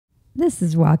This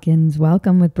is Walk-Ins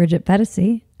Welcome with Bridget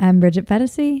Phetasy. I'm Bridget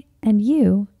Phetasy, and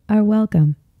you are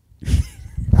welcome.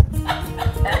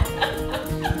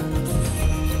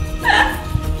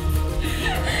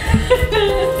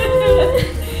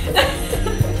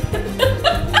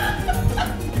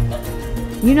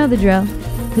 You know the drill.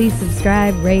 Please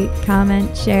subscribe, rate,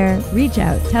 comment, share, reach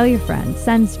out, tell your friends,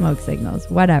 send smoke signals,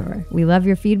 whatever. We love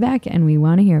your feedback and we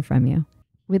want to hear from you.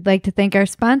 We'd like to thank our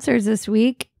sponsors this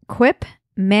week, Quip,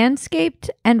 Manscaped,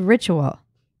 and Ritual.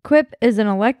 Quip is an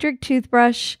electric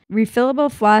toothbrush, refillable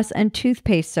floss, and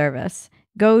toothpaste service.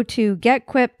 Go to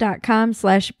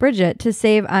getquip.com/Bridget to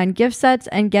save on gift sets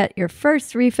and get your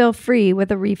first refill free with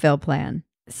a refill plan.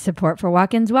 Support for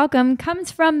Walk-Ins Welcome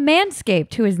comes from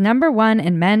Manscaped, who is #1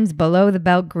 in men's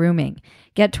below-the-belt grooming.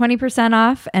 Get 20%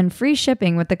 off and free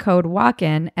shipping with the code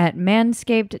WALKIN at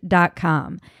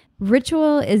manscaped.com.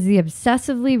 Ritual is the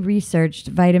obsessively researched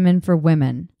vitamin for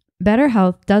women. Better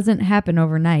health doesn't happen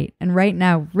overnight, and right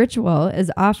now, Ritual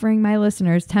is offering my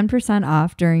listeners 10%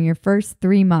 off during your first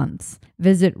 3 months.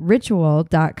 Visit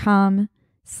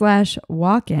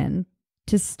ritual.com/walkin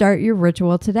to start your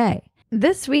ritual today.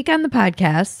 This week on the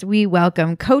podcast, we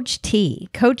welcome Coach T.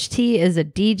 Coach T is a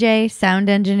DJ, sound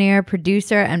engineer,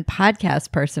 producer, and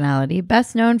podcast personality,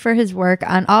 best known for his work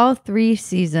on all 3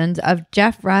 seasons of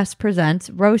Jeff Ross Presents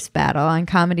Roast Battle on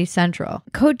Comedy Central.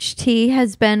 Coach T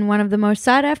has been one of the most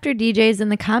sought-after DJs in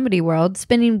the comedy world,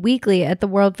 spinning weekly at the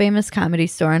world-famous Comedy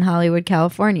Store in Hollywood,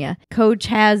 California. Coach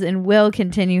has and will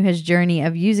continue his journey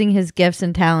of using his gifts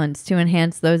and talents to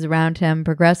enhance those around him,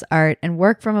 progress art, and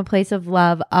work from a place of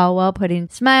love, all while putting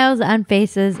smiles on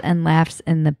faces and laughs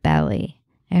in the belly.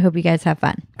 I hope you guys have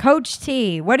fun. Coach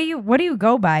T, what do you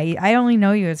go by? I only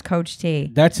know you as Coach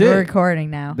T. That's We're it. recording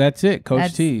now. That's it,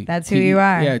 Coach T. That's who you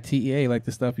are. Yeah, TEA, like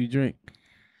the stuff you drink.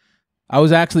 I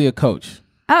was actually a coach.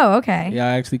 Oh, okay. Yeah,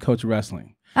 I actually coach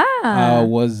wrestling. Ah. I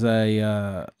was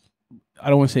I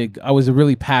don't want to say, I was a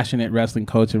really passionate wrestling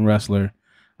coach and wrestler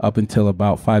up until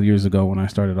about 5 years ago when I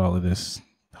started all of this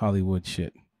Hollywood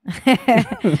shit.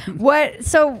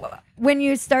 So when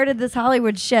you started this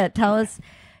Hollywood shit, tell us,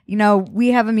 we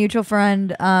have a mutual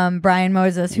friend, Brian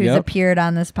Moses, who's appeared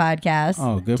on this podcast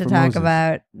to talk Moses.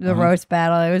 About the roast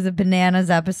battle. It was a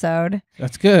bananas episode.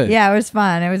 That's good. Yeah, it was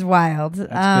fun. It was wild. That's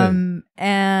good.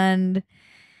 And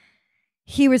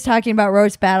he was talking about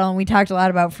roast battle, and we talked a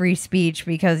lot about free speech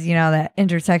because, that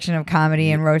intersection of comedy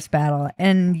and roast battle.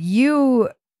 And you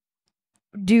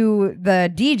do the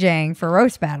DJing for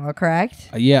roast battle,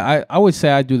 correct? Yeah, I would say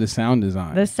I do the sound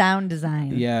design. The sound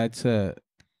design. Yeah, it's It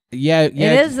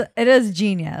is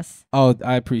genius. Oh,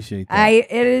 I appreciate that. It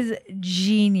is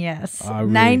genius.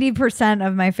 90%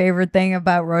 of my favorite thing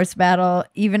about roast battle,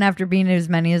 even after being as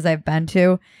many as I've been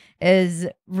to, is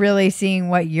really seeing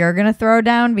what you're gonna throw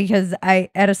down, because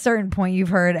at a certain point you've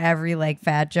heard every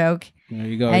fat joke. There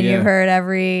you go. And you've heard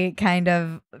every kind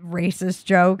of racist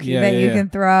joke that you can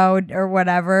throw or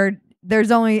whatever.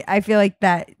 I feel like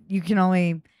that you can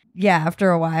only,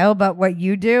 after a while. But what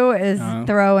you do is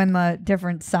throw in the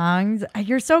different songs.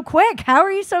 You're so quick. How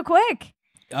are you so quick?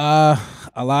 A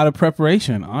lot of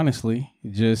preparation, honestly.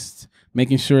 Just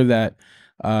making sure that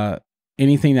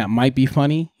anything that might be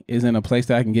funny is in a place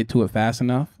that I can get to it fast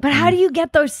enough. But how do you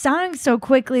get those songs so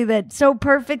quickly that so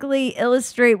perfectly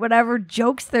illustrate whatever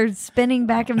jokes they're spinning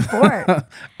back and forth?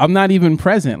 I'm not even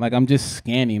present. I'm just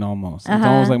scanning almost. It's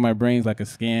almost like my brain's like a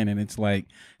scan, and it's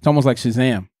almost like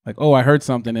Shazam. I heard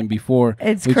something, and before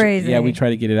it's crazy. We try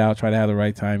to get it out, try to have the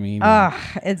right timing.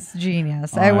 It's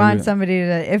genius. I want somebody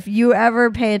to, if you ever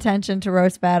pay attention to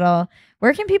Roast Battle,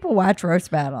 where can people watch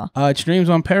Roast Battle? It streams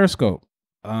on Periscope.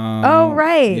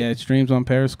 Right. Yeah, it streams on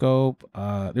Periscope.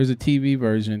 There's a TV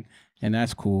version, and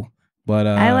that's cool. But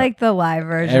I like the live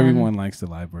version. Everyone likes the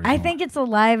live version. I think it's a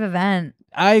live event.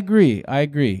 I agree.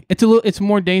 It's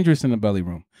more dangerous than the belly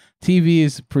room. TV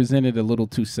is presented a little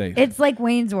too safe. It's like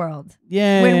Wayne's World.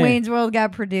 Yeah. When Wayne's World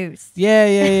got produced.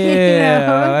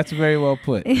 Yeah. That's very well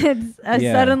put. It's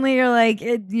suddenly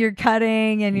you're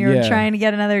cutting and you're trying to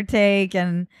get another take,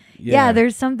 and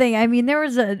there's something. I mean, there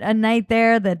was a night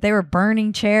there that they were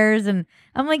burning chairs, and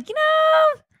I'm like,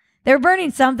 they're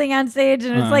burning something on stage,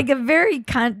 and it's like a very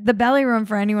the belly room,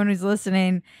 for anyone who's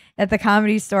listening at the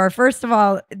Comedy Store. First of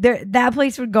all, that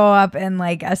place would go up in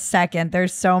a second.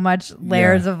 There's so much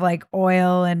layers of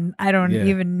oil, and I don't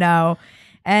even know.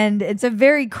 And it's a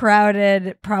very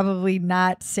crowded, probably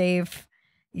not safe,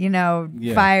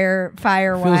 fire wise.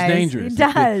 It feels dangerous. It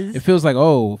does. It feels like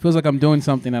I'm doing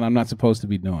something that I'm not supposed to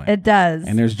be doing. It does.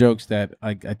 And there's jokes that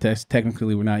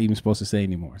technically we're not even supposed to say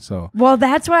anymore. So well,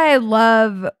 that's why I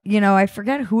love, I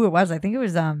forget who it was. I think it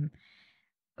was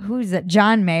who's it?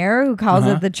 John Mayer, who calls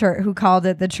it the church, who called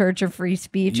it the Church of Free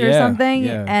Speech or something.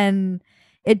 Yeah. And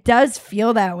it does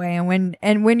feel that way.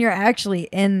 And when you're actually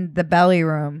in the belly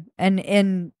room and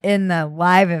in the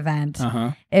live event,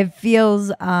 it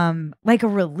feels like a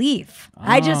relief.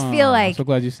 I just feel like, I'm so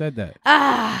glad you said that.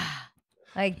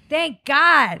 Like, thank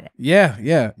God.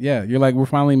 Yeah. You're like, we're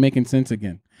finally making sense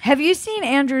again. Have you seen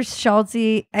Andrew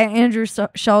Schultz's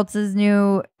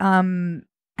new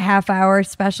half-hour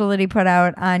special that he put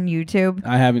out on YouTube?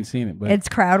 I haven't seen it, but it's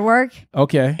crowd work.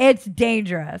 Okay. It's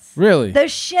dangerous. Really? The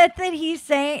shit that he's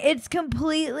saying,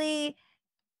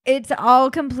 it's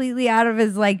all completely out of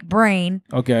his like brain.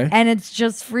 Okay. And it's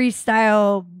just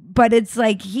freestyle, but it's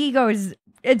like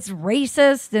it's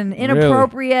racist and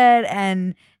inappropriate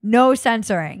and no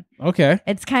censoring. Okay.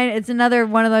 It's another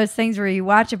one of those things where you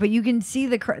watch it, but you can see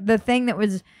the thing that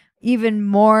was even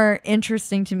more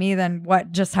interesting to me than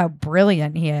just how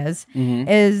brilliant he is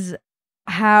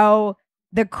how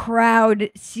the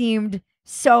crowd seemed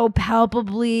so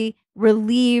palpably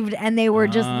relieved, and they were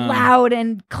just loud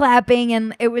and clapping,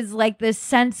 and it was like this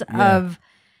sense of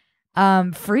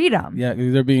freedom. Yeah,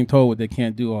 they're being told what they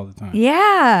can't do all the time.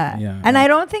 Yeah. And I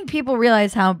don't think people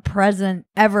realize how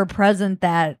ever present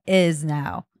that is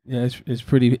now. Yeah, it's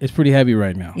pretty heavy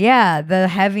right now. Yeah, the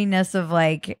heaviness of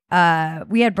like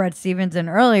we had Brett Stevenson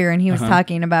earlier, and he was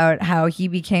talking about how he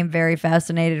became very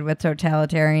fascinated with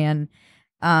totalitarian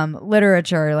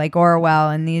literature like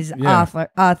Orwell and these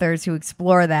authors who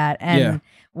explore that, and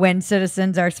when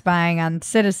citizens are spying on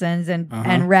citizens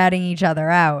and ratting each other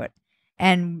out.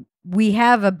 And we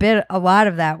have a lot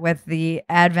of that with the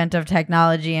advent of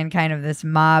technology and kind of this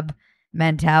mob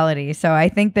mentality. So I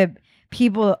think that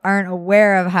people aren't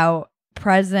aware of how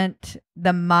present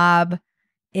the mob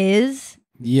is.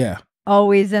 Yeah.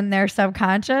 Always in their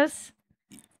subconscious.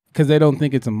 Because they don't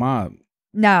think it's a mob.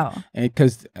 No. And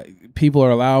because people are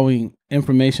allowing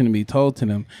information to be told to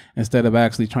them instead of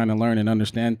actually trying to learn and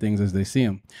understand things as they see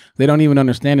them. They don't even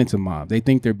understand it's a mob. They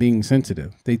think they're being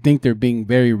sensitive. They think they're being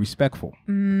very respectful.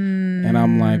 And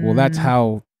I'm like, well, that's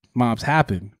how mobs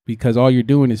happen, because all you're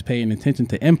doing is paying attention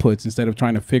to inputs instead of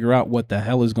trying to figure out what the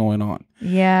hell is going on.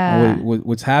 Yeah.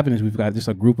 What's happening is we've got just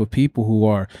a group of people who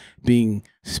are being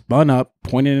spun up,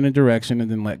 pointed in a direction,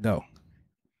 and then let go.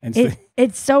 And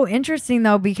it's so interesting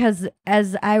though, because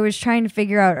as I was trying to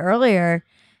figure out earlier,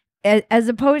 as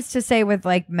opposed to say with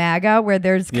like MAGA, where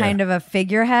there's kind of a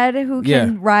figurehead who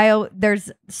can rile,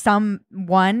 there's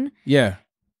someone. Yeah.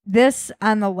 This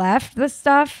on the left, this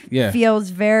stuff feels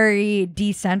very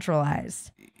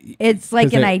decentralized. It's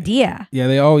like an idea. Yeah,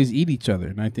 they always eat each other,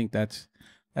 and I think that's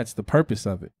the purpose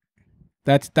of it.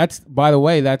 That's by the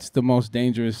way, that's the most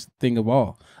dangerous thing of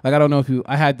all. Like, I don't know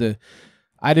if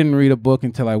I didn't read a book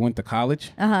until I went to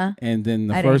college. And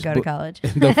then I didn't go to college.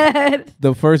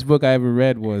 the first book I ever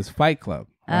read was Fight Club.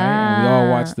 Right? And we all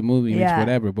watched the movie and it's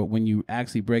whatever. But when you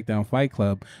actually break down Fight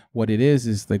Club, what it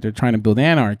is like they're trying to build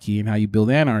anarchy, and how you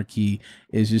build anarchy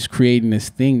is just creating this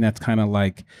thing that's kind of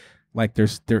like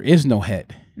there is no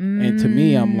head. And to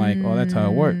me, I'm like, oh, that's how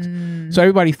it works. So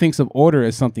everybody thinks of order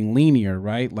as something linear,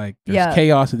 right? Like there's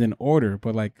chaos and then order,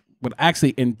 but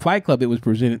actually in Fight Club, it was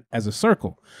presented as a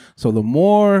circle. So the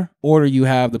more order you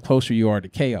have, the closer you are to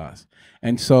chaos.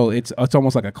 And so it's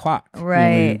almost like a clock,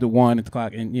 right? You know, the 1 at the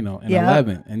clock, and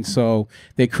 11. And so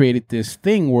they created this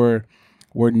thing where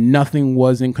nothing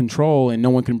was in control and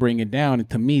no one can bring it down. And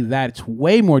to me, that's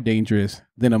way more dangerous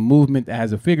than a movement that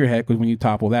has a figurehead, because when you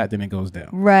topple that, then it goes down.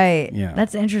 Right. Yeah.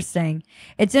 That's interesting.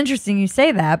 It's interesting you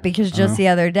say that, because just the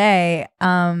other day,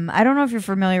 I don't know if you're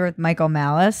familiar with Michael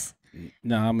Malice.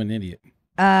 No, I'm an idiot.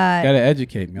 Gotta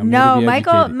educate me.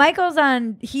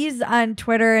 Michael's he's on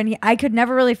Twitter, and I could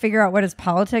never really figure out what his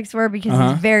politics were, because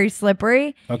he's very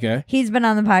slippery. Okay. He's been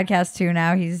on the podcast too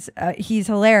now. He's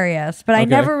hilarious, but I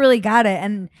never really got it.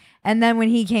 And then when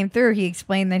he came through, he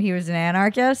explained that he was an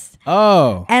anarchist.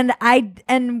 Oh.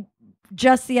 And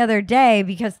just the other day,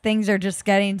 because things are just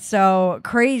getting so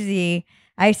crazy,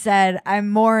 I said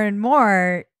I'm more and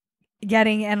more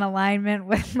getting in alignment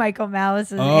with Michael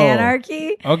Malice's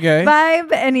anarchy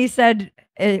vibe. And he said,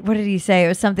 what did he say? It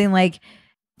was something like,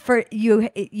 for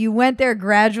you went there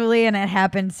gradually and it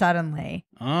happened suddenly.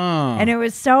 And it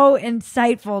was so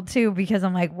insightful too, because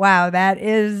I'm like, wow, that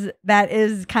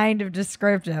is kind of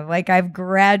descriptive. Like, I've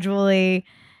gradually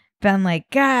been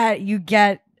like, God, you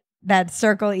get that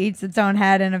circle eats its own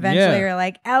head, and eventually you're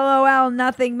like, LOL,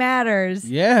 nothing matters.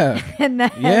 Yeah. And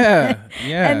then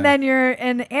and then you're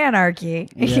in anarchy.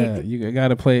 Yeah, you got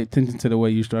to pay attention to the way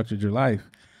you structured your life.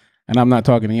 And I'm not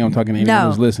talking to you, I'm talking to anyone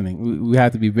who's listening. We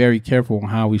have to be very careful on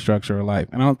how we structure our life.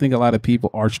 And I don't think a lot of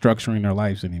people are structuring their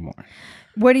lives anymore.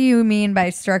 What do you mean by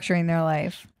structuring their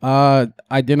life?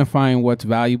 Identifying what's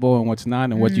valuable and what's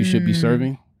not, and what you should be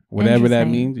serving, whatever that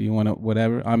means. You want to,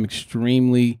 whatever. I'm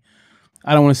extremely,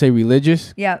 I don't want to say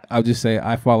religious. Yeah. I'll just say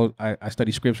I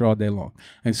study scripture all day long.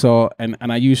 And so, and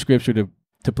I use scripture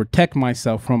to protect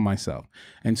myself from myself.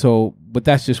 And so, but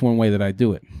that's just one way that I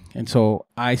do it. And so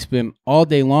I spend all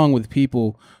day long with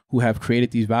people who have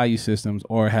created these value systems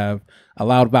or have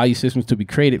allowed value systems to be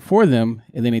created for them.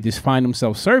 And then they just find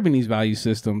themselves serving these value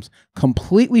systems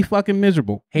completely fucking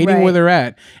miserable, hating where they're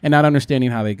at and not understanding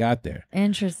how they got there.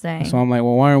 Interesting. So I'm like,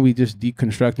 well, why aren't we just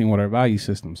deconstructing what our value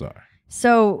systems are?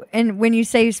 So, and when you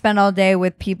say you spend all day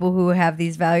with people who have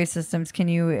these value systems, can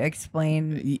you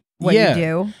explain what you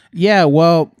do? Yeah,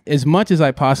 well, as much as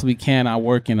I possibly can, I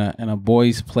work in a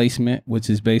boys placement, which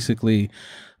is basically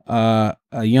a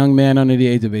young man under the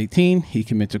age of 18. He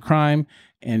commits a crime,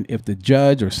 and if the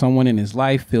judge or someone in his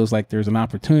life feels like there's an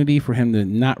opportunity for him to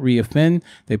not reoffend,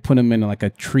 they put him in like a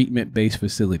treatment-based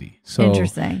facility. So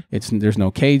interesting. There's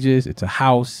no cages. It's a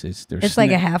house. It's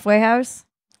like a halfway house.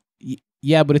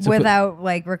 Yeah, but it's without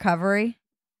like recovery.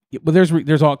 But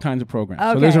there's all kinds of programs.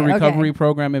 Okay, so there's a recovery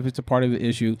program if it's a part of the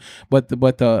issue. But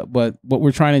what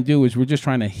we're trying to do is we're just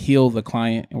trying to heal the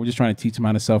client, and we're just trying to teach them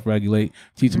how to self-regulate,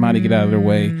 teach them how to get out of their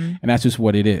way, and that's just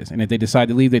what it is. And if they decide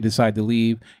to leave, they decide to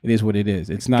leave. It is what it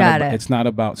is. It's not. It's not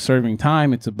about serving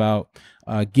time. It's about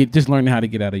just learning how to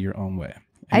get out of your own way.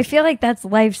 I feel like that's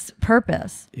life's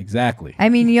purpose. Exactly. I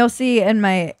mean, you'll see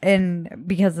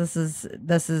because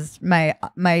this is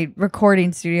my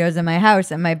recording studios in my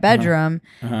house, in my bedroom.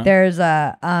 There's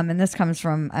and this comes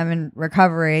from, I'm in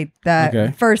recovery.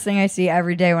 The first thing I see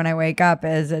every day when I wake up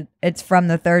is it's from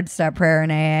the 3rd step prayer in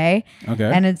AA.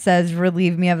 Okay. And it says,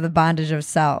 relieve me of the bondage of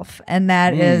self. And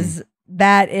isn't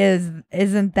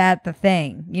that the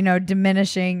thing? You know,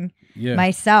 diminishing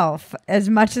myself as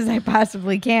much as I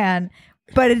possibly can.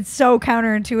 But it's so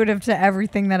counterintuitive to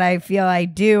everything that I feel I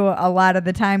do a lot of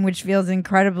the time, which feels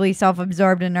incredibly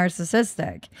self-absorbed and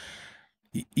narcissistic.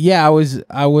 Yeah, I was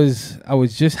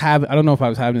just having, I don't know if I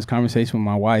was having this conversation with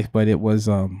my wife, but it was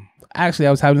actually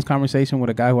I was having this conversation with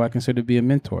a guy who I consider to be a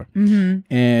mentor.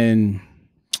 And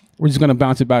we're just going to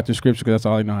bounce it back to scripture because that's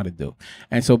all I know how to do.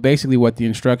 And so basically what the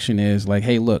instruction is like,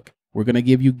 hey, look, we're going to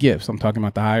give you gifts. I'm talking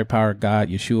about the higher power, God,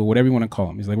 Yeshua, whatever you want to call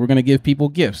him. He's like, we're going to give people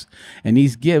gifts. And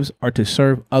these gifts are to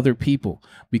serve other people,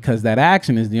 because that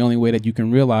action is the only way that you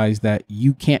can realize that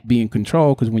you can't be in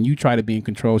control, because when you try to be in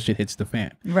control, shit hits the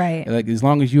fan. Right. Like, as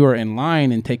long as you are in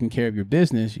line and taking care of your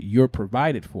business, you're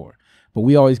provided for. But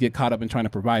we always get caught up in trying to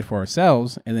provide for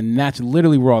ourselves. And then that's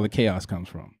literally where all the chaos comes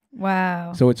from.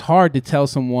 Wow. So it's hard to tell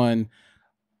someone,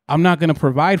 I'm not going to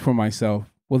provide for myself.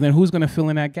 Well, then who's going to fill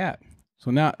in that gap? So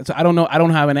I don't know. I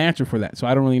don't have an answer for that. So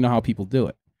I don't really know how people do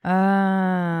it.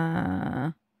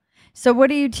 So what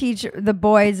do you teach the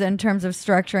boys in terms of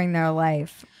structuring their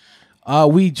life?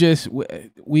 Is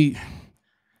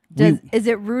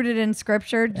it rooted in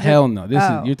scripture? Hell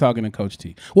no. You're talking to Coach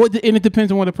T. Well, and it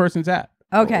depends on where the person's at.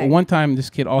 Okay. One time, this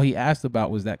kid, all he asked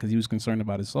about was that because he was concerned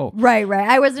about his soul. Right.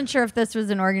 I wasn't sure if this was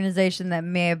an organization that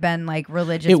may have been like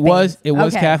religious. It was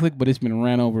Catholic, but it's been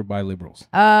ran over by liberals.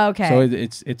 Oh, okay. So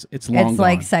it's long gone. It's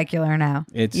like secular now.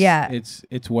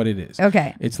 It's what it is.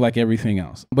 Okay. It's like everything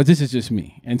else. But this is just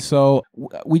me. And so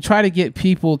we try to get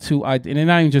people to, and it's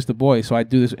not even just the boys. So I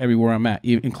do this everywhere I'm at,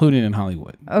 including in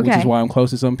Hollywood. Okay. Which is why I'm close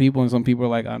to some people, and some people are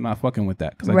like, I'm not fucking with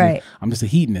that because I'm just a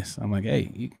hedonist. I'm like,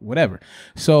 hey, whatever.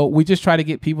 So we just try to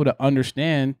get people to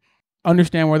understand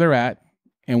where they're at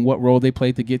and what role they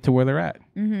play to get to where they're at.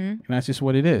 And that's just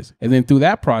what it is. And then through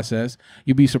that process,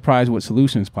 you'd be surprised what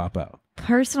solutions pop out.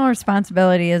 Personal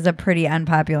responsibility is a pretty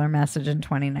unpopular message in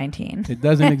 2019. It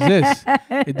doesn't exist.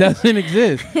 It doesn't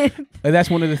exist. And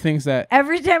that's one of the things that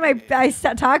every time I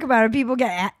talk about it, people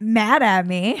get mad at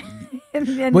me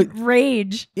and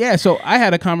rage. Yeah. So I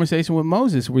had a conversation with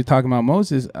Moses. We're talking about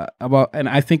Moses and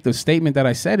I think the statement that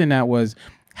I said in that was,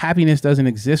 happiness doesn't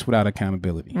exist without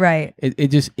accountability. Right. It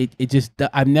just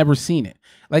I've never seen it.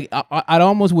 Like I'd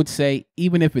almost would say,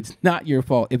 even if it's not your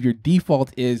fault, if your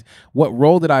default is what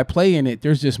role did I play in it,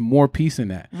 there's just more peace in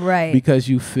that. Right. Because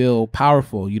you feel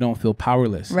powerful. You don't feel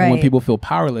powerless. Right. And when people feel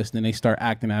powerless, then they start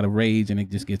acting out of rage and it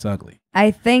just gets ugly.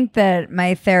 I think that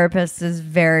my therapist is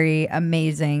very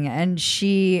amazing, and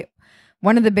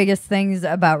one of the biggest things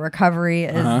about recovery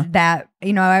is that,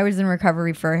 I was in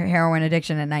recovery for heroin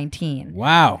addiction at 19.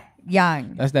 Wow.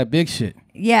 Young. That's that big shit.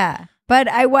 Yeah. But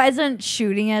I wasn't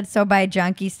shooting it, so by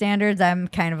junkie standards, I'm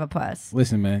kind of a puss.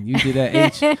 Listen, man, you did that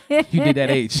H. You did that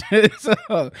H. So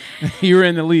you were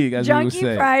in the league, as we would say.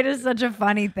 Junkie pride is such a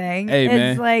funny thing. Hey, it's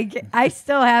man. like I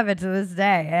still have it to this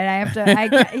day, and I have to.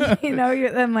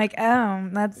 I'm like, oh,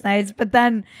 that's nice. But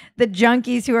then the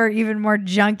junkies who are even more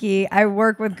junky, I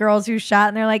work with girls who shot,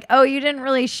 and they're like, oh, you didn't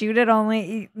really shoot it.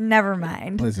 Only never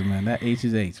mind. Listen, man, that H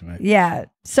is H, man. Yeah.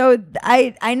 So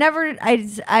I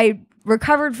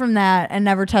recovered from that and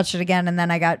never touched it again. And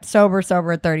then I got sober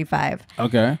at 35.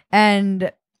 Okay.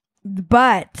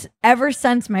 But ever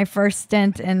since my first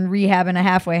stint in rehab in a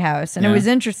halfway house, and it was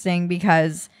interesting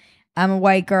because I'm a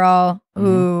white girl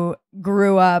who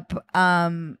grew up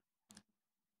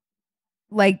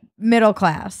like middle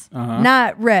class,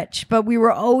 not rich, but we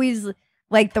were always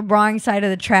like the wrong side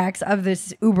of the tracks of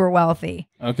this uber wealthy.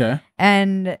 Okay.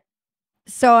 And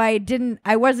so I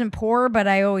wasn't poor, but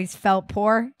I always felt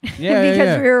poor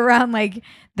because we were around like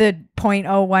the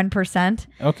 0.01%.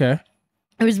 Okay.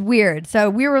 It was weird. So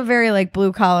we were very like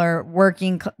blue collar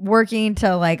working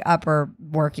to like upper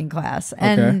working class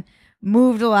and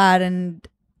moved a lot and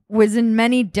was in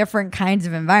many different kinds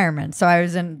of environments. So I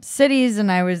was in cities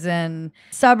and I was in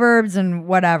suburbs and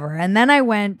whatever. And then I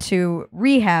went to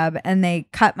rehab and they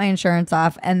cut my insurance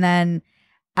off. And then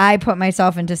I put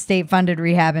myself into state-funded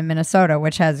rehab in Minnesota,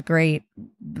 which has great,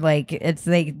 like, it's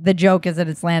like the joke is that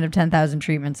it's land of 10,000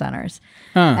 treatment centers,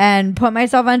 and put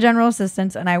myself on general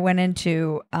assistance. And I went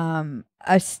into a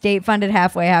state-funded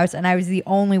halfway house, and I was the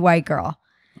only white girl.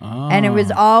 Oh. And it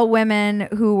was all women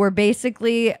who were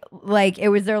basically like, it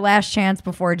was their last chance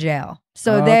before jail.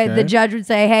 So the judge would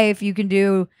say, hey, if you can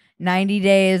do 90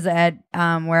 days at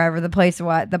wherever the place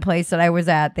that I was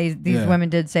at, these women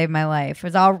did save my life. It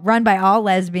was all run by all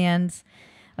lesbians.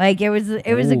 Like it was such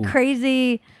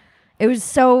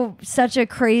a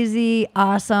crazy,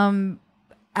 awesome.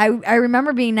 I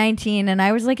remember being 19 and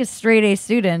I was like a straight A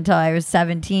student until I was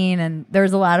 17, and there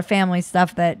was a lot of family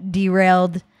stuff that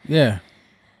derailed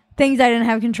things I didn't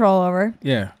have control over.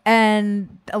 Yeah.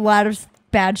 And a lot of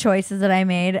bad choices that I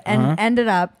made and ended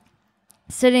up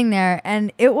sitting there,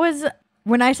 and it was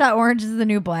when I saw Orange is the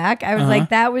New Black, I was like,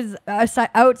 that was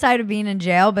outside of being in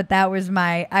jail, but I was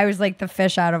like the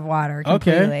fish out of water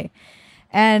completely. Okay.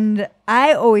 And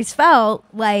I always felt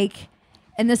like,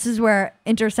 and this is where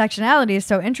intersectionality is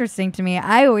so interesting to me,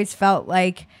 I always felt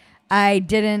like I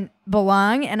didn't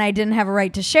belong and I didn't have a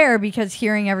right to share, because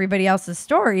hearing everybody else's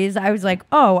stories, I was like,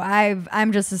 oh,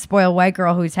 I'm just a spoiled white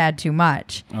girl who's had too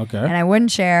much. Okay. And I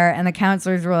wouldn't share. And the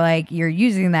counselors were like, you're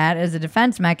using that as a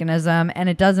defense mechanism and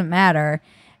it doesn't matter.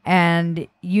 And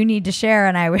you need to share.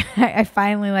 And I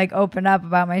finally like opened up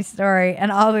about my story, and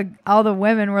all the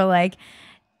women were like,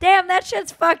 damn, that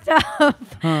shit's fucked up.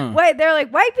 Wait, they're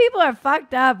like, white people are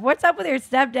fucked up. What's up with your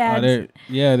stepdads?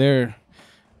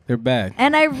 They're bad.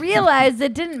 And I realized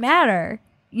it didn't matter.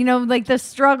 You know, like the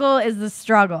struggle is the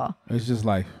struggle. It's just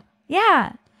life.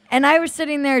 Yeah. And I was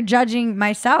sitting there judging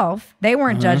myself. They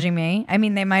weren't judging me. I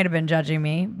mean, they might have been judging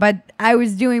me, but I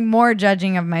was doing more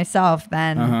judging of myself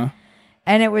than,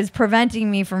 and it was preventing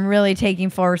me from really taking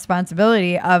full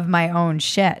responsibility of my own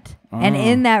shit. And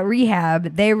in that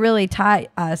rehab, they really taught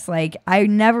us, like, I'd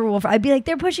be like,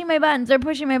 they're pushing my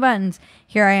buttons.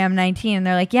 Here I am, 19. And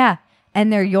they're like, yeah.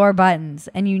 And they're your buttons,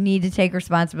 and you need to take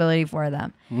responsibility for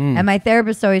them. And my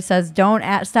therapist always says,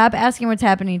 stop asking what's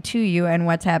happening to you and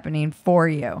what's happening for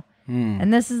you.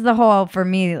 And this is the whole, for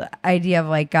me, idea of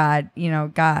like God,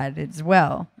 God, it's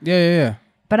will. Yeah.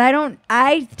 But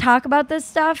I talk about this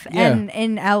stuff and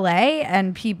in LA,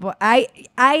 and people,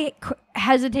 I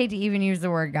hesitate to even use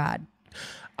the word God.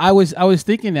 I was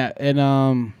thinking that,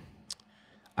 and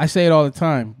I say it all the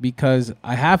time because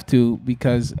I have to,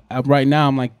 because right now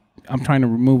I'm trying to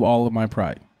remove all of my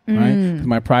pride, right? Because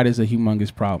my pride is a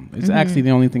humongous problem. It's actually the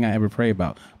only thing I ever pray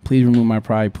about. Please remove my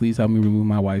pride. Please help me remove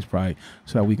my wife's pride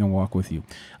so that we can walk with you.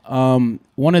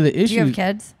 One of the issues. Do you have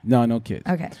kids? No kids.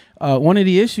 Okay. One of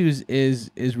the issues is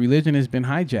religion has been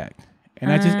hijacked. And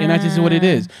that's just what it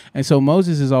is. And so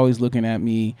Moses is always looking at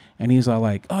me, and he's all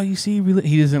like, "Oh, you see,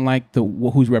 he doesn't like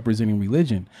who's representing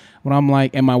religion." When I'm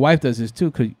like, and my wife does this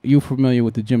too, because you're familiar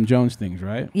with the Jim Jones things,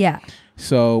 right? Yeah.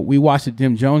 So we watched the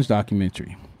Jim Jones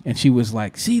documentary, and she was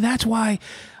like, "See, that's why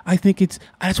I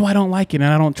don't like it,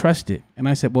 and I don't trust it." And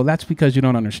I said, "Well, that's because you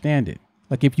don't understand it.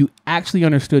 Like, if you actually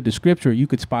understood the scripture, you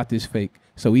could spot this fake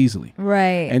so easily."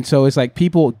 Right. And so it's like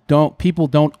people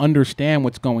don't understand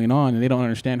what's going on, and they don't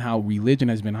understand how religion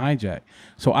has been hijacked.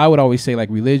 So I would always say, like,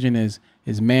 religion is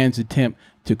man's attempt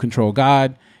to control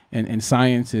God, and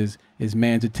science is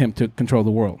man's attempt to control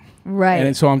the world. Right.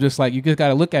 And so I'm just like, you just got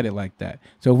to look at it like that.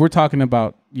 So if we're talking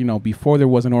about, before there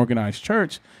was an organized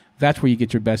church, That's where you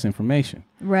get your best information.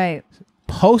 Right.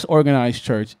 Post-organized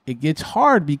church, it gets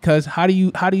hard because how do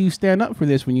you stand up for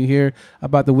this when you hear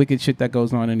about the wicked shit that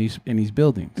goes on in these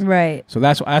buildings? Right. So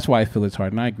that's why I feel it's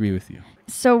hard, and I agree with you.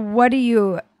 So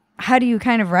how do you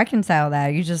kind of reconcile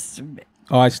that? You just...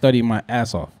 Oh, I study my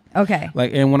ass off. Okay.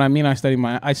 Like, and when I mean I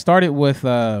started with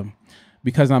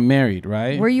because I'm married,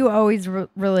 right? Were you always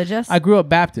religious? I grew up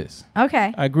Baptist.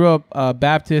 Okay. I grew up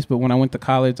Baptist, but when I went to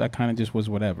college, I kind of just was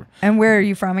whatever. And where are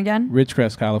you from again?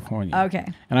 Ridgecrest, California. Okay.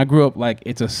 And I grew up like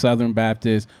it's a Southern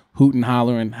Baptist, hooting,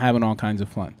 hollering, having all kinds of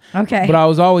fun. Okay. But I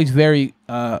was always very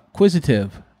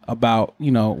inquisitive about,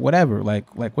 whatever,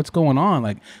 like what's going on,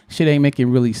 like shit ain't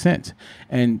making really sense.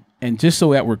 And just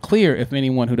so that we're clear, if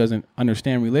anyone who doesn't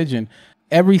understand religion,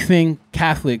 everything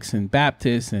Catholics and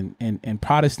Baptists and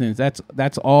Protestants,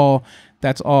 that's all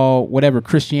whatever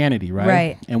Christianity, right?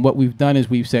 Right. And what we've done is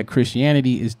we've said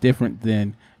Christianity is different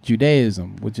than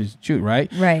Judaism, which is Jew,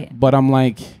 right? Right. But I'm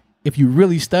like, if you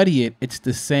really study it, it's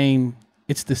the same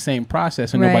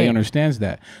process, and nobody understands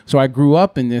that. So I grew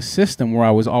up in this system where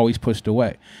I was always pushed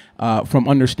away from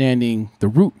understanding the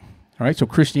root. All right, so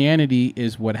Christianity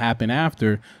is what happened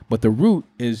after, but the root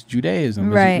is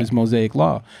Judaism, is Mosaic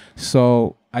law.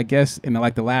 So I guess in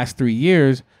like the last 3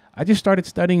 years, I just started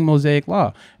studying Mosaic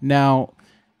law. Now,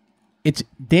 it's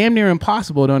damn near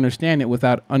impossible to understand it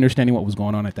without understanding what was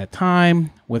going on at that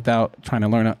time, without trying to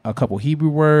learn a couple Hebrew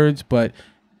words. But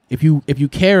if you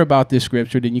care about this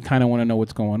scripture, then you kind of want to know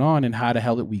what's going on and how the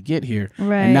hell did we get here.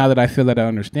 Right. And now that I feel that I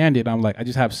understand it, I'm like, I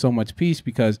just have so much peace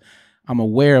because I'm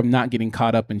aware of not getting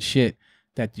caught up in shit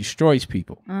that destroys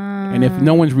people. And if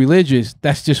no one's religious,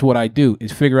 that's just what I do,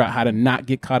 is figure out how to not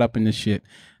get caught up in the shit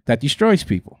that destroys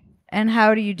people. And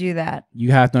how do you do that?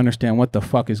 You have to understand what the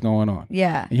fuck is going on.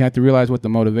 Yeah. And you have to realize what the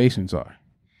motivations are.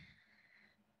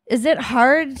 Is it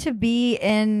hard to be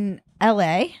in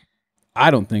LA?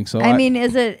 I don't think so. I mean,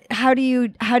 how do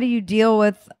you deal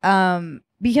with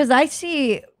because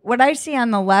what I see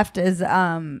on the left is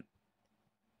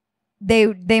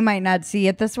they might not see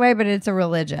it this way, but it's a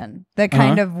religion. The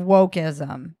kind of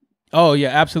wokeism. Oh yeah,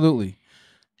 absolutely.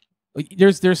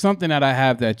 There's something that I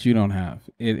have that you don't have.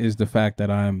 It is the fact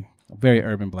that I'm a very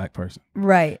urban black person.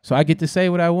 Right. So I get to say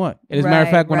what I want. And as a matter of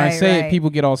fact, when I say it, people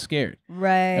get all scared.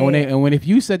 Right. And if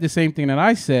you said the same thing that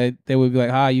I said, they would be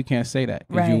like, you can't say that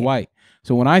because you're white.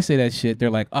 So when I say that shit,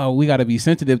 they're like, oh, we got to be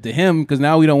sensitive to him because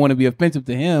now we don't want to be offensive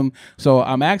to him. So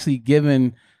I'm actually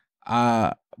giving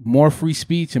more free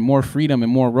speech and more freedom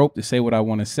and more rope to say what I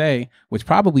want to say, which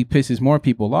probably pisses more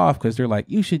people off because they're like,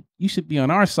 you should be on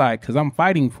our side because I'm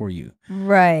fighting for you.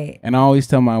 Right. And I always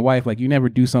tell my wife, like, you never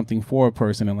do something for a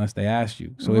person unless they ask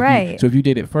you. So if you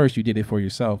did it first, you did it for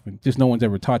yourself, and just no one's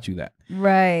ever taught you that.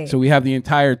 Right. So we have the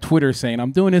entire Twitter saying,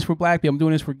 I'm doing this for black people, I'm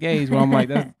doing this for gays. But I'm like,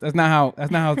 that's not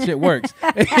how shit works.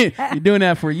 You're doing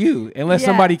that for you, unless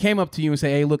somebody came up to you and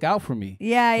say, hey, look out for me.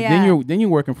 Yeah, yeah. Then you're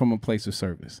working from a place of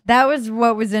service. That was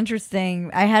what was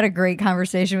interesting. I had a great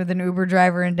conversation with an Uber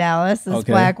driver in Dallas, this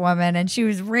black woman, and she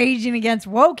was raging against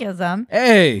wokeism.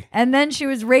 Hey. And then she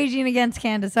was raging against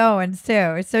Candace Owens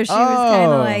too. So she was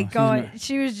kind of like going,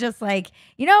 she was just like,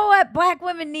 you know what black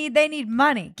women need? They need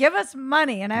money. Give us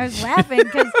money. And I was laughing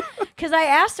because I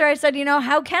asked her, I said,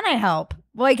 how can I help?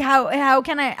 Like, how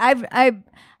can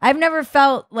I've never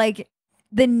felt like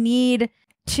the need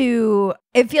to,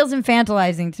 it feels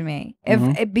infantilizing to me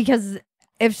because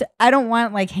if I don't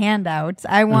want like handouts,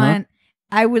 I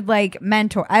would like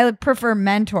mentor. I prefer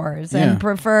mentors and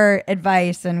prefer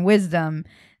advice and wisdom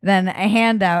than a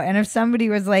handout. And if somebody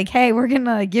was like, hey, we're going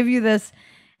to give you this.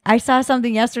 I saw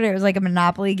something yesterday. It was like a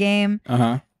Monopoly game,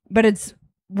 but it's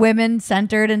women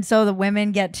centered. And so the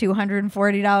women get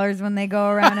 $240 when they go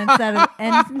around and the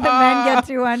men get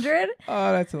 200.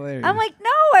 Oh, that's hilarious. I'm like, no,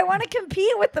 I want to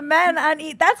compete with the men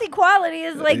that's equality,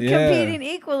 is like competing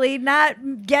equally, not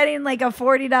getting like a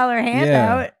 $40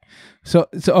 handout. Yeah. So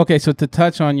to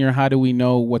touch on your how do we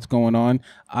know what's going on,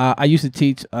 I used to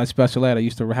teach special ed. I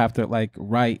used to have to like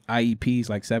write IEPs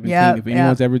like 17. If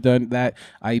anyone's ever done that,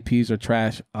 IEPs are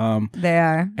trash. They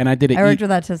are. And I did it. I worked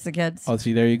with autistic kids. Oh,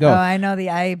 see, there you go. Oh, I know the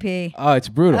IEP. Oh, it's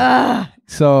brutal.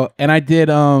 So, and I did,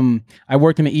 I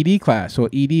worked in an ED class. So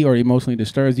ED, or emotionally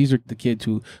disturbed, these are the kids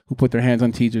who put their hands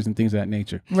on teachers and things of that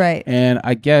nature. Right. And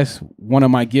I guess one of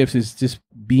my gifts is just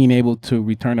being able to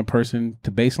return a person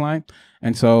to baseline.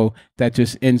 And so that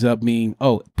just ends up being,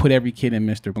 put every kid in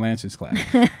Mr. Blanchard's class.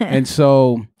 And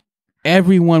so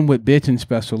everyone would bitch in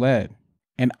special ed.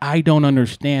 And I don't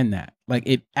understand that. Like,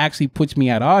 it actually puts me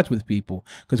at odds with people,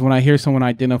 because when I hear someone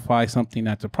identify something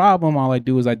that's a problem, all I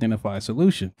do is identify a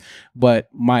solution. But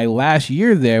my last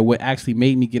year there, what actually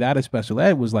made me get out of special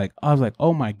ed was like, I was like,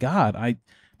 oh my God,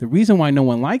 the reason why no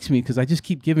one likes me because I just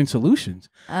keep giving solutions.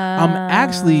 I'm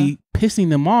actually pissing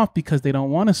them off because they don't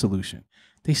want a solution.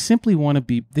 They simply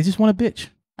they just want a bitch.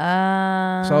 So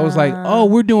I was like, oh,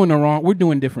 we're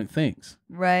doing different things.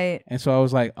 Right. And so I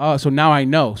was like, oh, so now I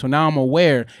know. So now I'm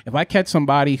aware. If I catch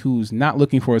somebody who's not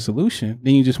looking for a solution,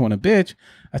 then you just want a bitch,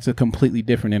 that's a completely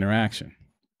different interaction.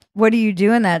 What do you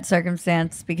do in that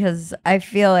circumstance? Because I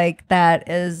feel like that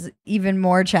is even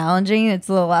more challenging. It's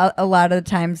a lot of the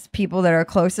times people that are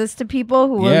closest to people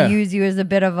who will use you as a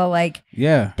bit of a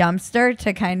dumpster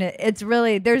to kind of, it's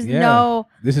really, there's no,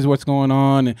 this is what's going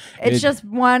on. It's just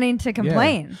wanting to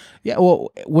complain. Yeah.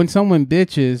 Well, when someone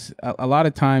bitches, a lot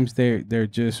of times they're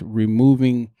just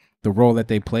removing the role that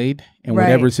they played in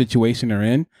whatever situation they're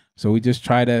in. So we just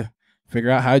try to figure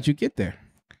out how'd you get there.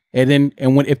 And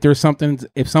if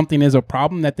something is a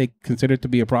problem that they consider to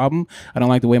be a problem, I don't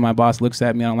like the way my boss looks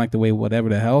at me, I don't like the way whatever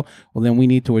the hell, well, then we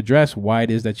need to address why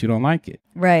it is that you don't like it.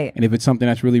 Right. And if it's something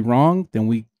that's really wrong, then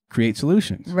we create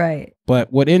solutions. Right.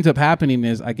 But what ends up happening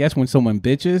is, I guess when someone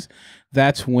bitches,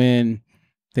 that's when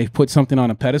they put something on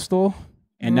a pedestal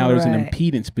and now there's an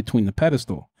impedance between the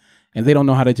pedestal. And they don't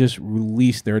know how to just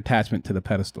release their attachment to the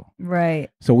pedestal. Right.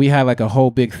 So we had like a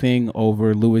whole big thing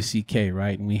over Louis C.K.,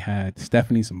 right? And we had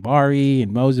Stephanie Sambari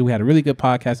and Moses. We had a really good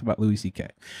podcast about Louis C.K.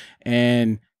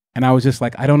 And I was just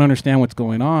like, I don't understand what's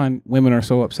going on. Women are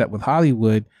so upset with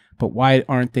Hollywood, but why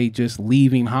aren't they just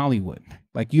leaving Hollywood?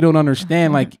 Like, you don't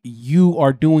understand. Like, you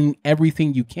are doing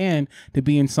everything you can to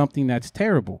be in something that's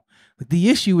terrible.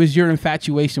 The issue is your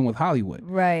infatuation with Hollywood.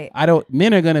 Right.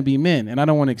 Men are going to be men, and I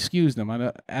don't want to excuse them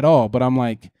at all. But I'm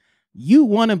like, you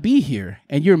want to be here,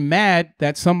 and you're mad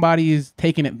that somebody is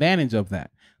taking advantage of that.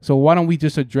 So why don't we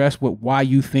just address why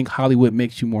you think Hollywood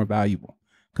makes you more valuable?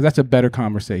 Because that's a better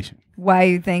conversation. Why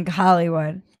you think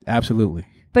Hollywood? Absolutely.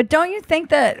 But don't you think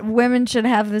that women should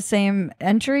have the same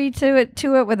entry to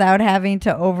it without having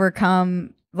to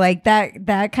overcome like that?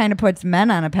 That kind of puts men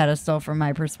on a pedestal from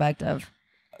my perspective.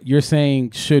 You're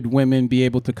saying, should women be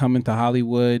able to come into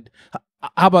Hollywood?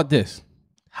 How about this?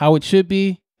 How it should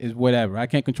be is whatever. I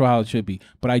can't control how it should be,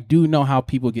 but I do know how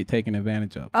people get taken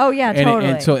advantage of. Oh yeah, totally.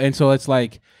 And so it's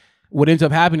like, what ends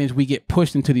up happening is we get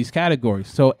pushed into these categories.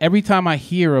 So every time I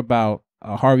hear about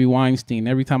Harvey Weinstein,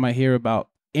 every time I hear about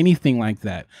anything like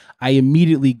that, I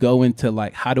immediately go into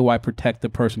like, how do I protect the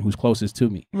person who's closest to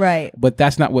me? Right. But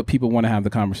that's not what people want to have the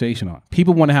conversation on.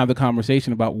 People want to have the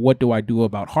conversation about, what do I do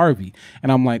about Harvey?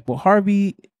 And I'm like, well,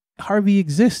 Harvey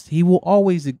exists. There will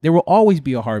always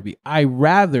be a Harvey. I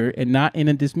rather, and not in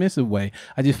a dismissive way,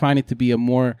 I just find it to be a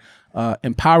more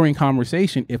empowering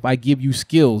conversation if I give you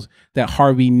skills that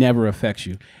Harvey never affects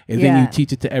you, and then you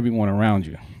teach it to everyone around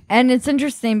you. And it's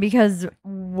interesting because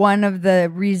one of the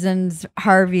reasons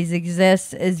Harveys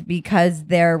exist is because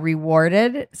they're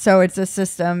rewarded. So it's a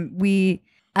system.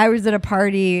 I was at a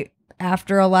party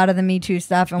after a lot of the Me Too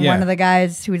stuff, and one of the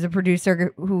guys who was a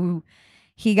producer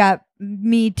he got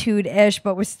Me Too'd-ish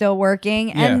but was still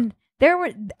working, and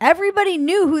everybody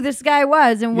knew who this guy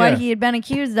was and what he had been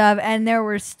accused of, and there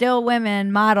were still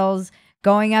women models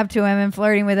going up to him and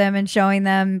flirting with him and showing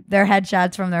them their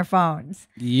headshots from their phones.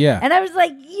 Yeah. And I was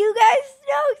like, you guys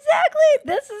know exactly.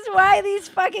 This is why these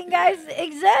fucking guys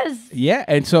exist. Yeah.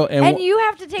 And so, and you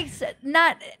have to take,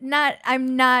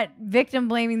 I'm not victim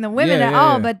blaming the women at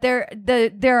all, but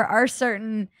there are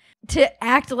certain, to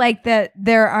act like that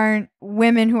there aren't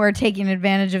women who are taking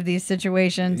advantage of these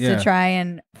situations to try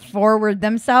and forward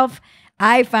themselves.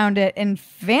 I found it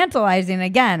infantilizing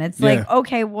again. It's like,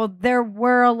 okay, well, there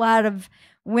were a lot of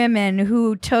women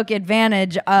who took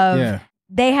advantage of,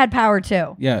 they had power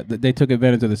too. Yeah, they took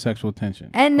advantage of the sexual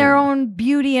tension. And their own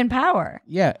beauty and power.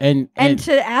 Yeah, and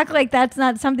to act like that's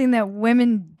not something that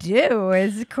women do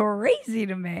is crazy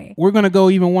to me. We're going to go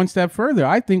even one step further.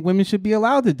 I think women should be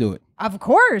allowed to do it. Of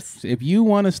course. If you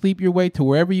want to sleep your way to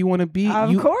wherever you want to be, you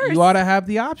ought to have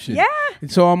the option. Yeah. And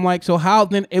so I'm like, so how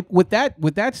then? With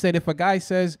that said, if a guy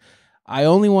says, I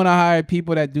only want to hire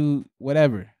people that do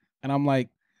whatever, and I'm like,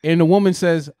 and the woman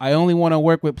says, I only want to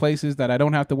work with places that I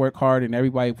don't have to work hard and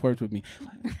everybody works with me.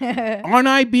 Aren't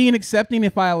I being accepting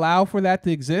if I allow for that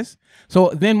to exist?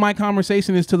 So then my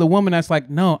conversation is to the woman that's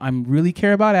like, no, I really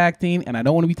care about acting and I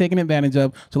don't want to be taken advantage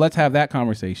of. So let's have that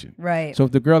conversation. Right. So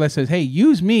if the girl that says, hey,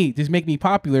 use me, just make me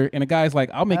popular. And the guy's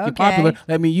like, I'll make you popular.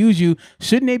 Let me use you.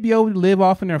 Shouldn't they be able to live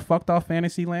off in their fucked off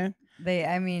fantasy land? They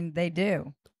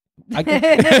do. They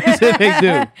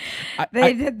do.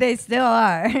 They still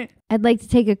are. I'd like to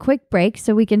take a quick break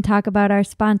so we can talk about our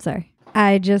sponsor.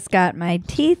 I just got my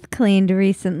teeth cleaned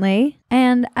recently,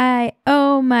 and I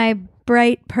owe my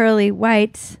bright pearly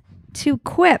whites to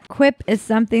Quip. Quip is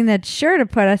something that's sure to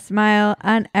put a smile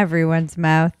on everyone's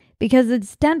mouth. because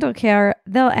it's dental care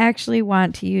they'll actually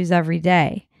want to use every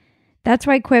day. That's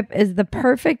why Quip is the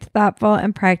perfect, thoughtful,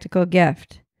 and practical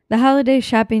gift. The holiday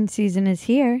shopping season is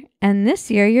here, and this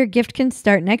year your gift can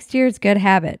start next year's good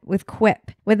habit with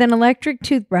Quip. With an electric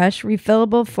toothbrush,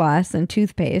 refillable floss, and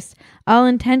toothpaste, all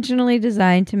intentionally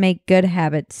designed to make good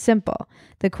habits simple.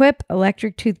 The Quip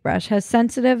electric toothbrush has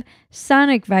sensitive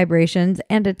sonic vibrations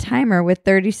and a timer with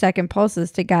 30-second pulses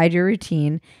to guide your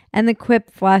routine, and the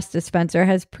Quip floss dispenser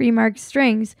has pre-marked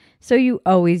strings so you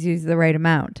always use the right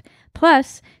amount.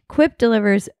 Plus, Quip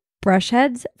delivers brush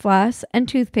heads, floss, and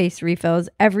toothpaste refills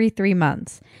every 3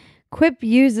 months. Quip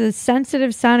uses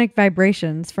sensitive sonic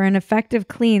vibrations for an effective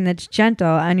clean that's gentle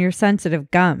on your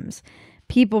sensitive gums.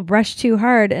 People brush too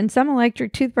hard, and some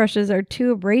electric toothbrushes are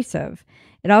too abrasive.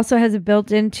 It also has a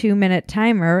built-in 2-minute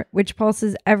timer, which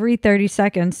pulses every 30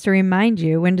 seconds to remind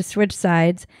you when to switch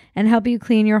sides and help you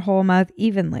clean your whole mouth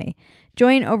evenly.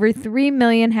 Join over 3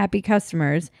 million happy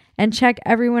customers and check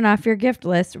everyone off your gift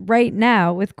list right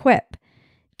now with Quip.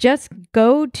 Just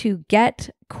go to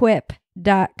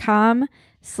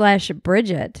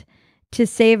getquip.com/Bridget to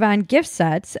save on gift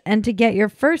sets and to get your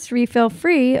first refill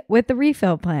free with the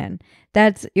refill plan.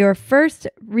 That's your first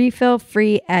refill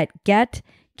free at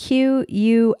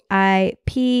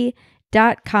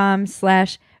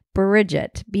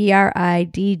getquip.com/Bridget,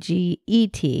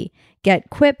 BRIDGET,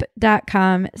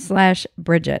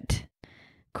 getquip.com/Bridget.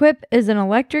 Quip is an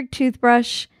electric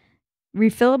toothbrush,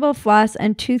 refillable floss,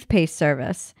 and toothpaste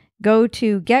service. Go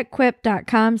to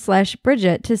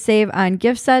getquip.com/Bridget to save on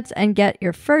gift sets and get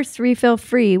your first refill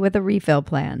free with a refill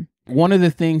plan. One of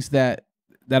the things that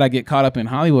I get caught up in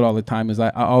Hollywood all the time is I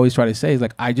always try to say is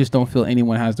like, I just don't feel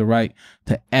anyone has the right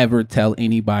to ever tell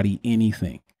anybody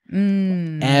anything.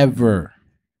 Ever.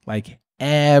 Like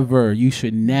ever. You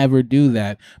should never do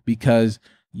that, because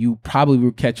you probably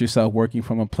will catch yourself working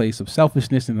from a place of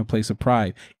selfishness and a place of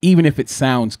pride, even if it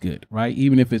sounds good, right?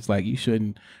 Even if it's like, you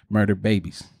shouldn't murder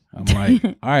babies. I'm like,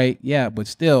 all right, yeah, but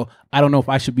still, I don't know if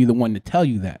I should be the one to tell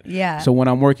you that. Yeah. So when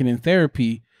I'm working in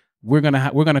therapy, we're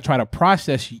gonna try to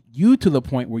process you to the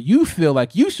point where you feel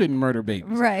like you shouldn't murder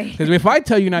babies, right? Because if I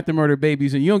tell you not to murder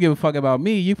babies and you don't give a fuck about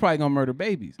me, you probably gonna murder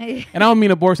babies. And I don't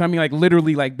mean abortion; I mean like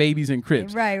literally like babies in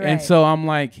cribs, right? And so I'm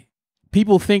like,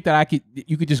 people think that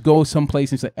you could just go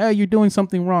someplace and say, "Hey, you're doing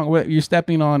something wrong. You're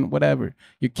stepping on whatever.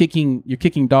 You're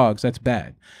kicking dogs. That's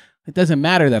bad." It doesn't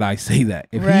matter that I say that.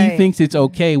 If he thinks it's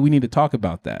okay, we need to talk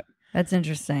about that. That's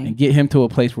interesting. And get him to a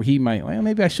place where he might, well,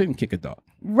 maybe I shouldn't kick a dog.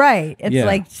 Right. It's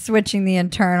like switching the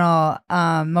internal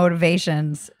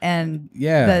motivations and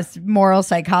this moral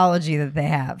psychology that they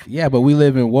have. Yeah, but we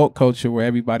live in woke culture where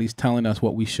everybody's telling us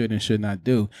what we should and should not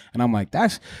do. And I'm like,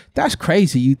 that's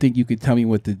crazy. You think you could tell me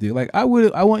what to do? Like, I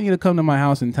want you to come to my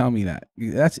house and tell me that.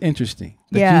 That's interesting.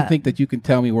 That you think that you can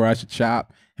tell me where I should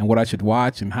shop and what I should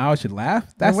watch and how I should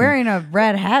laugh. That's wearing a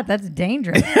red hat. That's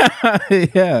dangerous.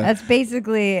 Yeah. That's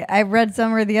basically, I read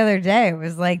somewhere the other day. It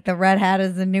was like the red hat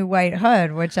is the new white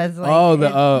hood, which has like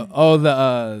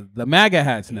the MAGA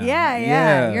hats now.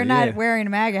 Yeah. You're not wearing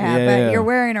a MAGA hat, but you're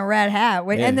wearing a red hat.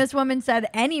 And this woman said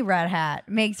any red hat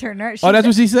makes her nervous. That's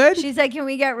what she said? She said, "Can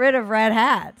we get rid of red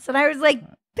hats?" And I was like,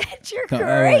 "Bitch, you're crazy."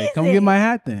 Right, come get my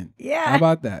hat then. Yeah. How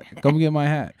about that? Come get my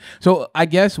hat. So I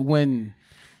guess when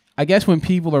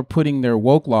people are putting their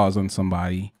woke laws on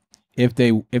somebody, if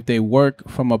they work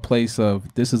from a place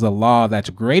of, this is a law that's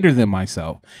greater than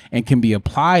myself and can be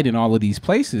applied in all of these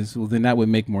places, well, then that would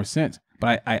make more sense.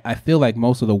 But I feel like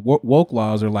most of the woke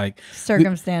laws are like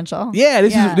circumstantial.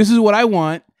 This is what I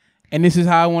want, and this is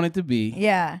how I want it to be.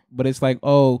 Yeah. But it's like,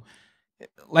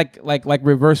 like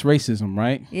reverse racism,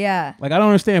 right? Yeah. Like, I don't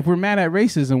understand. If we're mad at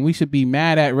racism, we should be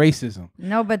mad at racism.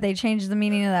 No, but they changed the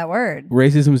meaning of that word.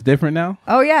 Racism is different now?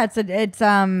 Oh yeah, it's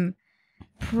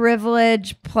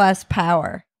privilege plus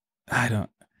power.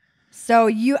 So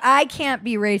I can't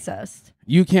be racist.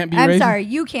 You can't be racist? I'm sorry,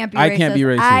 you can't be racist. I can't be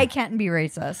racist. I can't be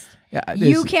racist. Yeah,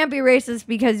 you can't be racist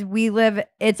because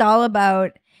it's all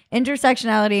about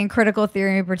intersectionality, and critical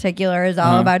theory in particular is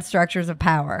all about structures of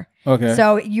power. Okay.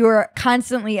 So you're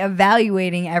constantly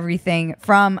evaluating everything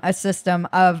from a system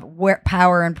of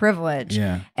power and privilege.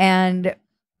 Yeah. And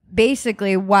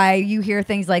basically why you hear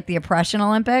things like the Oppression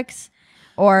Olympics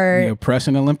or the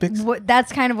Oppression Olympics.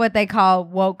 That's kind of what they call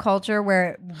woke culture,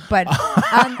 but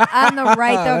on the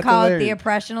right they'll call it the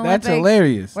Oppression Olympics. That's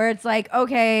hilarious. Where it's like,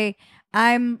 okay,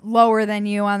 I'm lower than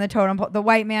you on the totem pole. The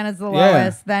white man is the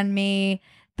lowest, then me,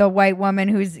 the white woman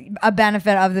who's a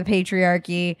benefit of the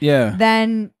patriarchy. Yeah.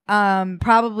 Then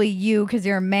probably you because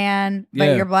you're a man,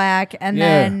 but you're black, and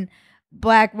then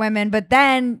black women. But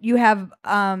then you have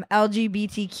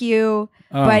LGBTQ,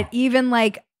 but even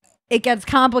like it gets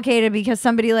complicated because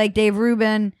somebody like Dave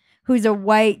Rubin, who's a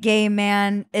white gay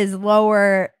man, is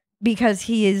lower because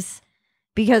he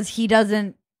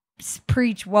doesn't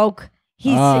preach woke.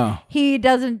 He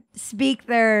doesn't speak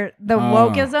the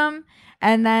wokeism,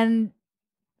 and then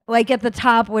like at the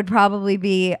top would probably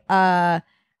be a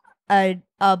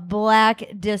black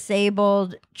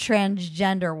disabled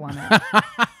transgender woman.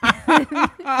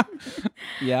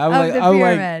 Yeah,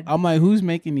 I'm like, who's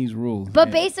making these rules? But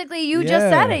basically, you just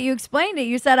said it. You explained it.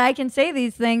 You said I can say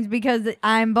these things because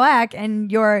I'm black,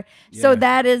 and you're. Yeah. So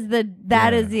that is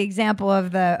the example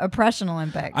of the oppression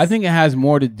Olympics. I think it has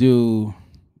more to do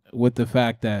with the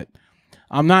fact that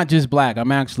I'm not just black.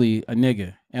 I'm actually a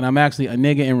nigga, and I'm actually a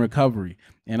nigga in recovery,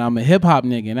 and I'm a hip hop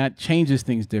nigga, and that changes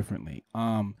things differently.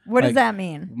 What does that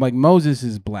mean? Like Moses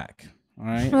is black. All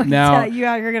right. Now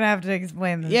you're gonna have to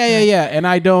explain this. Yeah. And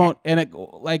I don't. And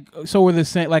so we're the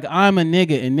same. Like I'm a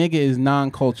nigga, and nigga is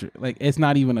non-culture. Like it's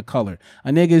not even a color.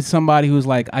 A nigga is somebody who's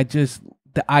like,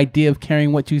 the idea of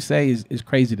caring what you say is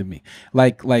crazy to me.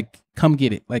 Like come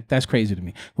get it. Like that's crazy to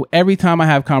me. Every time I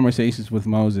have conversations with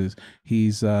Moses,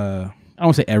 he's I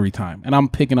don't say every time, and I'm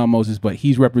picking on Moses, but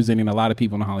he's representing a lot of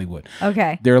people in Hollywood.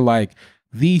 Okay. They're like,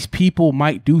 these people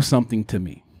might do something to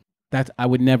me. I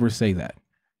would never say that.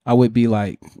 I would be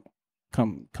like,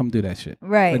 come do that shit.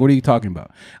 Right. Like, what are you talking about?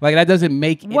 Like, that doesn't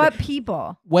make what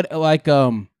people? What like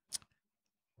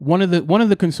one of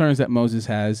the concerns that Moses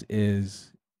has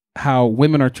is how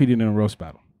women are treated in a roast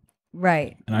battle.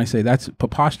 Right. And I say that's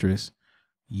preposterous.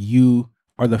 You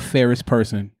are the fairest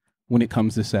person when it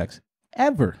comes to sex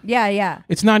ever. Yeah.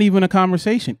 It's not even a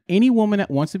conversation. Any woman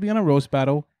that wants to be on a roast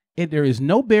battle, there is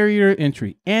no barrier to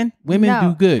entry, and women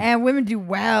do good, and women do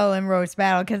well in roast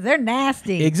battle because they're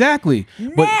nasty. Exactly. Some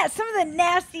of the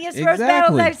nastiest roast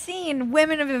battles I've seen,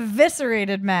 women have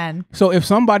eviscerated men. So if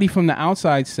somebody from the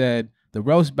outside said the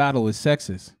roast battle is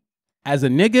sexist, as a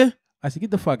nigga, I said,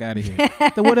 get the fuck out of here.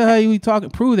 So what the hell are you talking?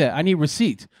 Prove that. I need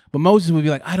receipts. But Moses would be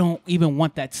like, I don't even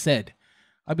want that said.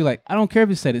 I'd be like, I don't care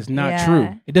if it's said. It's not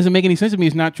true. It doesn't make any sense to me.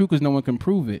 It's not true because no one can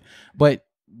prove it.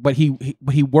 But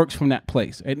he works from that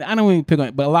place, and I don't even pick on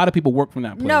it, but a lot of people work from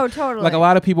that place. No, totally. Like a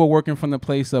lot of people are working from the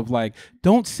place of like,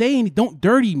 don't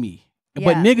dirty me. Yeah.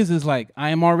 But niggas is like, I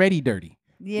am already dirty.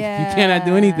 Yeah, you cannot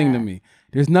do anything to me.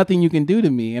 There's nothing you can do to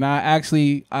me. And I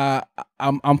actually,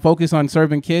 I'm focused on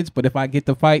serving kids. But if I get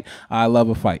to fight, I love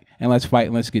a fight, and let's fight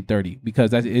and let's get dirty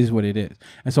because that is what it is.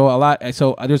 And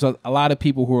so there's a lot of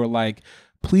people who are like,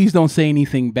 please don't say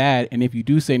anything bad. And if you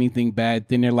do say anything bad,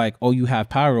 then they're like, oh, you have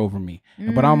power over me.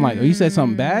 But I'm like, oh, you said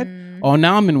something bad? Oh,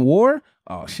 now I'm in war?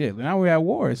 Oh, shit. Now we're at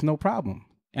war. It's no problem.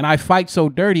 And I fight so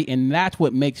dirty, and that's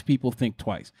what makes people think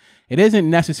twice. It isn't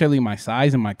necessarily my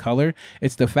size and my color.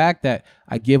 It's the fact that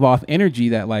I give off energy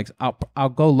that, like, I'll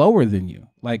go lower than you.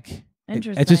 Like,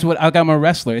 it's just I'm a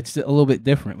wrestler. It's a little bit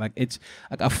different. Like, it's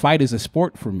like a fight is a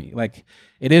sport for me. Like,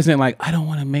 it isn't like, I don't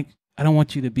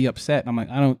want you to be upset. I'm like,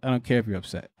 I don't care if you're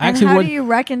upset. And how do you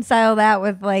reconcile that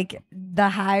with like the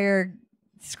higher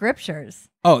scriptures?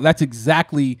 Oh, that's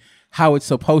exactly how it's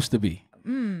supposed to be.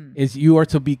 Is you are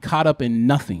to be caught up in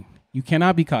nothing. You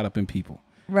cannot be caught up in people.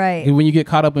 Right. And when you get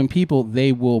caught up in people,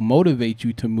 they will motivate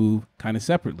you to move kind of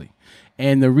separately.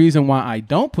 And the reason why I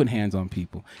don't put hands on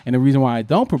people and the reason why I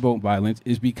don't promote violence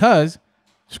is because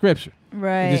scripture.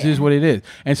 Right. This is what it is.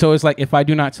 And so it's like, if I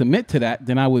do not submit to that,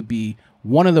 then I would be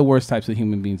one of the worst types of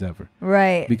human beings ever.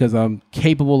 Right. Because I'm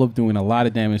capable of doing a lot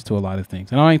of damage to a lot of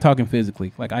things. And I ain't talking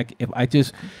physically. Like if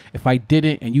I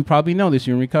didn't, and you probably know this,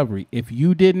 you're in recovery. If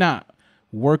you did not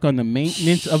work on the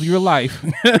maintenance of your life,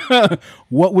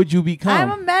 what would you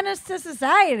become? I'm a menace to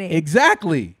society.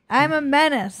 Exactly. I'm a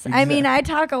menace. Exactly. I mean, I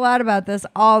talk a lot about this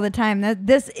all the time.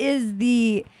 This is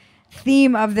the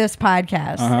theme of this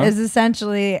podcast, is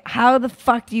essentially how the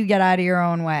fuck do you get out of your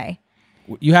own way?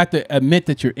 You have to admit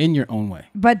that you're in your own way.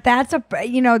 But that's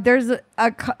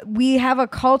we have a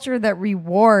culture that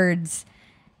rewards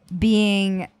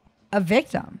being a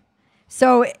victim.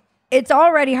 So it's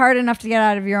already hard enough to get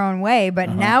out of your own way, but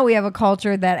now we have a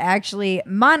culture that actually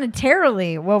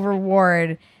monetarily will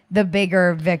reward the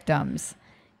bigger victims.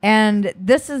 And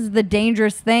this is the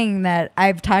dangerous thing that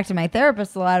I've talked to my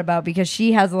therapist a lot about, because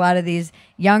she has a lot of these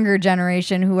younger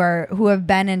generation who have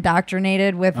been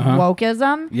indoctrinated with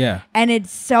wokeism. Yeah. And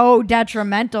it's so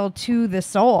detrimental to the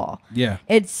soul. Yeah.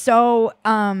 It's so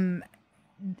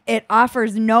it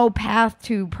offers no path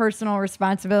to personal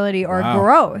responsibility or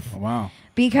growth. Wow.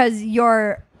 Because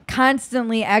you're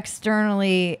constantly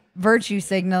externally virtue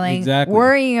signaling, exactly,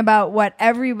 worrying about what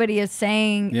everybody is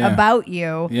saying about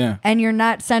you, and you're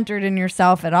not centered in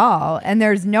yourself at all, and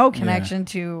there's no connection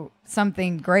to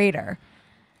something greater.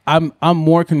 I'm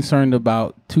more concerned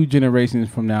about 2 generations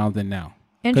from now than now.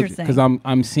 Interesting. Because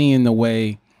I'm seeing the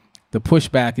way the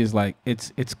pushback is like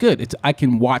it's good. I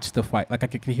can watch the fight. Like I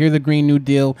can hear the Green New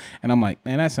Deal, and I'm like,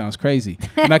 man, that sounds crazy.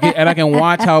 And I can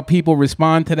watch how people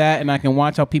respond to that, and I can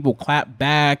watch how people clap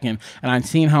back, and I'm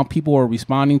seeing how people are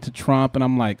responding to Trump, and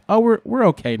I'm like, oh, we're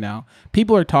okay now.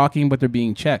 People are talking, but they're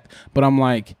being checked. But I'm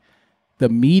like, the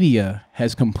media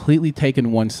has completely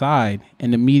taken one side,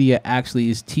 and the media actually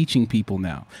is teaching people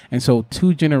now. And so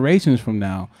 2 generations from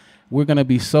now, we're going to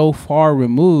be so far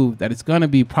removed that it's going to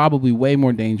be probably way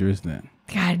more dangerous then.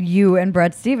 God, you and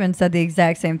Brett Stevens said the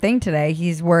exact same thing today.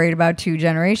 He's worried about 2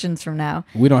 generations from now.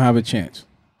 We don't have a chance.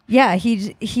 Yeah,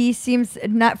 he seems,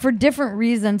 not for different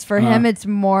reasons. For him, it's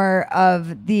more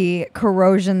of the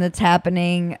corrosion that's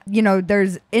happening. You know,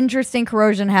 there's interesting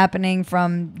corrosion happening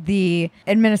from the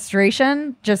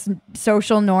administration, just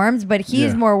social norms, but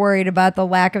he's more worried about the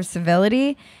lack of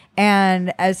civility.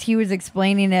 And as he was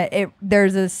explaining it,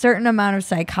 there's a certain amount of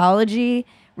psychology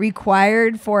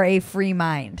required for a free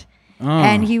mind.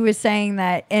 And he was saying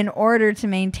that in order to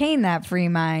maintain that free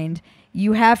mind,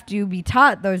 you have to be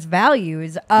taught those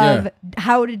values of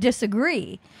how to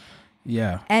disagree.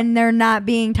 Yeah. And they're not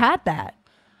being taught that.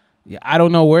 Yeah, I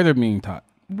don't know where they're being taught.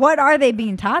 What are they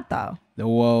being taught, though?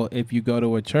 Well, if you go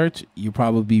to a church, you're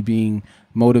probably being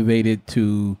motivated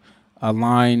to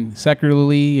align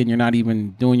secularly, and you're not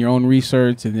even doing your own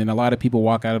research. And then a lot of people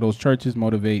walk out of those churches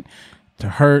motivate to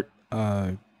hurt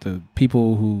the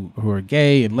people who are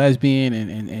gay and lesbian,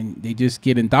 and they just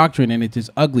get indoctrinated, and it's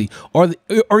just ugly.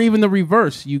 Or even the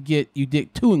reverse, you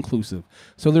get too inclusive.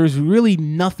 So there's really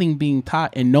nothing being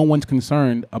taught, and no one's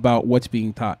concerned about what's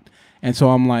being taught. And so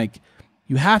I'm like,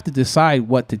 you have to decide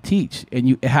what to teach,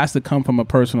 and it has to come from a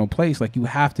personal place. Like, you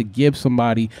have to give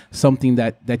somebody something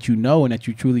that you know and that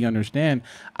you truly understand.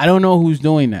 I don't know who's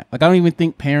doing that. Like, I don't even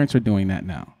think parents are doing that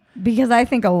now. Because I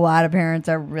think a lot of parents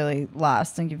are really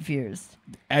lost and confused.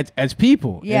 As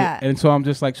people. Yeah. And so I'm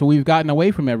just like, so we've gotten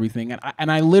away from everything.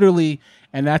 And I literally,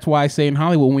 and that's why I say in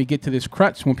Hollywood, when we get to this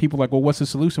crutch, when people are like, well, what's the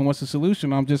solution? What's the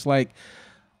solution? I'm just like,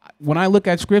 when I look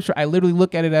at scripture, I literally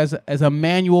look at it as a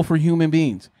manual for human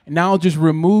beings. And now I'll just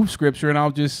remove scripture, and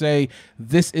I'll just say,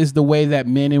 this is the way that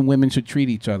men and women should treat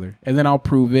each other. And then I'll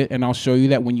prove it, and I'll show you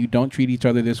that when you don't treat each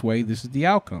other this way, this is the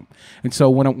outcome. And so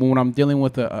when I'm dealing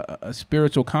with a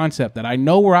spiritual concept that I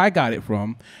know where I got it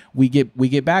from, we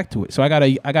get back to it. So I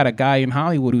got a guy in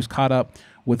Hollywood who's caught up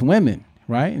with women,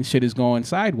 right? And shit is going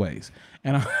sideways.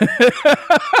 And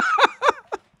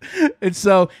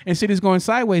and shit is going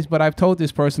sideways, but I've told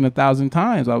this person 1,000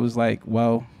 times. I was like,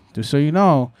 well, just so you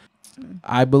know,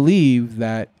 I believe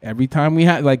that every time we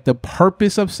have, like, the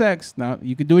purpose of sex, now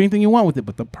you can do anything you want with it,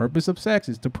 but the purpose of sex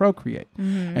is to procreate.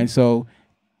 Mm-hmm. And so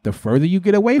the further you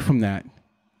get away from that,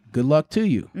 good luck to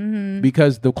you. Mm-hmm.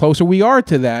 Because the closer we are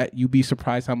to that, you'd be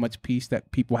surprised how much peace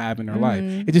that people have in their life.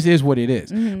 It just is what it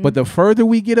is. Mm-hmm. But the further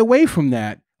we get away from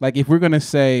that, like, if we're going to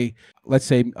say, let's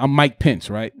say I'm Mike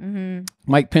Pence, right? Mm-hmm.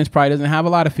 Mike Pence probably doesn't have a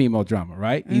lot of female drama,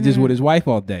 right? He's just with his wife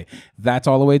all day. That's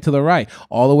all the way to the right.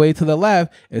 All the way to the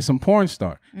left is some porn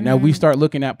star. And now we start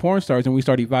looking at porn stars and we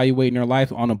start evaluating their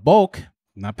life on a bulk,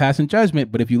 not passing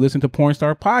judgment, but if you listen to porn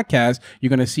star podcasts, you're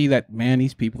going to see that, man,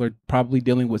 these people are probably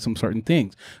dealing with some certain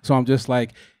things. So I'm just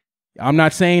like, I'm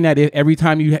not saying that every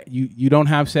time you don't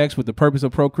have sex with the purpose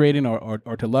of procreating or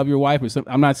to love your wife or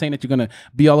something. I'm not saying that you're going to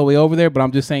be all the way over there, but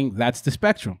I'm just saying that's the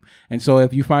spectrum. And so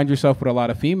if you find yourself with a lot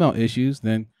of female issues,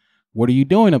 then what are you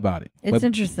doing about it? It's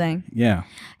interesting. Yeah.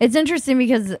 It's interesting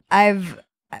because I've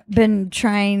been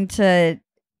trying to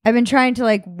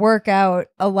like work out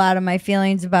a lot of my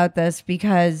feelings about this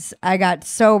was I got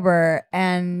sober,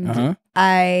 and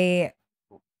I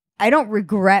don't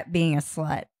regret being a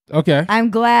slut. Okay.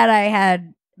 I'm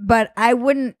glad but I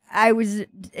was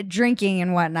drinking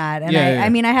and whatnot. And I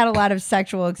mean, I had a lot of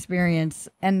sexual experience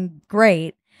and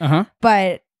great,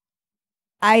 but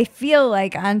I feel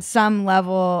like on some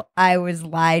level I was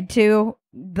lied to,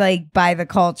 like, by the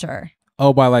culture.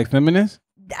 Oh, by like feminists?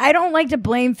 I don't like to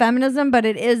blame feminism, but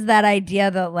it is that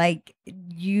idea that, like,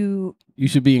 you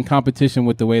should be in competition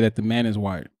with the way that the man is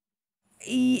wired.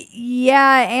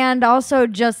 Yeah. And also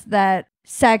just that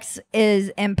sex is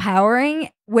empowering,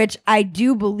 which I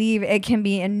do believe it can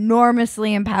be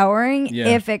enormously empowering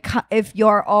if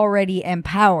you're already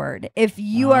empowered. If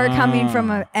you are coming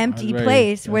from an empty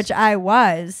place, which I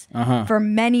was for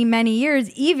many, many years,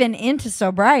 even into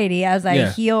sobriety, as I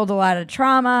healed a lot of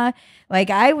trauma. Like,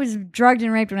 I was drugged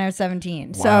and raped when I was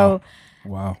 17. Wow. So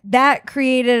that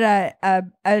created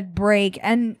a break,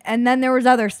 and then there was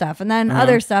other stuff, and then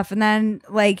other stuff, and then,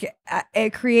 like,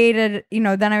 it created,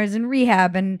 then I was in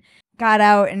rehab, and got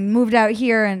out and moved out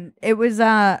here, and it was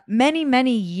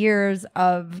many years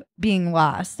of being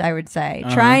lost, I would say,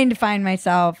 trying to find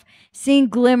myself, seeing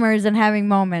glimmers and having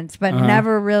moments, but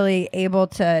never really able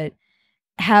to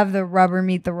have the rubber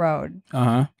meet the road.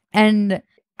 And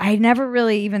I never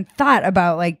really even thought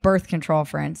about like birth control,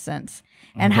 for instance,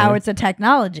 and how it's a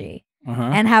technology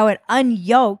and how it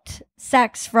unyoked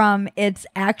sex from its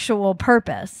actual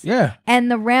purpose. Yeah.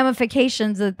 And the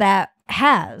ramifications that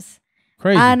has.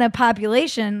 Crazy. On a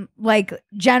population like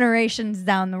generations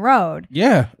down the road.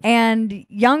 Yeah. And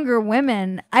younger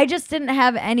women, I just didn't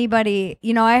have anybody,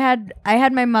 you know, I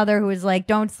had my mother who was like,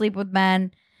 don't sleep with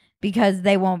men because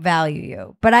they won't value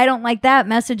you. But I don't like that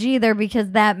message either,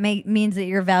 because that means that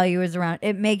your value is around.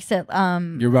 It makes it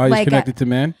your value is connected to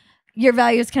men? Your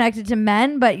value is connected to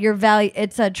men, but your value,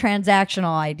 it's a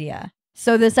transactional idea.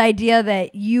 So this idea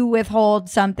that you withhold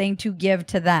something to give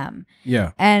to them.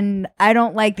 Yeah. And I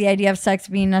don't like the idea of sex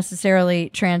being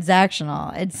necessarily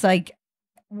transactional. It's like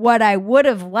what I would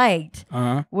have liked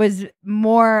was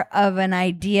more of an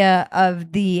idea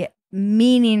of the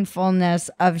meaningfulness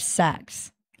of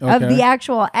sex, of the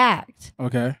actual act.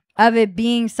 Okay. Of it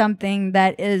being something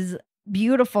that is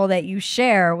beautiful that you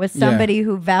share with somebody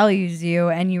who values you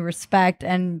and you respect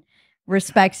and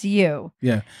respects you.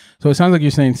 Yeah. So it sounds like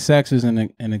you're saying sex is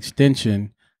an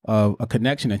extension of a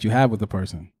connection that you have with the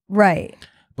person. Right.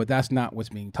 But that's not what's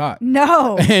being taught.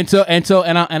 No.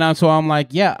 So I'm like,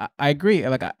 yeah, I agree.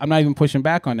 Like I'm not even pushing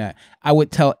back on that. I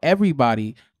would tell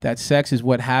everybody that sex is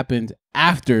what happens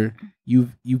after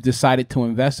you've decided to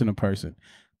invest in a person.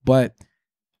 But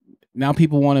now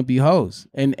people want to be hoes,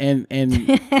 and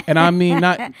I mean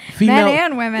not female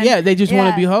men and women. Yeah, they just want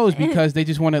to be hoes because they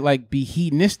just want to like be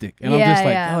hedonistic, and I'm just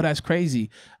like, oh, that's crazy.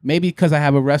 Maybe because I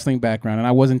have a wrestling background and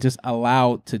I wasn't just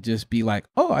allowed to just be like,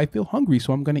 oh, I feel hungry,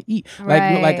 so I'm gonna eat.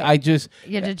 Right. Like I just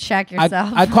you had to check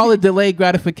yourself. I call it delayed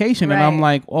gratification, and I'm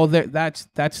like, oh,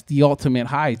 that's the ultimate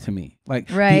high to me. Like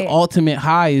the ultimate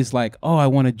high is like, oh, I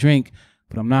want to drink,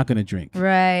 but I'm not going to drink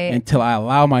until I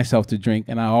allow myself to drink.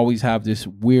 And I always have this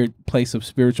weird place of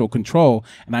spiritual control,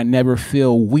 and I never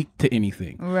feel weak to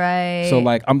anything. Right. So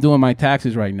like I'm doing my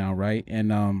taxes right now. Right.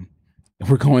 And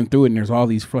we're going through it, and there's all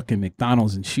these fucking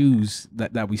McDonald's and shoes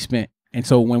that we spent. And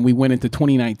so when we went into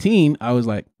 2019, I was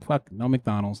like, fuck, no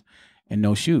McDonald's and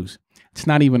no shoes. It's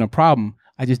not even a problem.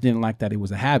 I just didn't like that it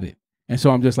was a habit. And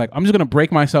so I'm just like, I'm just going to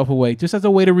break myself away just as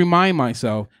a way to remind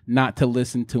myself not to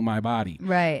listen to my body.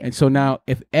 Right. And so now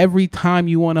if every time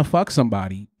you want to fuck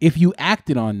somebody, if you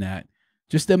acted on that,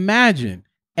 just imagine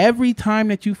every time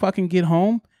that you fucking get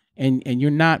home and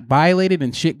you're not violated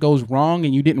and shit goes wrong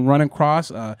and you didn't run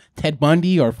across Ted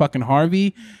Bundy or fucking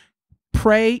Harvey,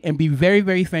 pray and be very,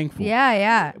 very thankful. Yeah,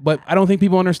 yeah. But I don't think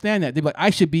people understand that. They're like, I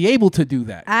should be able to do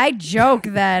that. I joke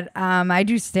that I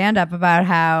do stand up about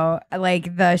how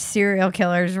like the serial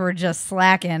killers were just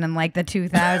slacking in like the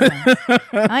 2000s.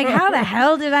 Like, how the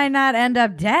hell did I not end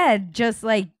up dead? Just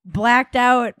like blacked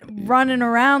out, running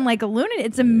around like a lunatic.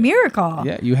 It's a miracle.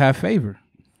 Yeah, you have favor.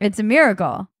 It's a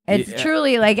miracle. It's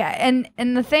truly like, and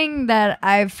the thing that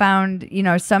I've found, you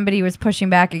know, somebody was pushing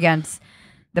back against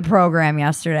the program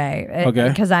yesterday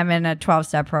because I'm in a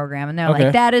 12-step program, and they're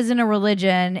like, that isn't a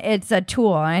religion, it's a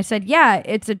tool. And I said, yeah,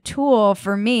 it's a tool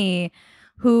for me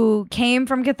who came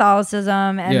from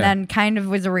Catholicism and then kind of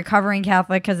was a recovering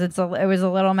Catholic because it was a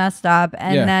little messed up,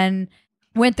 and then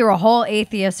went through a whole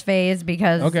atheist phase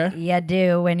because you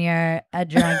do when you're a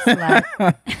drunk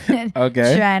slut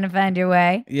trying to find your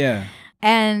way. Yeah.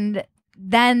 And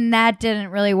then that didn't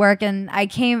really work, and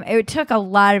it took a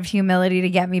lot of humility to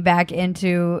get me back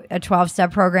into a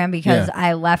 12-step program because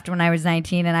I left when I was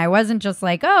 19, and I wasn't just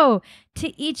like, oh,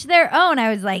 to each their own.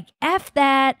 I was like, F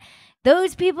that.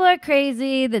 Those people are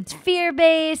crazy. That's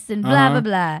fear-based and blah, blah,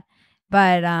 blah.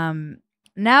 But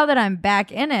now that I'm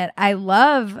back in it, I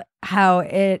love how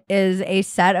it is a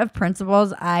set of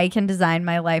principles I can design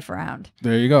my life around.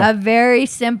 There you go. A very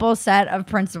simple set of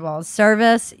principles: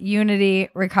 service, unity,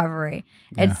 recovery.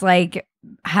 Yeah. It's like,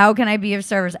 how can I be of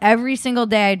service? Every single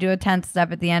day I do a 10th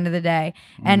step at the end of the day.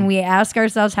 And we ask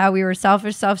ourselves how we were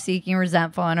selfish, self-seeking,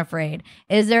 resentful, and afraid.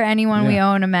 Is there anyone we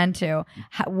owe an amend to?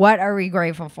 What are we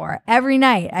grateful for? Every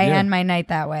night I end my night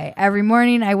that way. Every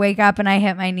morning I wake up and I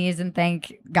hit my knees and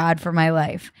thank God for my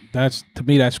life. That's, to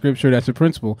me, that's scripture. That's a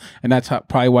principle. And that's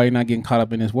probably why you're not getting caught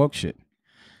up in this woke shit.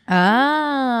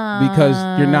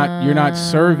 Because you're not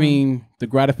serving the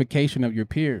gratification of your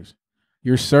peers.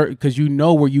 You're certain because you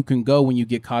know where you can go when you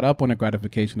get caught up on the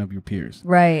gratification of your peers.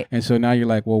 Right. And so now you're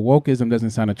like, well, wokeism doesn't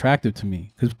sound attractive to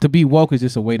me, because to be woke is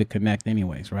just a way to connect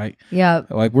anyways, right? Yeah.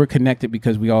 Like we're connected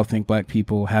because we all think black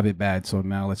people have it bad. So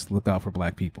now let's look out for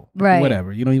black people. Right.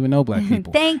 Whatever. You don't even know black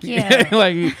people. Thank you.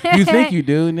 Like you think you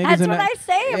do. Niggas That's what I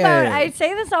say about, I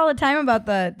say this all the time about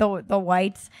the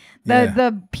whites.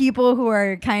 The people who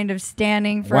are kind of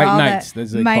standing for white all knights,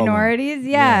 the minorities.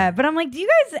 Yeah. But I'm like, do you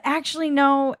guys actually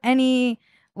know any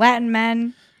Latin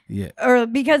men? Yeah. Or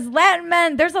because Latin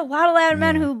men, there's a lot of Latin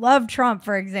men who love Trump,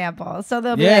 for example. So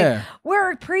they'll be like,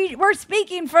 we're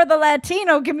speaking for the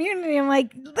Latino community. I'm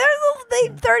like, there's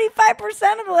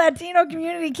 35% of the Latino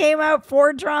community came out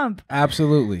for Trump.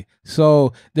 Absolutely.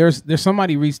 So there's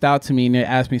somebody reached out to me and they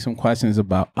asked me some questions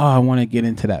about, I want to get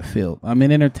into that field. I'm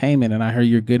in entertainment and I heard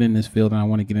you're good in this field and I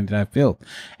want to get into that field.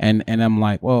 And I'm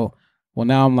like, well,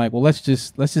 now I'm like, well, let's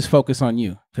just focus on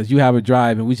you, because you have a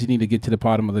drive and we just need to get to the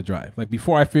bottom of the drive. Like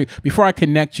before I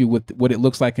connect you with what it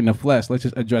looks like in the flesh, let's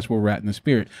just address where we're at in the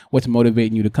spirit. What's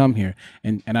motivating you to come here?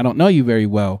 And I don't know you very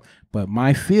well, but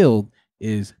my field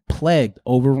is plagued,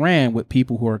 overran with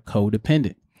people who are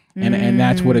codependent. And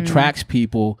that's what attracts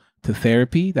people to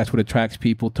therapy. That's what attracts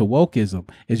people to wokeism,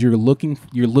 is you're looking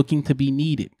to be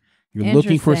needed. You're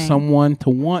looking for someone to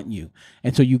want you.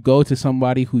 And so you go to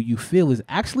somebody who you feel is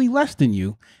actually less than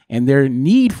you, and their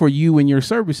need for you and your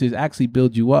services actually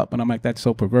build you up. And I'm like, that's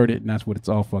so perverted, and that's what it's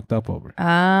all fucked up over.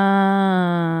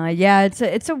 Yeah, it's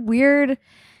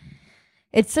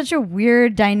such a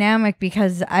weird dynamic,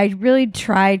 because I really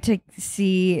try to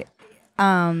see,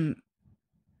 I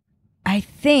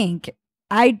think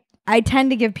I tend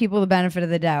to give people the benefit of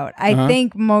the doubt. I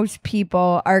think most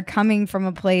people are coming from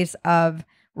a place of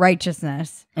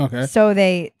righteousness. Okay. So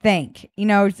they think,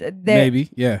 maybe,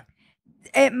 yeah.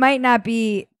 It might not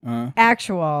be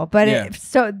actual, but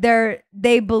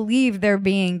they believe they're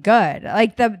being good.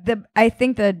 Like I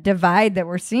think the divide that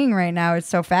we're seeing right now is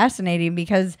so fascinating,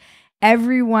 because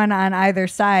everyone on either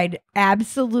side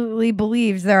absolutely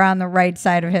believes they're on the right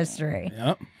side of history.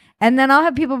 Yep. And then I'll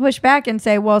have people push back and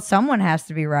say, well, someone has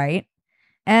to be right.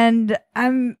 And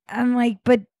I'm like,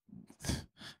 but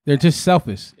they're just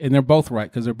selfish, and they're both right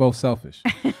because they're both selfish.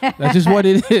 That's just what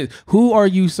it is. Who are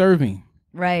you serving?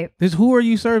 Right. Who are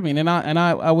you serving? And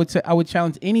I would say, I would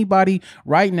challenge anybody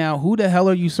right now, who the hell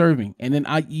are you serving? And then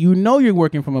you're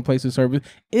working from a place of service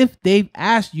if they've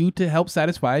asked you to help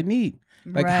satisfy a need.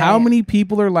 Like how many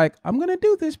people are like, I'm gonna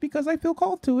do this because I feel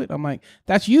called to it. I'm like,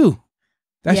 that's you.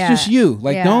 That's just you.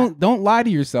 Like don't lie to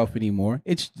yourself anymore.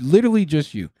 It's literally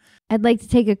just you. I'd like to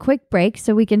take a quick break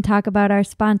so we can talk about our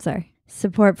sponsor.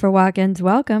 Support for Walk-Ins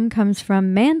Welcome comes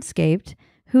from Manscaped,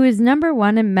 who is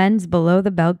 #1 in men's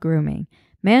below-the-belt grooming.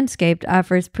 Manscaped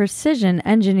offers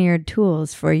precision-engineered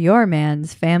tools for your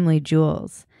man's family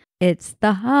jewels. It's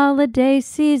the holiday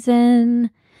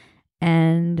season,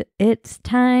 and it's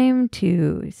time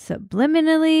to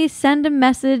subliminally send a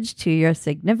message to your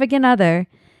significant other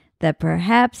that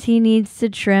perhaps he needs to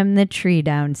trim the tree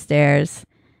downstairs.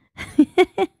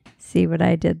 See what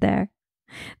I did there?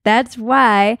 That's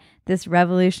why this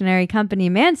revolutionary company,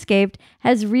 Manscaped,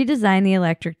 has redesigned the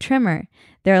electric trimmer.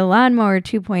 Their Lawnmower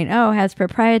 2.0 has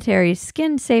proprietary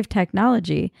skin-safe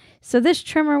technology, so this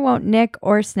trimmer won't nick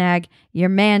or snag your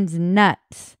man's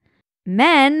nuts.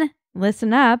 Men,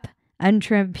 listen up.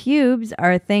 Untrimmed pubes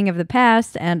are a thing of the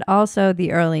past and also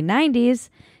the early 90s.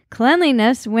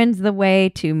 Cleanliness wins the way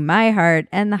to my heart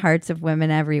and the hearts of women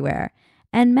everywhere.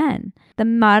 And men. The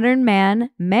modern man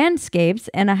manscapes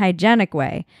in a hygienic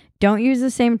way. Don't use the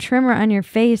same trimmer on your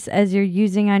face as you're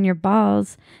using on your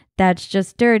balls. That's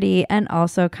just dirty and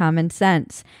also common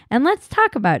sense. And let's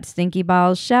talk about stinky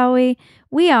balls, shall we?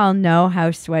 We all know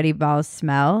how sweaty balls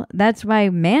smell. That's why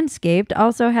Manscaped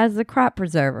also has the Crop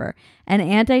Preserver, an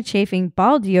anti-chafing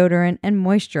ball deodorant and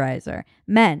moisturizer.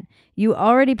 Men, you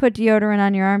already put deodorant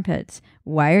on your armpits.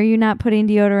 Why are you not putting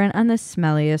deodorant on the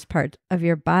smelliest part of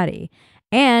your body?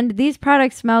 And these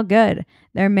products smell good.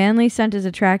 Their manly scent is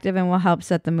attractive and will help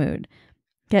set the mood.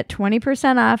 Get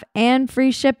 20% off and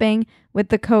free shipping with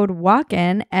the code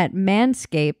WALKIN at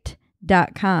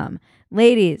manscaped.com.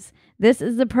 Ladies, this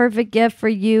is the perfect gift for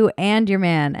you and your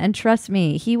man. And trust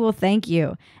me, he will thank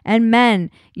you. And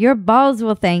men, your balls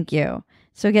will thank you.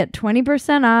 So get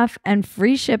 20% off and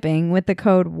free shipping with the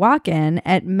code WALKIN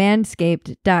at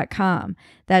manscaped.com.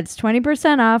 That's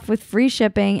 20% off with free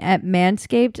shipping at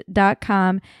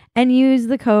manscaped.com and use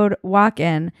the code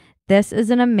WALKIN. This is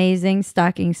an amazing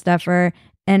stocking stuffer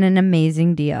and an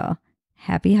amazing deal.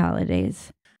 Happy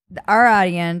holidays. Our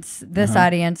audience, this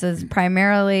audience is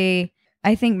primarily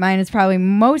I think mine is probably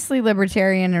mostly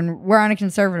libertarian, and we're on a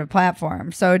conservative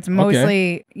platform. So it's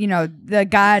mostly, the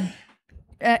God.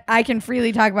 I can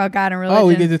freely talk about God and religion. Oh,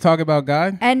 we get to talk about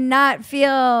God? And not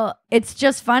feel, it's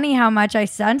just funny how much I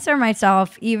censor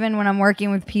myself, even when I'm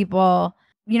working with people.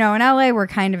 In LA, we're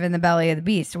kind of in the belly of the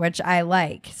beast, which I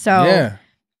like. So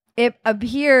it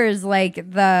appears like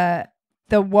the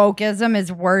wokeism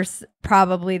is worse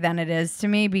probably than it is to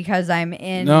me because I'm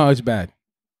in. No, it's bad.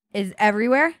 Is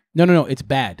everywhere? No, it's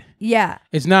bad. Yeah.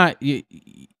 It's not.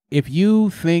 If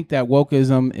you think that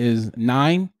wokeism is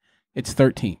 9, it's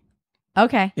 13.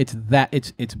 Okay. It's bad.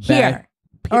 Here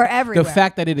or everywhere. The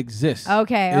fact that it exists is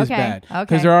bad. Okay.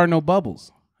 Because there are no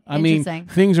bubbles. I mean, Interesting.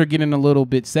 things are getting a little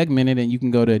bit segmented, and you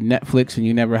can go to Netflix and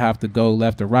you never have to go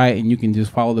left or right, and you can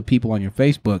just follow the people on your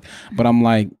Facebook. But I'm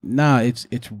like, nah, it's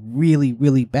really,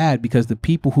 really bad because the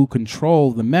people who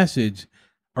control the message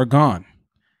are gone.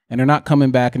 And they're not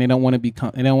coming back, and they don't want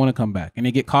to come back, and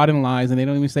they get caught in lies, and they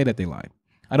don't even say that they lied.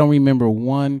 I don't remember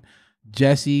one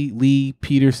Jesse Lee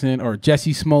Peterson or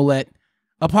Jesse Smollett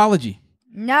apology.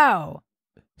 No.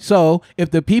 So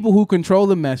if the people who control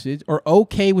the message are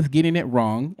okay with getting it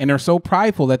wrong and are so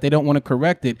prideful that they don't want to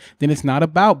correct it, then it's not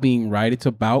about being right. It's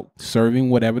about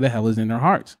serving whatever the hell is in their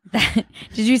hearts.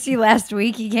 Did you see last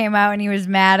week he came out and he was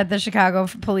mad at the Chicago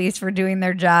police for doing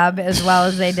their job as well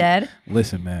as they did?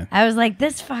 Listen, man. I was like,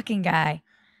 this fucking guy.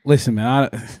 Listen, man.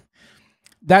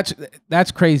 That's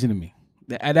crazy to me.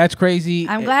 That's crazy.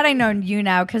 I'm glad I know you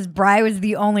now because Bri was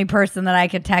the only person that I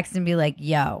could text and be like,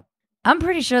 yo, I'm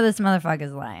pretty sure this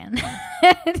motherfucker's lying.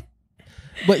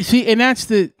 But see, and that's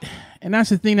the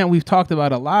thing that we've talked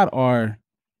about a lot are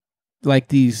like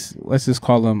these, let's just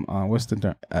call them, what's the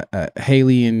term?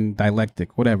 Halian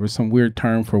dialectic, whatever, some weird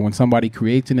term for when somebody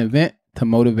creates an event to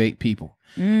motivate people.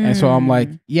 And so I'm like,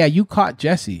 yeah, you caught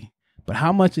Jesse, but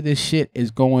how much of this shit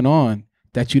is going on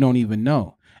that you don't even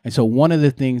know? And so one of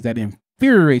the things that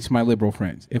infuriates my liberal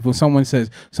friends, if when someone says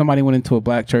somebody went into a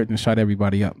black church and shot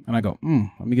everybody up, and I go,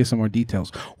 let me get some more details.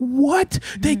 What?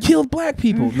 They killed black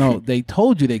people? No, they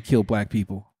told you they killed black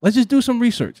people. Let's just do some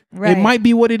research. Right. It might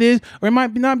be what it is, or it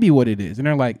might not be what it is. And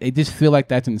they're like, they just feel like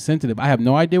that's insensitive. I have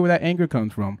no idea where that anger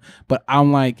comes from, but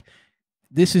I'm like,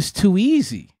 this is too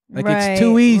easy. Like it's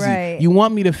too easy. Right. You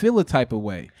want me to feel a type of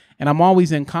way. And I'm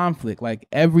always in conflict. Like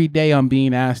every day I'm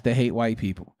being asked to hate white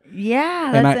people.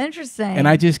 Yeah, that's interesting. And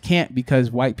I just can't because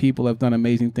white people have done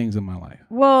amazing things in my life.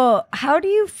 Well, how do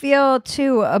you feel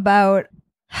too about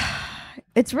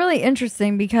it's really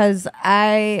interesting because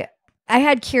I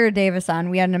had Kira Davis on.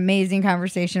 We had an amazing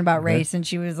conversation about race, and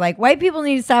she was like, white people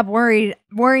need to stop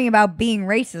worrying about being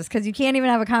racist because you can't even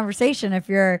have a conversation if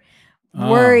you're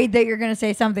worried that you're going to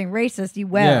say something racist. You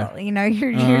will. Yeah.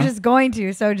 You're just going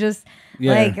to. So just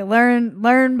like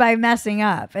learn by messing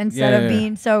up instead of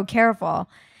being so careful.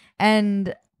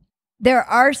 And there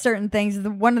are certain things.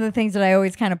 One of the things that I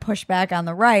always kind of push back on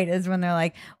the right is when they're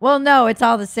like, well, no, it's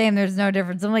all the same. There's no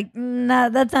difference. I'm like, nah,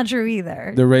 that's not true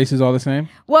either. The race is all the same?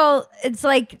 Well, it's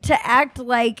like to act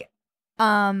like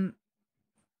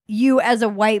you as a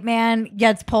white man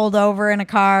gets pulled over in a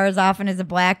car as often as a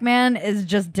black man is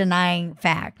just denying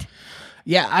fact.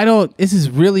 Yeah, this is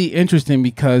really interesting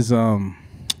because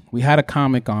we had a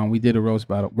comic on. We did a roast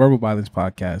battle, verbal violence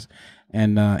podcast.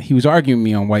 And he was arguing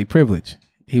me on white privilege.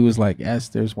 He was like, yes,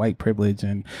 there's white privilege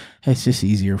and it's just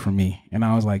easier for me. And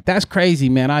I was like, that's crazy,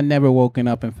 man. I never woken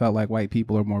up and felt like white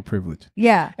people are more privileged.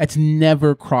 Yeah. It's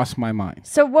never crossed my mind.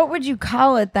 So what would you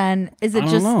call it then? Is it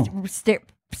just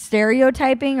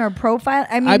stereotyping or profile?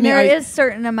 I mean there is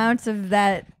certain amounts of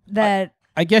that.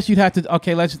 I guess you'd have to,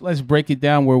 okay, let's break it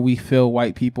down where we feel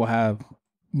white people have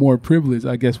more privilege,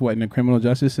 I guess, what, in the criminal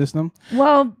justice system?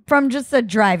 Well, from just a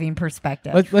driving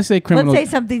perspective. Let's say criminal. Let's say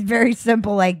something very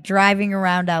simple like driving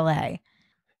around LA.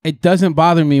 It doesn't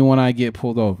bother me when I get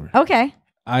pulled over. Okay.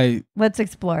 Let's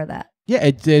explore that. Yeah,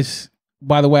 it just,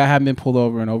 by the way, I haven't been pulled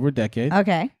over in over a decade.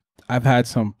 Okay. I've had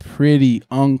some pretty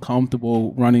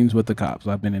uncomfortable run-ins with the cops.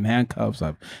 I've been in handcuffs.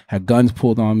 I've had guns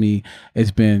pulled on me.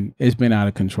 It's been out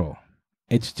of control.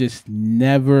 It's just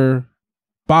never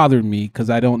bothered me because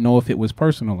I don't know if it was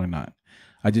personal or not.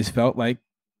 I just felt like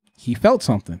he felt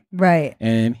something. Right.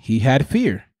 And he had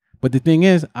fear. But the thing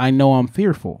is, I know I'm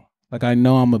fearful. Like I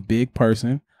know I'm a big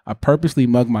person. I purposely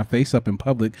mug my face up in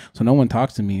public so no one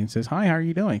talks to me and says, hi, how are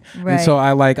you doing? Right. And so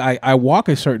I walk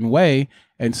a certain way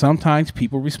and sometimes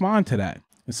people respond to that.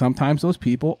 And sometimes those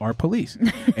people are police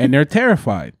and they're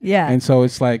terrified. Yeah. And so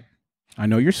it's like, I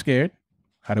know you're scared.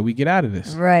 How do we get out of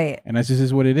this? Right. And that's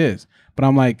just what it is. But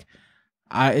I'm like,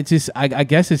 I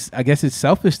guess it's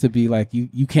selfish to be like,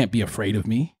 you can't be afraid of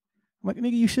me. I'm like,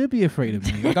 nigga, you should be afraid of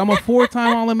me. Like, I'm a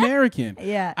 4-time All-American.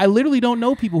 Yeah. I literally don't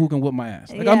know people who can whoop my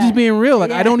ass. Like, I'm just being real.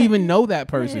 Like, I don't even know that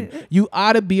person. You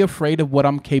ought to be afraid of what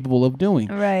I'm capable of doing.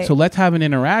 Right. So let's have an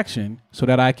interaction so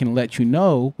that I can let you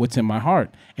know what's in my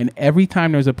heart. And every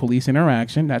time there's a police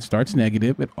interaction that starts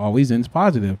negative, it always ends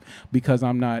positive because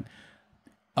I'm not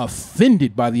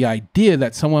offended by the idea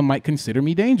that someone might consider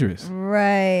me dangerous.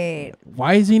 Right.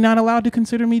 Why is he not allowed to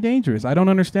consider me dangerous? I don't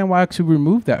understand why I should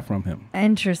remove that from him.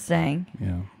 Interesting.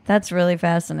 Yeah. That's really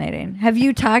fascinating. Have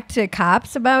you talked to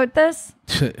cops about this?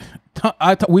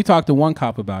 We talked to one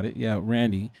cop about it. Yeah,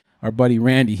 Randy, our buddy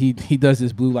Randy. He does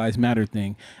this Blue Lives Matter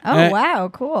thing. Oh, wow,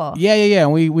 cool. Yeah.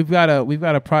 And we've got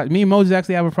a project. Me and Moses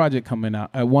actually have a project coming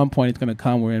out. At one point, it's gonna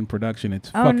come. We're in production.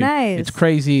 It's fucking nice. It's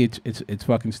crazy. It's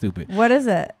fucking stupid. What is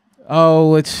it?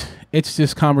 Oh, it's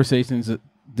just conversations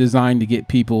designed to get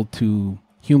people to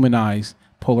humanize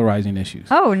polarizing issues.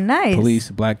 Oh, nice.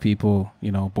 Police, black people,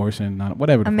 abortion,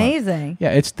 whatever. Amazing.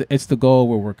 Yeah, it's the goal.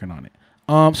 We're working on it.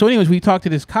 So anyways, we talked to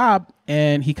this cop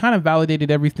and he kind of validated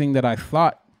everything that I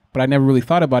thought, but I never really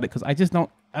thought about it because I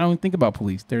don't think about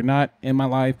police. They're not in my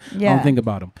life. Yeah. I don't think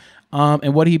about them.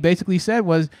 And what he basically said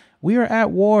was, we are at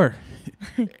war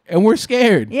and we're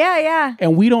scared. Yeah.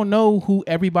 And we don't know who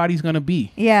everybody's going to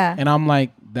be. Yeah. And I'm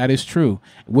like, that is true,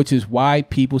 which is why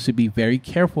people should be very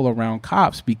careful around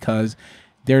cops because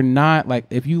they're not like,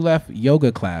 if you left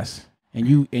yoga class and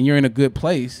you're in a good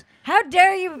place. How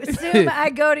dare you assume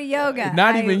I go to yoga?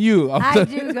 Not even you. I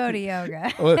do go to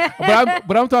yoga.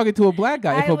 but I'm talking to a black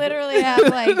guy. I literally have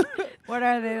like, what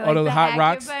are they? Like the hot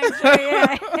rocks?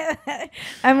 Yeah.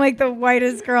 I'm like the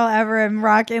whitest girl ever. I'm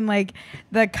rocking like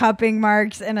the cupping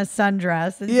marks and a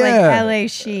sundress. It's like LA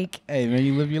chic. Hey man,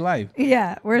 you live your life.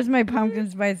 Yeah. Where's my pumpkin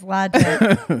spice latte?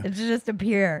 It's just a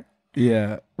pure.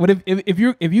 Yeah. What if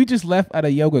you just left at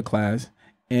a yoga class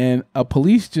and a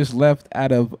police just left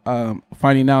out of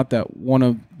finding out that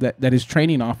that his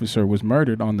training officer was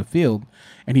murdered on the field,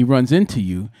 and he runs into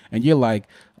you, and you're like,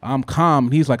 I'm calm.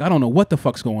 And he's like, I don't know what the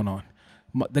fuck's going on.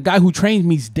 The guy who trained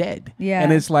me's dead. Yeah.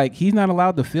 And it's like, he's not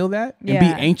allowed to feel that and be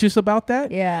anxious about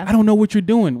that. Yeah. I don't know what you're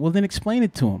doing. Well, then explain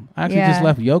it to him. I actually just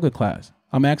left yoga class.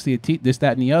 I'm actually this,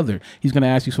 that, and the other. He's going to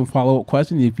ask you some follow-up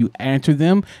questions. If you answer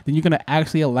them, then you're going to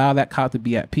actually allow that cop to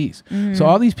be at peace. Mm-hmm. So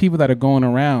all these people that are going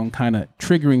around kind of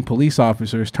triggering police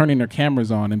officers, turning their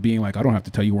cameras on and being like, I don't have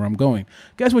to tell you where I'm going.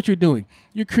 Guess what you're doing?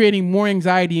 You're creating more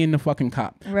anxiety in the fucking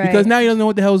cop. Right. Because now you don't know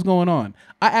what the hell is going on.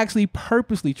 I actually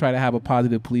purposely try to have a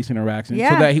positive police interaction so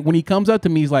that when he comes up to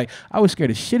me, he's like, I was scared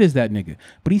as shit as that nigga.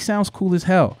 But he sounds cool as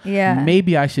hell. Yeah.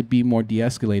 Maybe I should be more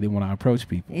de-escalated when I approach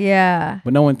people. Yeah.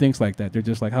 But no one thinks like that. They're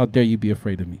just like, how dare you be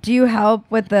afraid of me? Do you help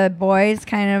with the boys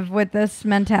kind of with this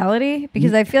mentality?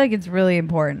 Because I feel like it's really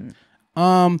important.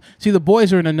 See, the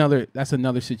boys are that's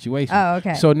another situation. Oh,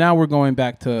 okay. So now we're going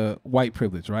back to white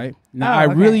privilege, right? Now, I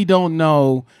really don't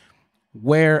know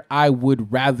where I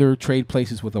would rather trade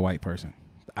places with a white person.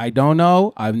 I don't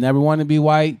know. I've never wanted to be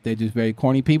white. They're just very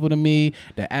corny people to me.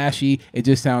 They're ashy. It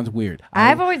just sounds weird.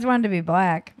 I've always wanted to be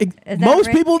black. Most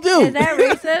people do. Is that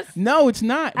racist? No, it's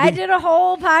not. I did a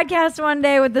whole podcast one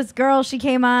day with this girl. She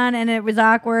came on and it was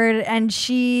awkward and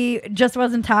she just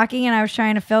wasn't talking and I was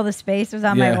trying to fill the space. It was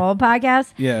on my old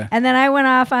podcast. Yeah. And then I went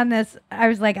off on this. I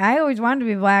was like, I always wanted to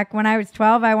be black. When I was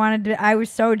 12, I was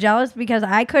so jealous because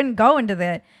I couldn't go into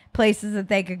the places that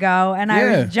they could go and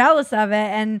I was jealous of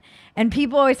it and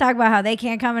people always talk about how they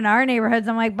can't come into our neighborhoods.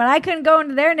 I'm like, but I couldn't go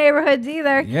into their neighborhoods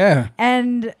either. Yeah.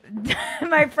 And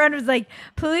my friend was like,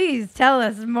 please tell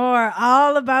us more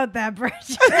all about that,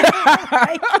 Bridget.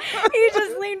 He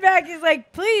just leaned back. He's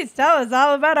like, please tell us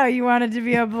all about how you wanted to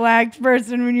be a black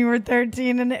person when you were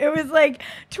 13. And it was like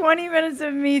 20 minutes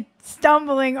of me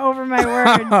stumbling over my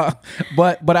words.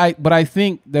 but I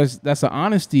think that's an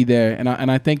honesty there, and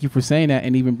I thank you for saying that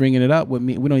and even bringing it up with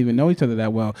me. We don't even know each other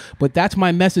that well, but that's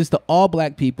my message to all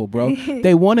black people, bro.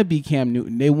 They want to be Cam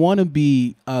Newton. They want to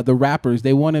be the rappers.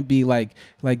 They want to be like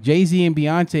Jay-Z and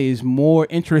Beyonce is more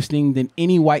interesting than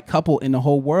any white couple in the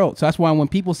whole world. So that's why when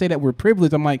people say that we're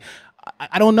privileged, I'm like,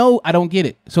 I don't know. I don't get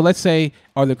it. So let's say,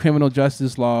 are the criminal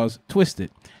justice laws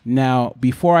twisted? Now,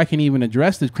 before I can even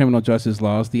address the criminal justice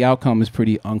laws, the outcome is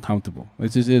pretty uncomfortable. It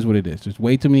just is what it is. There's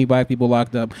way too many black people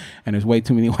locked up, and there's way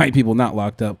too many white people not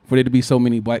locked up for there to be so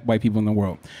many white people in the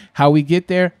world. How we get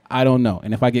there, I don't know.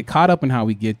 And if I get caught up in how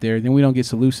we get there, then we don't get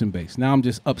solution-based. Now I'm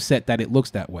just upset that it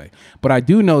looks that way. But I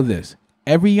do know this.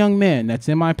 Every young man that's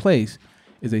in my place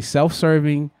is a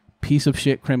self-serving piece of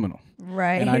shit criminal.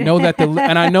 Right. And I know that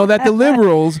the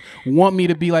liberals want me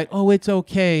to be like, oh, it's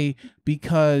okay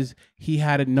because he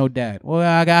had no dad. Well,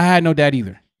 I had no dad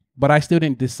either. but I still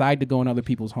didn't decide to go in other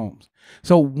people's homes.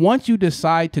 So once you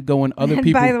decide to go in other and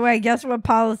people, by the way, guess what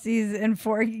policies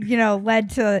led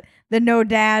to the no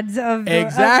dads of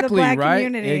the black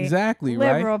community? Exactly,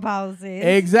 liberal policies.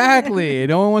 Exactly.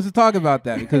 No one wants to talk about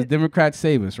that because Democrats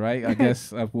save us, right? I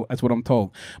guess that's what I'm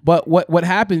told. But what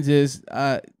happens is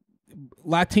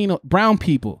Latino brown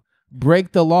people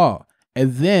break the law,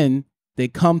 and then they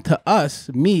come to us,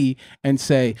 me, and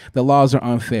say the laws are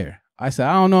unfair. I said,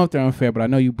 I don't know if they're unfair, but I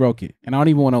know you broke it. And I don't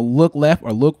even want to look left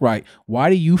or look right.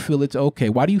 Why do you feel it's okay?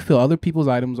 Why do you feel other people's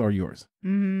items are yours?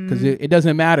 Because it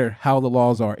doesn't matter how the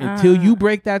laws are. Until you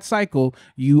break that cycle,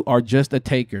 you are just a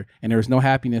taker, and there's no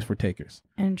happiness for takers.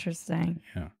 Interesting.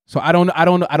 Yeah. So I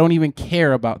don't even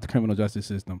care about the criminal justice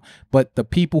system. But the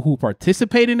people who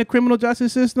participate in the criminal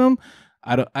justice system,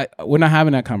 we're not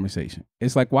having that conversation.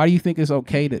 It's like, why do you think it's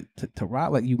okay to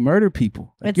rob? Like, you murder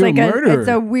people. Like, you're a murderer. It's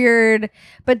a weird,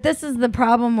 but this is the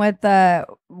problem with the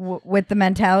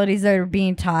mentalities that are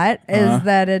being taught is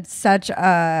that it's such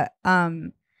a,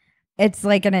 it's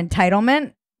like an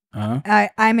entitlement.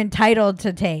 I'm entitled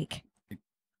to take.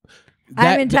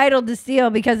 I'm entitled to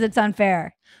steal because it's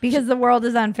unfair. Because the world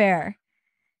is unfair.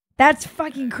 That's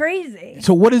fucking crazy.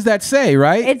 So what does that say,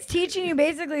 right? It's teaching you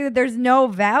basically that there's no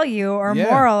value or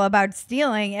moral about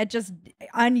stealing. It just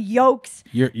unyokes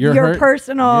your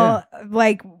personal,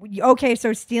 like, okay,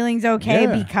 so stealing's okay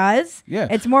because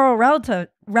it's moral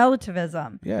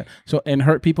relativism. Yeah. So, and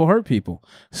hurt people.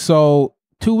 So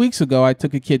 2 weeks ago, I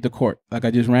took a kid to court. Like,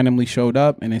 I just randomly showed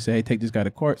up and they said, hey, take this guy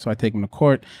to court. So I take him to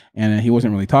court, and he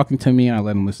wasn't really talking to me. I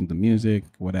let him listen to music,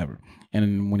 whatever.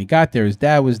 And when he got there, his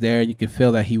dad was there. You could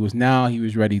feel that he was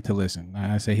ready to listen.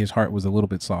 I say his heart was a little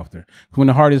bit softer. When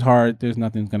the heart is hard, there's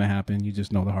nothing's going to happen. You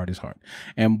just know the heart is hard.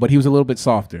 But he was a little bit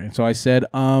softer. And so I said,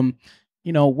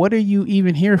 what are you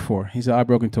even here for? He said, I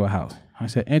broke into a house. I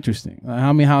said, interesting.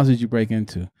 How many houses did you break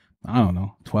into? I don't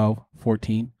know, 12,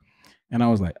 14. And I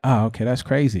was like, oh, okay, that's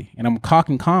crazy. And I'm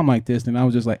talking calm like this. And I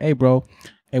was just like, hey, bro,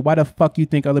 why the fuck you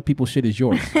think other people's shit is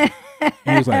yours?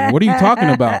 And he was like, what are you talking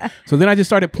about? So then I just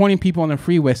started pointing people on the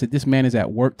freeway. I said, this man is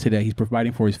at work today. He's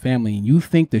providing for his family. And you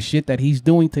think the shit that he's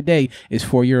doing today is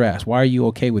for your ass. Why are you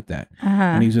okay with that?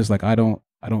 And he's just like, I don't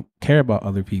care about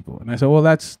other people. And I said, well,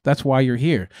 that's why you're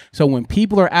here. So when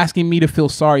people are asking me to feel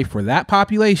sorry for that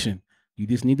population, you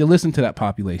just need to listen to that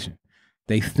population.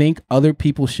 They think other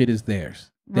people's shit is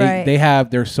theirs.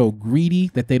 They're so greedy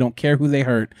that they don't care who they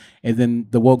hurt. And then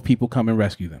the woke people come and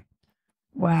rescue them.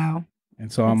 Wow.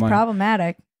 And so I'm like,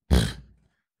 problematic.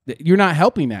 You're not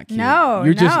helping that kid. No,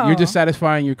 you're just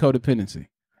satisfying your codependency.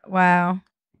 Wow.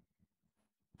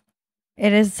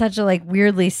 It is such a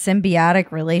weirdly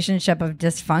symbiotic relationship of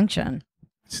dysfunction.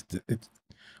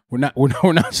 We're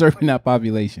not serving that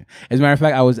population. As a matter of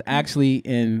fact, I was actually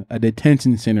in a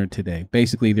detention center today.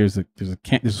 Basically, there's a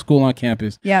school on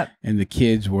campus. Yep. And the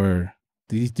kids were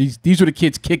these were the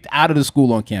kids kicked out of the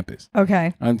school on campus.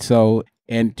 Okay.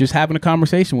 And just having a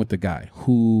conversation with the guy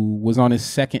who was on his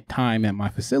second time at my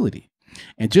facility.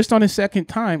 And just on his second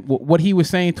time, what he was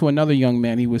saying to another young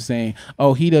man, he was saying,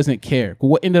 oh, he doesn't care. But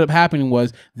what ended up happening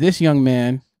was this young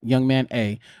man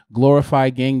A,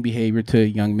 glorified gang behavior to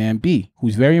young man B,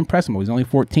 who's very impressionable. He's only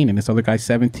 14 and this other guy's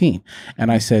 17.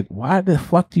 And I said, why the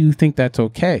fuck do you think that's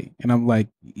okay? And I'm like,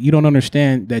 you don't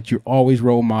understand that you're always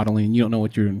role modeling and you don't know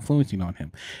what you're influencing on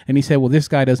him. And he said, well, this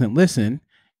guy doesn't listen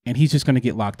and he's just going to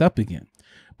get locked up again.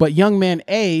 But young man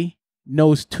A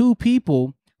knows two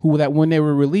people who, that when they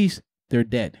were released, they're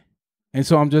dead. And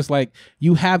so I'm just like,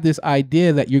 you have this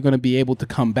idea that you're going to be able to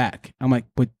come back. I'm like,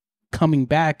 but coming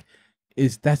back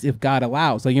that's if God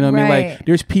allows. Like, you know what I mean? Like,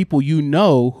 there's people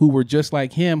who were just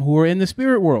like him who are in the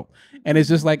spirit world. And it's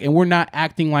just like, and we're not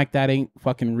acting like that ain't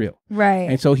fucking real. Right.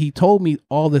 And so he told me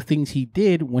all the things he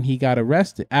did when he got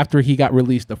arrested after he got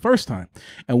released the first time.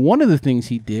 And one of the things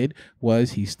he did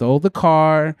was he stole the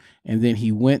car and then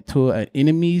he went to an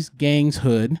enemy's gang's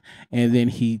hood and then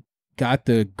he got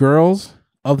the girls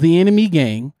of the enemy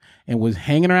gang and was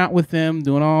hanging out with them,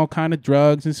 doing all kind of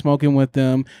drugs and smoking with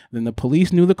them. Then the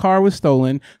police knew the car was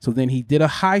stolen. So then he did a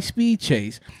high-speed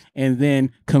chase and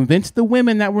then convinced the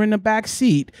women that were in the back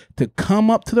seat to come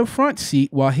up to the front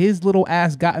seat while his little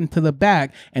ass got into the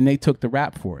back and they took the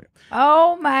rap for it.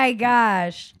 Oh, my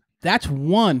gosh. That's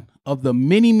one of the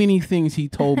many, many things he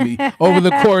told me over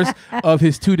the course of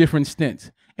his 2 different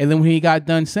stints. And then when he got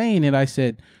done saying it, I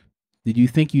said, did you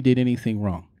think you did anything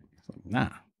wrong? Nah.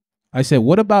 I said,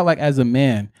 what about as a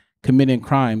man committing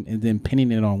crime and then pinning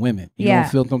it on women? You don't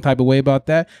feel some type of way about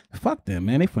that? Fuck them,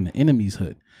 man. They from the enemy's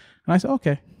hood. And I said,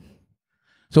 okay.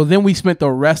 So then we spent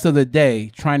the rest of the day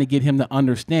trying to get him to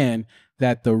understand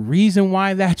that the reason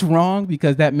why that's wrong,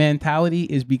 because that mentality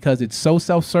is because it's so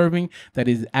self-serving that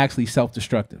is actually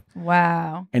self-destructive.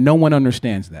 Wow. And no one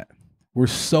understands that. We're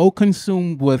so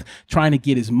consumed with trying to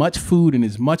get as much food and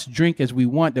as much drink as we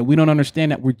want that we don't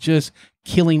understand that we're just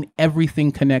killing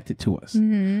everything connected to us.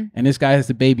 And this guy has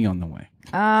the baby on the way.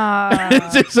 Oh,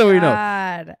 just so we know.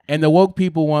 God. And the woke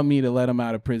people want me to let him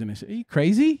out of prison. I said, are you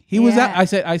crazy? He was out.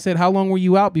 I said, how long were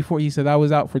you out before? He said, I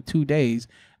was out for 2 days.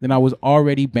 Then I was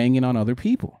already banging on other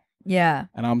people. Yeah.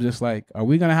 And I'm just like, are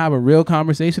we going to have a real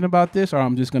conversation about this, or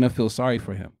I'm just going to feel sorry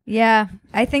for him? Yeah.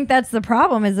 I think that's the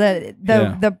problem, is that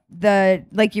the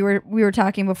like we were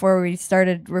talking before we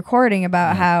started recording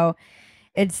about how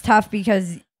it's tough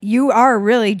because you are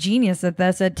really genius at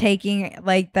this, at taking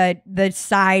like the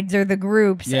sides or the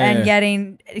groups and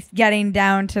getting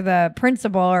down to the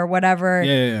principle or whatever.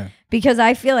 Yeah. Because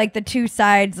I feel like the two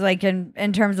sides, like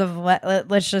in terms of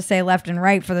let's just say left and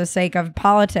right for the sake of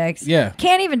politics,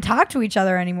 can't even talk to each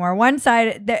other anymore. One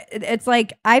side, it's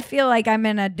like I feel like I'm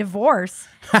in a divorce,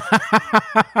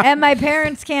 and my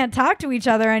parents can't talk to each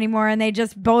other anymore, and they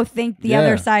just both think the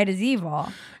other side is evil.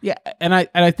 Yeah, and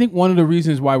I think one of the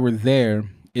reasons why we're there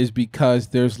is because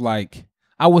there's like,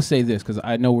 I will say this because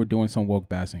I know we're doing some woke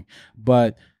bashing,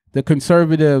 but the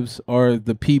conservatives or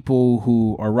the people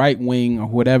who are right wing or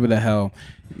whatever the hell,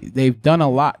 they've done a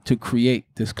lot to create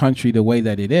this country the way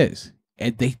that it is.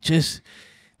 And they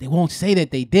won't say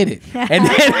that they did it.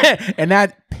 And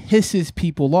that pisses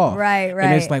people off. Right.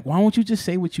 And it's like, why don't you just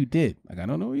say what you did? Like, I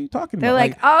don't know what you're talking about. They're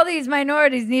like, all these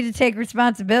minorities need to take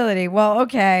responsibility. Well,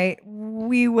 okay,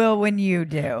 we will when you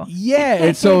do. Yeah.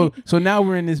 And so now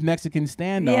we're in this Mexican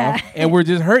standoff and we're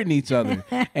just hurting each other.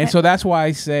 And so that's why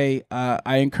I say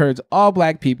I encourage all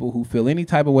black people who feel any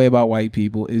type of way about white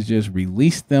people is just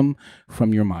release them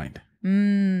from your mind.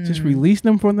 Just release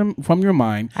them from your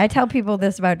mind. I tell people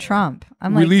this about Trump.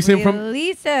 I'm like, release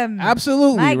him.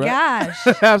 Absolutely. My gosh.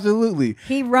 Absolutely.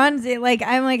 He runs it like,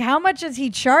 I'm like, how much is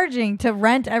he charging to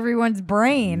rent everyone's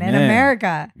brain in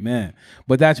America? Man.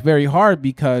 But that's very hard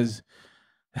because,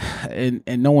 and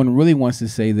no one really wants to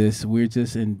say this, we're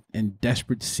just in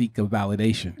desperate seek of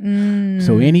validation.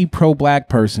 So any pro-black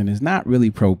person is not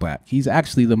really pro-black. He's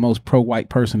actually the most pro-white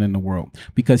person in the world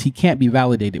because he can't be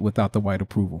validated without the white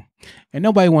approval. And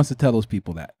nobody wants to tell those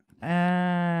people that.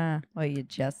 Well, you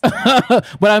just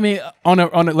but I mean, on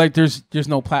a like, there's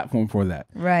no platform for that,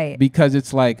 right? Because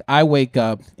it's like I wake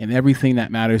up and everything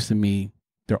that matters to me,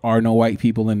 there are no white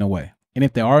people in the way. And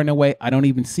if they are in the way, I don't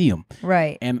even see them.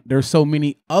 Right. And there's so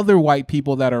many other white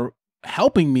people that are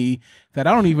helping me that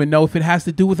I don't even know if it has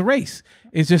to do with race.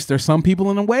 It's just there's some people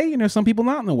in the way and there's some people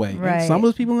not in the way. Right. And some of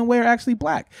those people in the way are actually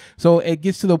black. So it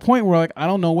gets to the point where like, I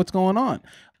don't know what's going on.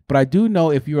 But I do know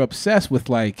if you're obsessed with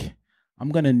like, I'm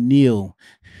going to kneel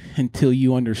until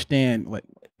you understand, like,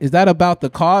 is that about the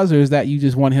cause or is that you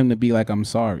just want him to be like, I'm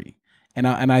sorry? And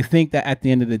I think that at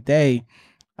the end of the day,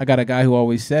 I got a guy who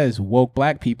always says woke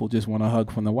black people just want a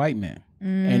hug from the white man.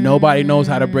 And nobody knows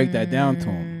how to break that down to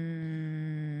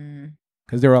them.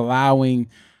 Because they're allowing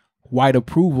white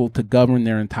approval to govern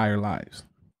their entire lives.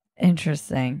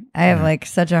 Interesting. I have like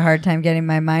such a hard time getting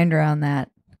my mind around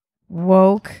that.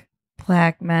 Woke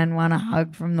black men want a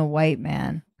hug from the white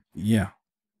man. Yeah.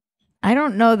 I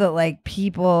don't know that like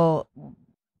people,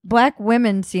 black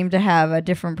women seem to have a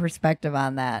different perspective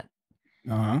on that.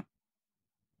 Uh-huh.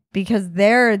 Because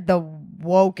they're the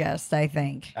wokest, I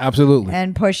think. Absolutely.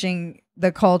 And pushing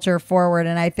the culture forward.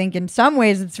 And I think in some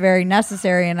ways it's very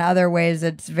necessary. In other ways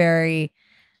it's very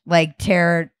like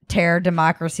tear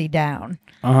democracy down.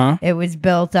 Uh-huh. It was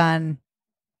built on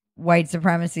white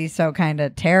supremacy. So kind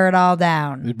of tear it all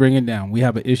down. Just bring it down. We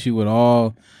have an issue with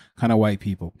all kind of white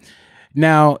people.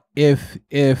 Now, if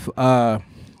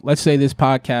let's say this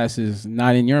podcast is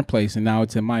not in your place and now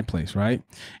it's in my place, right?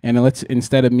 And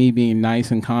instead of me being nice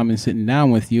and calm and sitting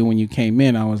down with you when you came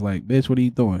in, I was like, bitch, what are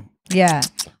you doing? Yeah.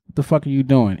 What the fuck are you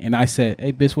doing? And I said,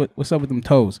 hey, bitch, what's up with them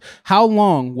toes? How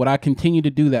long would I continue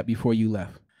to do that before you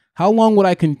left? How long would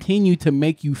I continue to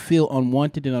make you feel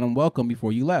unwanted and unwelcome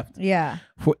before you left? Yeah.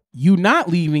 For you not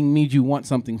leaving means you want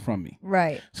something from me.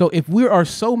 Right. So if we're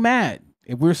so mad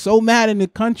in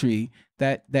the country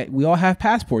that we all have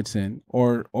passports in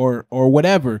or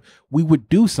whatever, we would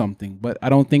do something. But I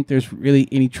don't think there's really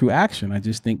any true action. I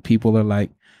just think people are like,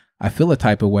 I feel a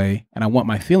type of way and I want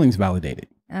my feelings validated.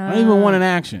 I don't even want an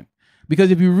action.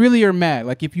 Because if you really are mad,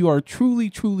 like if you are truly,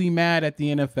 truly mad at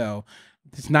the NFL,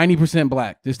 It's 90%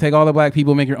 black. Just take all the black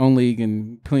people, make your own league,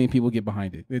 and plenty of people get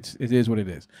behind it. It is what it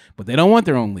is. But they don't want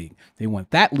their own league. They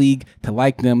want that league to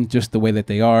like them just the way that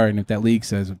they are. And if that league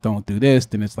says don't do this,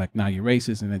 then it's like, now you're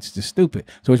racist, and it's just stupid.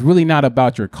 So it's really not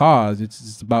about your cause. It's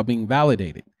just about being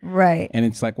validated. Right. And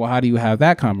it's like, well, how do you have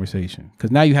that conversation?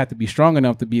 Because now you have to be strong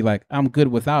enough to be like, I'm good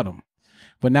without them.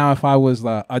 But now if I was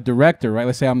a director, right,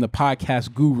 let's say I'm the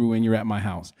podcast guru and you're at my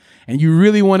house and you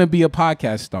really want to be a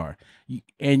podcast star.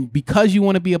 And because you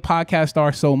want to be a podcast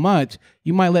star so much,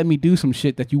 you might let me do some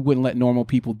shit that you wouldn't let normal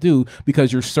people do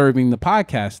because you're serving the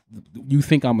podcast. You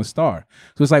think I'm a star.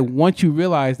 So it's like once you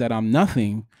realize that I'm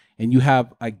nothing and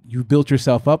you built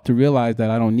yourself up to realize that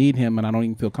I don't need him and I don't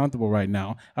even feel comfortable right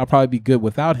now, I'll probably be good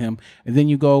without him. And then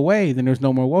you go away, then there's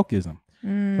no more wokeism.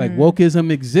 Like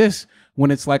wokeism exists when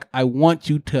it's like, I want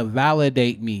you to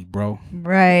validate me, bro.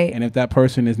 Right. And if that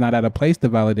person is not at a place to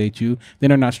validate you, then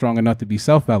they're not strong enough to be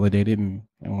self-validated. And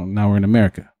well, now we're in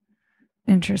America.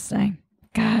 Interesting.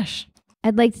 Gosh.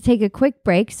 I'd like to take a quick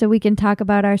break so we can talk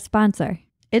about our sponsor.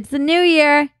 It's the new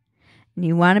year and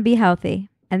you want to be healthy.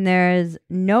 And there is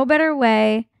no better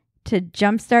way to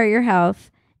jumpstart your health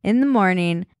in the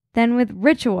morning than with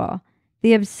Ritual,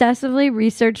 the obsessively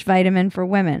researched vitamin for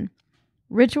women.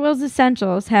 Ritual's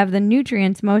essentials have the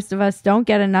nutrients most of us don't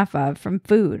get enough of from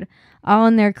food, all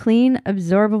in their clean,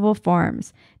 absorbable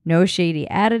forms. No shady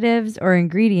additives or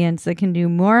ingredients that can do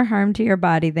more harm to your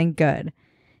body than good.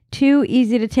 2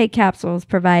 easy-to-take capsules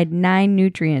provide 9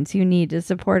 nutrients you need to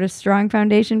support a strong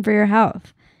foundation for your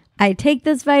health. I take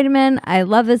this vitamin. I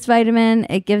love this vitamin.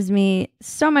 It gives me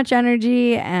so much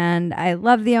energy, and I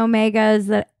love the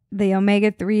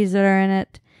omega-3s that are in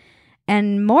it.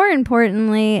 And more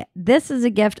importantly, this is a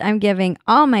gift I'm giving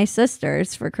all my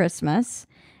sisters for Christmas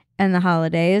and the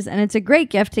holidays. And it's a great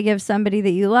gift to give somebody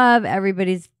that you love.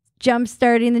 Everybody's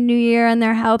jump-starting the new year on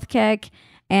their health kick.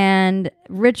 And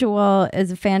Ritual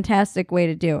is a fantastic way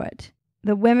to do it.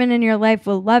 The women in your life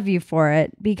will love you for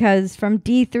it because from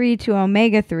D3 to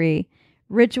omega-3,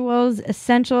 Ritual's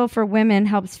Essential for Women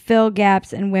helps fill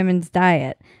gaps in women's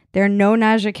diet. Their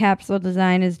no-nausea capsule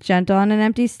design is gentle on an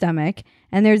empty stomach,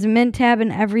 and there's a mint tab in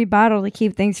every bottle to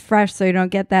keep things fresh so you don't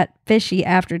get that fishy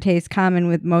aftertaste common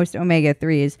with most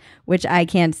omega-3s, which I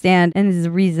can't stand, and is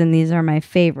the reason these are my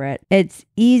favorite. It's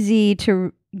easy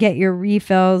to get your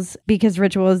refills because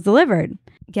Ritual is delivered.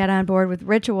 Get on board with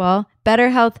Ritual. Better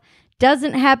health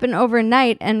doesn't happen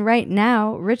overnight, and right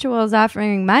now, Ritual is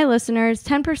offering my listeners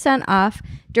 10% off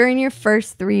during your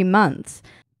first 3 months.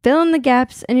 Fill in the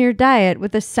gaps in your diet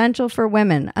with Essential for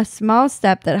Women, a small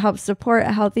step that helps support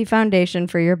a healthy foundation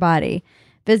for your body.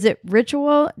 Visit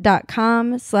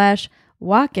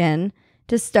ritual.com/walkin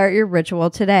to start your Ritual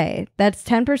today. That's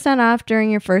 10% off during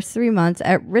your first 3 months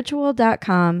at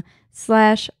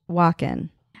ritual.com/walkin.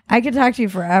 I could talk to you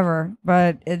forever,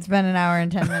 but it's been an hour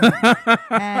and 10 minutes.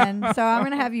 And so I'm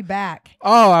going to have you back.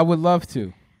 Oh, I would love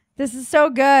to. This is so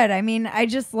good. I mean, I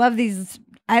just love these.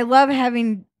 I love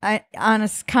having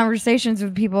honest conversations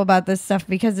with people about this stuff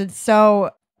because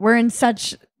we're in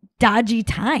such dodgy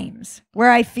times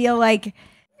where I feel like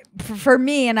for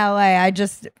me in LA, I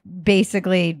just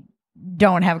basically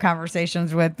don't have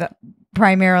conversations with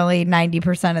primarily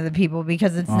 90% of the people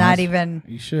because it's not even.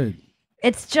 You should.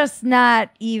 It's just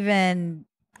not even.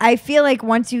 I feel like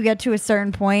once you get to a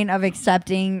certain point of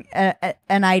accepting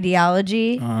an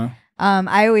ideology,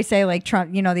 I always say like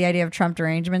Trump, the idea of Trump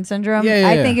derangement syndrome.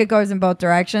 I think it goes in both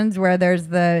directions where there's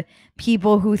the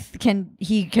people who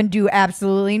he can do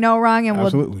absolutely no wrong and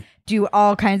will do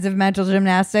all kinds of mental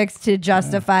gymnastics to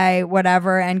justify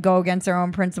whatever and go against their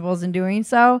own principles in doing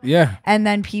so. Yeah. And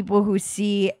then people who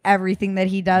see everything that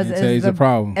he does as the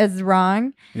problem as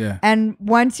wrong. Yeah. And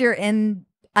once you're in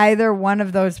either one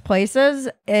of those places,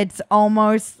 it's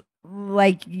almost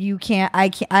like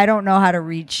I don't know how to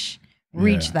reach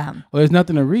them. Well, there's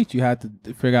nothing to reach. You have to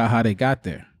figure out how they got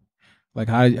there. Like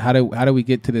how do we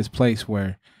get to this place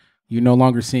where you're no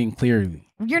longer seeing clearly?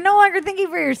 You're no longer thinking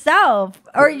for yourself,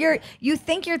 or you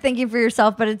think you're thinking for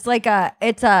yourself, but it's like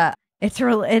it's a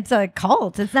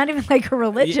cult. It's not even like a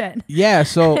religion. Yeah.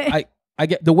 So I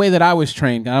get the way that I was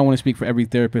trained. And I don't want to speak for every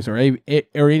therapist or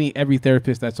every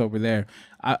therapist that's over there.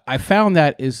 I found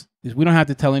that is we don't have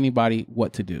to tell anybody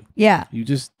what to do. Yeah. They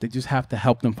just have to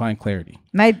help them find clarity.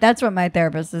 That's what my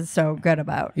therapist is so good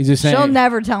about. He's just saying, she'll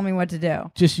never tell me what to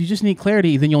do. You just need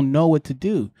clarity, then you'll know what to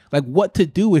do. Like what to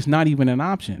do is not even an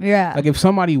option. Yeah. Like if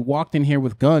somebody walked in here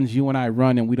with guns, you and I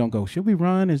run and we don't go, should we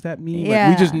run? Is that me? Yeah.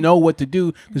 Like, we just know what to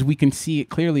do because we can see it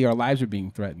clearly. Our lives are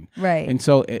being threatened. Right. And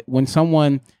so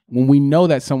when we know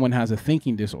that someone has a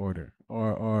thinking disorder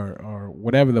or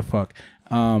whatever the fuck,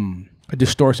 a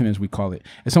distortion, as we call it.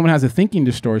 If someone has a thinking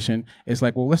distortion, it's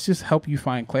like, well, let's just help you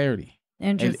find clarity.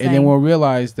 Interesting. And then we'll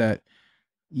realize that,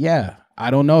 yeah,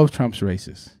 I don't know if Trump's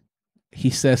racist. He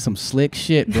says some slick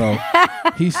shit, bro.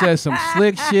 He says some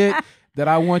slick shit that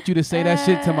I want you to say that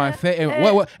shit to my face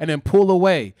and then pull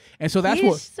away. And so that's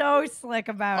He's so slick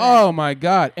about it. Oh my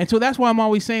God. And so that's why I'm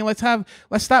always saying, let's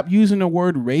stop using the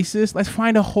word racist. Let's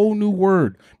find a whole new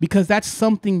word, because that's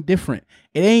something different.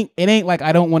 It ain't like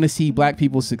I don't want to see black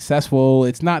people successful.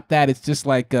 It's not that. It's just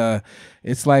like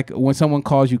it's like when someone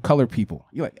calls you color people.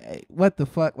 You're like, hey, what the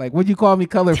fuck? Like, what'd you call me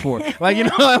color for? Like, you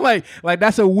know, like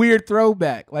that's a weird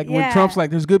throwback. Like when Trump's like,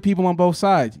 there's good people on both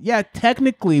sides. Yeah,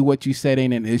 technically what you said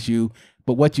ain't an issue,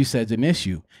 but what you said's an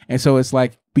issue. And so it's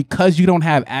like, because you don't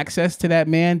have access to that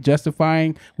man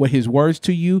justifying what his words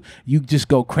to you, you just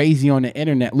go crazy on the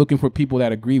internet looking for people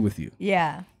that agree with you.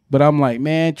 Yeah. But I'm like,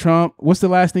 man, Trump, what's the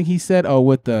last thing he said? Oh,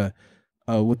 with the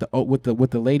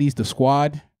ladies, the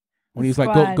squad. When he's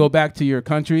like, go back to your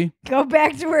country. Go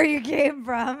back to where you came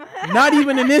from. Not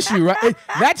even an issue, right?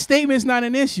 That statement's not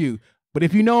an issue. But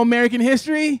if you know American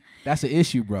history, that's an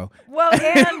issue, bro. Well,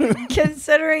 and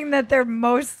considering that they're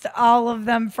all of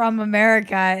them from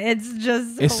America, it's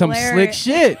hilarious. Some slick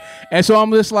shit. And so I'm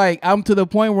just like, I'm to the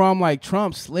point where I'm like,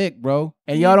 Trump's slick, bro.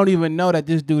 And y'all don't even know that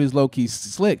this dude is low-key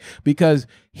slick, because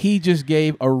he just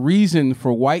gave a reason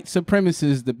for white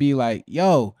supremacists to be like,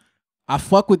 yo, I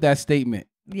fuck with that statement.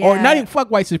 Yeah. Or not even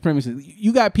fuck white supremacists.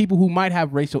 You got people who might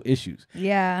have racial issues.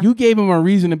 Yeah. You gave him a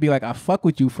reason to be like, I fuck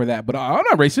with you for that, but I'm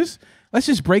not racist. Let's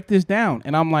just break this down.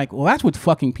 And I'm like, well, that's what's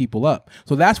fucking people up.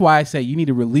 So that's why I say you need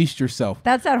to release yourself.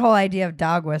 That's that whole idea of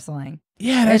dog whistling.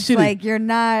 Yeah, that shit like you're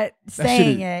not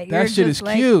saying it. That shit is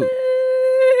cute.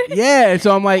 Yeah, and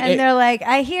so I'm like, and they're like,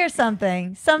 I hear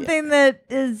something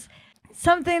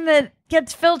that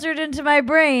gets filtered into my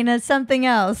brain as something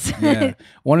else. Yeah,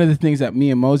 one of the things that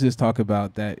me and Moses talk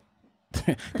about, that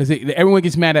because everyone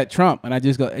gets mad at Trump, and I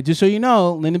just go, just so you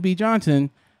know, Lyndon B. Johnson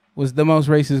was the most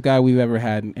racist guy we've ever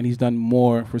had, and he's done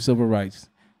more for civil rights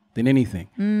than anything.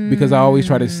 Because I always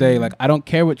try to say, like, I don't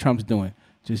care what Trump's doing.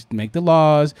 Just make the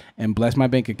laws and bless my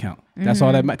bank account. That's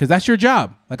all that matters. Because that's your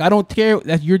job. Like, I don't care.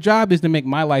 That your job is to make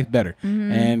my life better.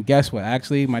 And guess what?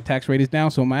 Actually, my tax rate is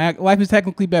down, so my life is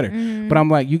technically better. But I'm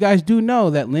like, you guys do know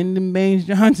that Lyndon Baines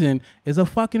Johnson is a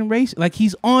fucking racist. Like,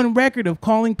 he's on record of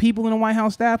calling people in the White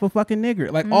House staff a fucking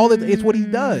nigger. Like, it's what he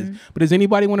does. But does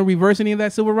anybody want to reverse any of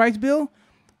that civil rights bill?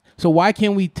 So why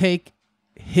can't we take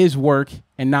his work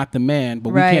and not the man,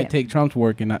 but we can't take Trump's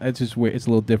work and not? It's just weird. It's a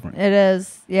little different. It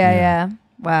is. Yeah.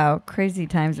 Wow. Crazy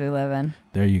times we live in.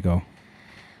 There you go.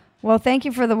 Well, thank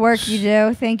you for the work you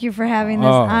do. Thank you for having this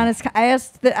honest. I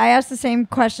asked the same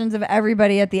questions of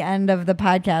everybody at the end of the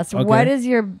podcast. Okay. What is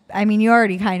your? I mean, you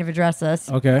already kind of addressed this.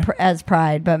 Okay. As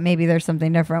pride, but maybe there's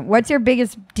something different. What's your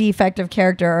biggest defect of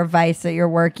character or vice that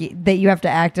you have to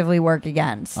actively work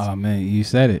against? Oh man, you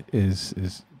said it.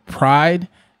 Is pride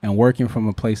and working from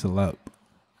a place of love.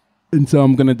 And so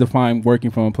I'm going to define working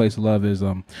from a place of love as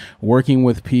working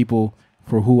with people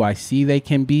for who I see they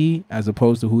can be, as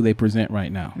opposed to who they present right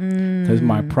now. Because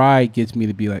my pride gets me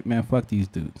to be like, man, fuck these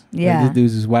dudes. Yeah. Like, this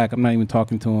dude's is whack. I'm not even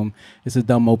talking to him. It's a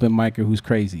dumb open micer who's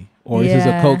crazy. Or this is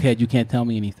a cokehead. You can't tell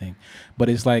me anything. But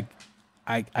it's like,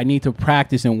 I need to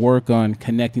practice and work on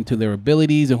connecting to their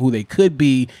abilities and who they could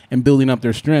be and building up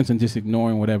their strengths and just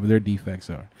ignoring whatever their defects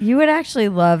are. You would actually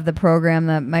love the program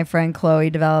that my friend Chloe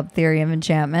developed, Theory of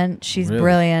Enchantment. She's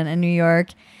brilliant in New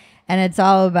York. And it's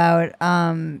all about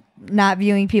not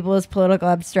viewing people as political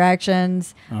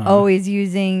abstractions, always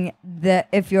using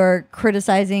if you're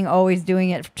criticizing, always doing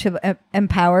it to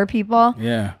empower people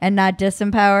and not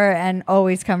disempower, and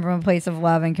always come from a place of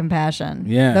love and compassion.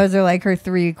 Yeah. Those are like her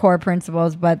 3 core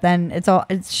principles, but then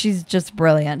she's just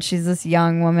brilliant. She's this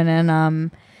young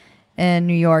woman in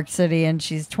New York City, and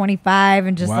she's 25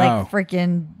 and just like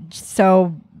freaking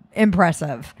so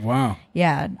impressive. Wow.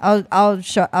 Yeah. I'll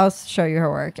show you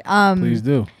her work. Please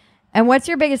do. And what's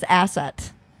your biggest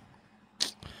asset?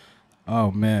 Oh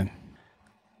man,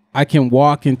 I can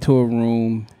walk into a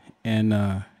room and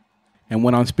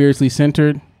when I'm spiritually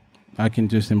centered, I can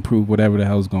just improve whatever the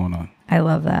hell's going on. I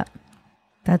love that.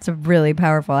 That's a really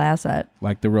powerful asset.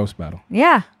 Like the roast battle.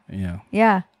 Yeah. Yeah.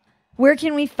 Yeah. Where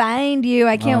can we find you?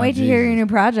 I can't wait to hear your new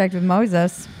project with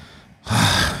Moses.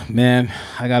 Man,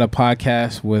 I got a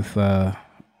podcast with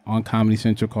on Comedy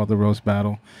Central called The Roast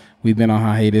Battle. We've been on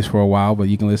hiatus for a while, but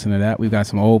you can listen to that. We've got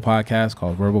some old podcasts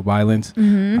called Verbal Violence.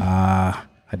 I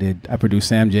produced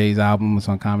Sam J's album. It's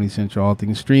on Comedy Central, all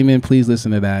things streaming. Please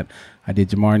listen to that. I did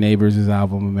Jamar Neighbors'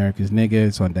 album, America's Nigga.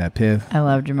 It's on Dat Piff. I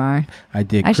love Jamar.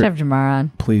 I should have Jamar on.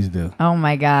 Please do. Oh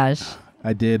my gosh.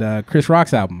 I did Chris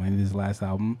Rock's album, and his last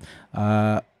album.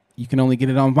 You can only get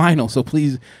it on vinyl, so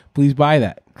please buy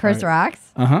that. Chris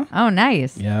Rock's? Uh-huh. Oh,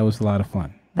 nice. Yeah, it was a lot of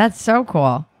fun. That's so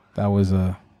cool. That was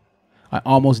I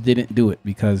almost didn't do it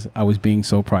because I was being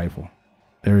so prideful.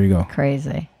 There you go.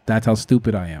 Crazy. That's how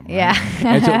stupid I am. Right? Yeah.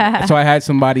 And so I had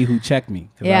somebody who checked me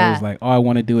because I was like, oh, I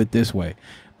want to do it this way.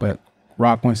 But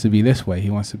Rock wants to be this way. He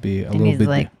wants to be a little bit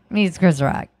like, he's Chris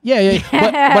Rock. Yeah.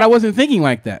 but I wasn't thinking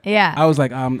like that. Yeah. I was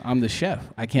like, I'm the chef.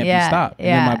 I can't be stopped. And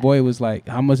then my boy was like,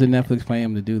 how much did Netflix pay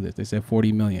him to do this? They said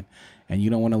 40 million. And you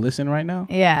don't want to listen right now?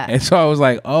 Yeah. And so I was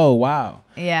like, oh, wow.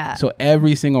 Yeah. So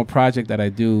every single project that I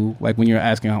do, like when you're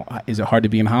asking, is it hard to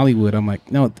be in Hollywood? I'm like,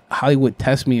 no, Hollywood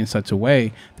tests me in such a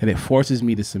way that it forces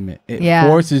me to submit. It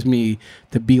forces me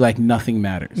to be like nothing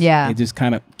matters. Yeah. It just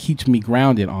kind of keeps me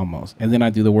grounded almost. And then I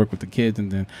do the work with the kids,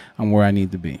 and then I'm where I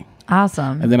need to be.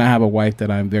 Awesome. And then I have a wife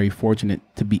that I'm very fortunate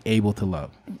to be able to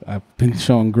love. I've been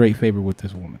shown great favor with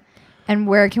this woman. And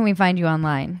where can we find you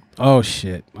online? Oh,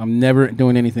 shit. I'm never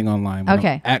doing anything online.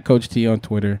 Okay. I'm at Coach T on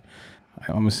Twitter.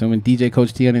 I'm assuming DJ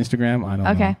Coach T on Instagram. I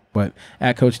don't know. But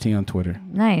at Coach T on Twitter.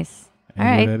 Nice. All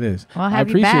right. What that is. Well, I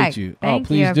appreciate you. Thank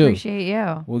please you. I do. appreciate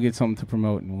you. We'll get something to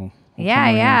promote, and we'll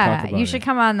yeah. You should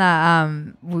come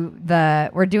on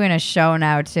we're doing a show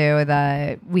now too,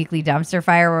 the weekly dumpster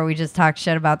fire, where we just talk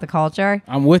shit about the culture.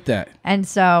 I'm with that. And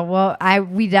so,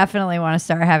 we definitely want to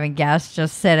start having guests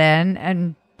just sit in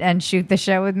and shoot the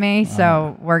shit with me.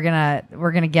 So we'll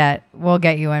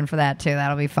get you in for that too.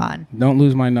 That'll be fun. Don't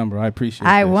lose my number. I appreciate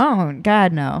it. I won't.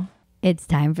 God, no. It's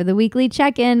time for the weekly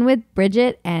check-in with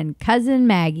Bridget and cousin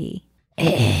Maggie.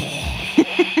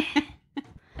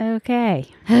 Okay.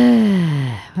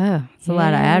 Oh, it's a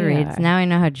lot of ad reads. Now I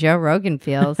know how Joe Rogan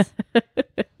feels.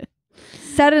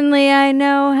 Suddenly I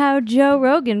know how Joe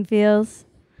Rogan feels.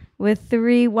 With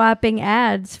 3 whopping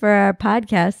ads for our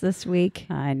podcast this week.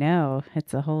 I know.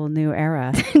 It's a whole new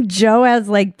era. Joe has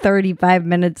like 35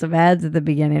 minutes of ads at the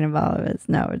beginning of all of it.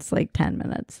 No, it's like 10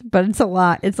 minutes. But it's a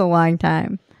lot. It's a long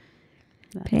time.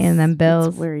 Paying them bills.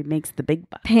 That's where he makes the big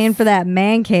bucks. Paying for that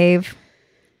man cave.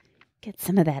 Get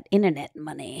some of that internet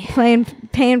money.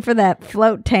 Paying for that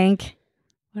float tank.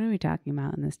 What are we talking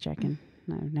about in this check-in?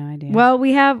 I have no idea. Well,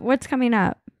 we have... What's coming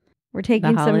up? We're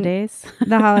taking the holidays.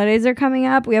 The holidays are coming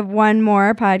up. We have one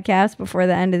more podcast before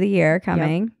the end of the year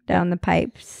coming down the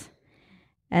pipes.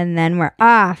 And then we're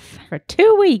off. For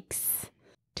 2 weeks.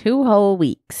 2 whole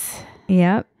weeks.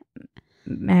 Yep.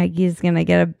 Maggie's going to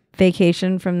get a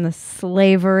vacation from the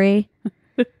slavery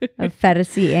of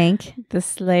Phetasy Inc. The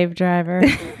slave driver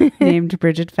named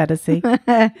Bridget Phetasy.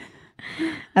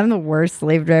 I'm the worst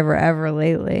slave driver ever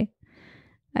lately.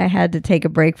 I had to take a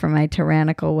break from my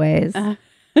tyrannical ways.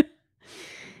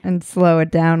 And slow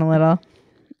it down a little.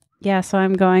 Yeah, so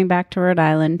I'm going back to Rhode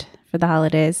Island for the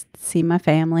holidays to see my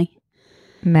family.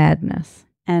 Madness.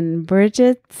 And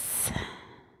Bridget's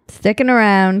sticking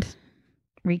around,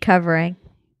 recovering.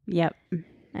 Yep.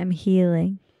 I'm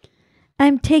healing.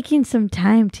 I'm taking some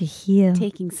time to heal.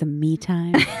 Taking some me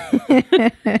time.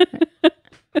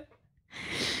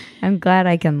 I'm glad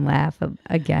I can laugh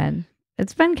again.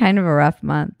 It's been kind of a rough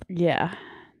month. Yeah.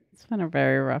 It's been a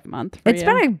very rough month for It's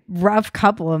been a rough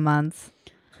couple of months,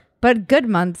 but good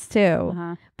months too.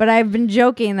 Uh-huh. But I've been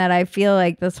joking that I feel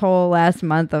like this whole last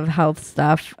month of health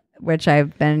stuff, which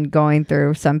I've been going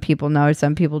through, some people know,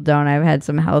 some people don't. I've had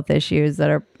some health issues that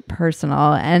are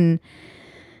personal. And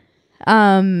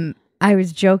I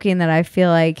was joking that I feel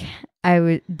like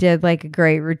I did like a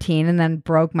great routine and then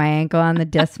broke my ankle on the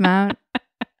dismount.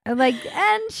 And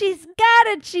she's got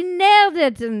it. She nailed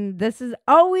it. And this is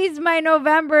always my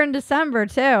November and December,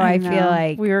 too. I feel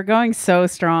like we were going so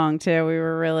strong, too. We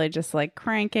were really just like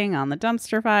cranking on the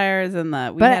dumpster fires and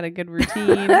we had a good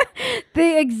routine.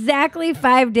 Exactly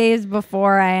 5 days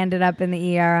before I ended up in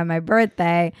the ER on my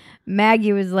birthday,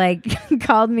 Maggie was like,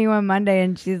 called me one Monday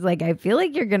and she's like, I feel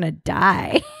like you're going to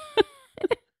die.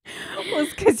 Well,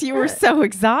 it's because you were so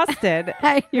exhausted.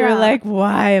 You were like,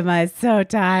 why am I so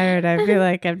tired? I feel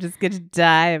like I'm just going to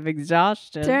die of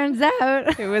exhaustion. Turns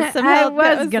out it was I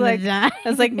was going to die. I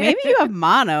was like, maybe you have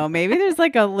mono. Maybe there's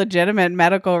like a legitimate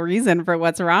medical reason for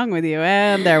what's wrong with you.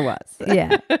 And there was.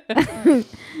 Yeah.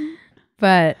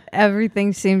 But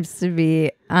everything seems to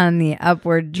be on the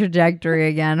upward trajectory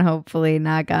again, hopefully,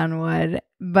 knock on wood.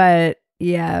 But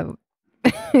yeah,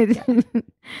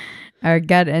 our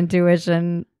gut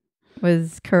intuition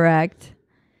was correct,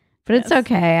 but it's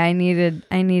okay. I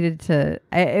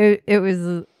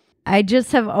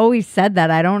just have always said that.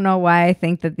 I don't know why I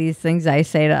think that these things I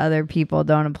say to other people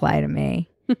don't apply to me.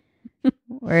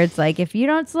 Where it's like, if you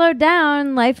don't slow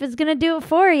down, life is going to do it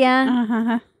for you.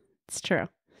 Uh-huh. It's true.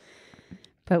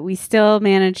 But we still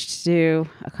managed to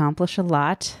accomplish a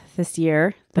lot this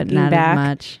year. But not as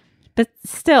much. But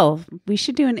still, we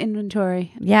should do an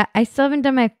inventory. Yeah, I still haven't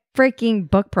done my freaking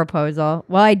book proposal.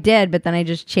 Well, I did, but then I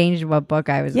just changed what book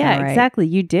I was going to write. Yeah, exactly.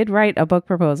 You did write a book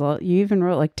proposal. You even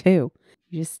wrote like 2.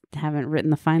 You just haven't written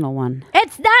the final one.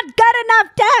 It's not good enough,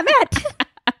 damn it!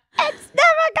 It's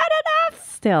never good enough!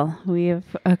 Still, we have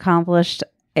accomplished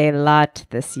a lot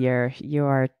this year. You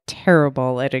are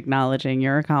terrible at acknowledging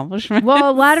your accomplishments. Well,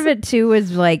 a lot of it too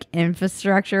was like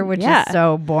infrastructure, which is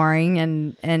so boring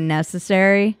and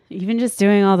necessary. Even just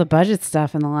doing all the budget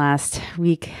stuff in the last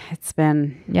week, it's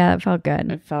been it felt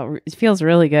good. It feels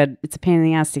really good. It's a pain in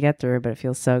the ass to get through, but it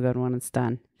feels so good when it's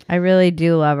done. I really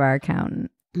do love our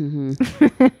accountant.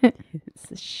 It's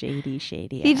a shady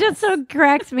He just so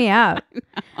cracks me up.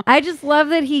 I just love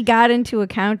that he got into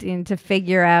accounting to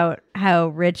figure out how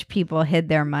rich people hid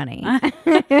their money.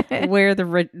 Where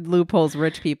the loopholes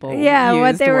rich people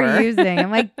what they were using.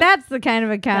 I'm like, that's the kind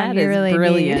of accountant you really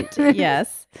brilliant. need.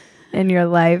 Yes. In your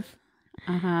life.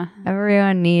 Uh-huh.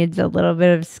 Everyone needs a little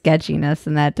bit of sketchiness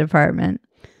in that department.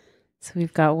 So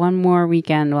we've got one more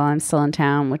weekend while I'm still in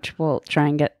town, which we'll try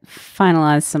and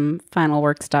finalize some final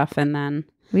work stuff, and then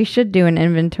we should do an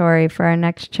inventory for our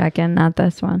next check-in, not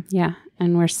this one. Yeah,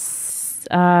 and we're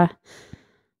going.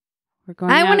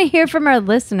 I want to hear from our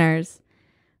listeners.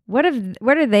 What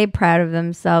are they proud of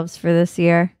themselves for this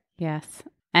year? Yes,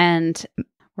 and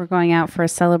we're going out for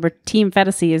Team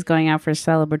Phetasy is going out for a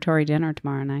celebratory dinner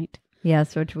tomorrow night.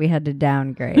 Yes, which we had to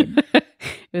downgrade. It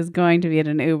was going to be at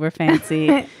an uber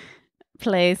fancy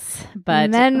place, but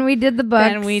and then we did the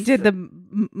books. And we did the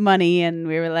money, and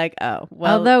we were like, oh,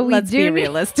 well, although let's be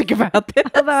realistic about this.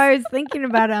 Although I was thinking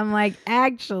about it, I'm like,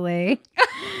 actually,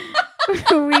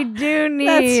 we do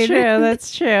need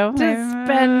that's true. to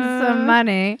spend some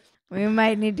money. We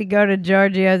might need to go to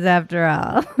Giorgio's after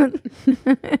all.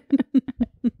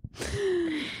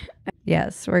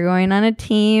 Yes, we're going on a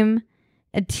team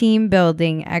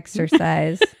building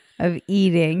exercise of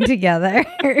eating together.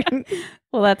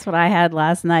 Well, that's what I had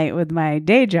last night with my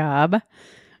day job.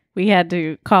 We had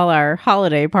to call our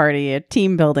holiday party a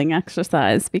team building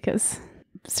exercise because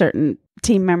certain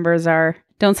team members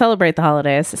don't celebrate the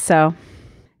holidays. So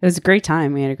it was a great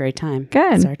time. We had a great time.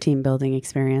 Good. It's our team building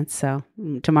experience. So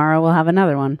tomorrow we'll have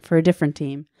another one for a different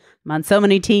team. I'm on so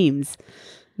many teams.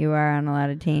 You are on a lot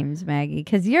of teams, Maggie,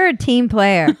 because you're a team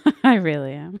player. I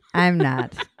really am. I'm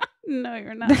not. No,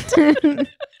 you're not.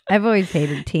 I've always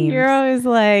hated teams. You're always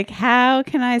like, how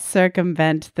can I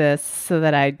circumvent this so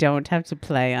that I don't have to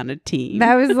play on a team?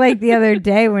 That was like the other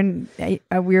day when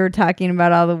we were talking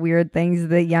about all the weird things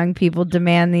that young people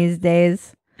demand these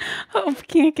days. Hope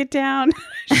can't get down.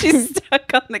 She's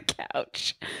stuck on the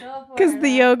couch because the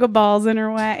yoga ball's in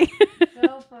her way.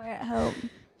 Go for it, Hope.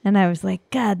 And I was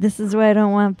like, God, this is why I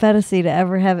don't want Phetasy to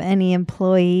ever have any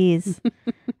employees.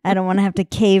 I don't want to have to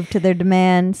cave to their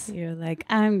demands. You're like,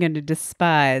 I'm going to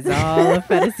despise all of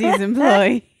Phetasy's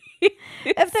employees.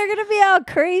 If they're going to be all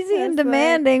crazy and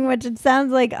demanding, which it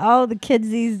sounds like all the kids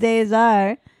these days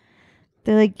are,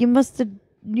 they're like, you must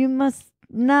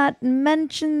not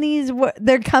mention these words.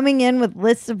 They're coming in with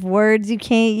lists of words you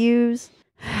can't use.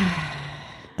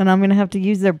 And I'm going to have to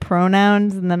use their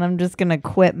pronouns, and then I'm just going to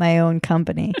quit my own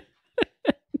company.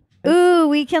 Ooh,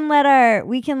 we can let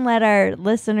our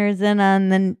listeners in on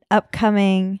the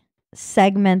upcoming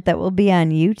segment that will be on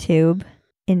YouTube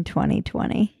in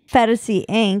 2020. Phetasy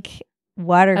Inc.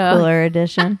 Water Cooler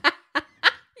Edition.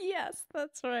 Yes,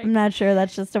 that's right. I'm not sure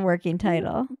that's just a working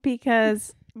title.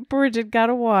 Because Bridget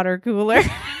got a water cooler.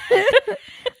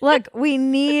 Look, we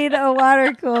need a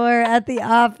water cooler at the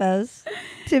office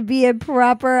to be a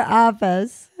proper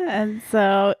office. And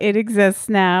so it exists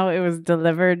now. It was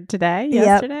delivered yesterday?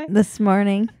 Yep, this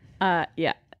morning.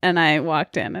 Yeah. And I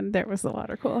walked in and there was the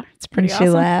water cooler. It's pretty awesome.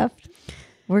 She laughed.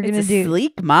 We're going to do a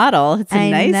sleek model. It's a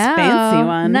nice fancy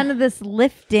one. None of this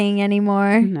lifting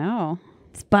anymore. No.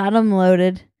 It's bottom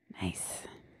loaded. Nice.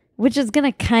 Which is going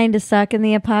to kind of suck in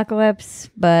the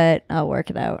apocalypse, but I'll work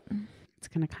it out. It's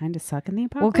going to kind of suck in the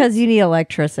apocalypse? Well, because you need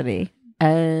electricity.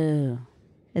 Oh.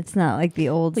 It's not like the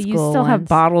old school you still have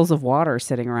bottles of water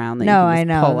sitting around that you can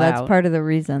just pull That's out. part of the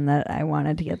reason that I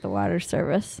wanted to get the water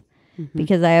service.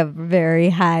 Because I have very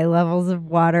high levels of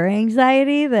water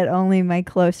anxiety that only my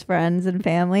close friends and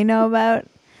family know about.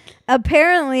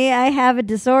 Apparently, I have a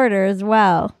disorder as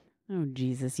well. Oh,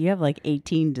 Jesus. You have like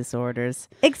 18 disorders.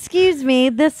 Excuse me.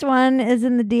 This one is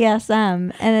in the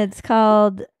DSM, and it's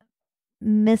called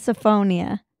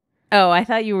misophonia. Oh, I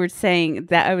thought you were saying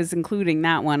that I was including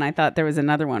that one. I thought there was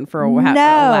another one for a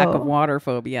lack of water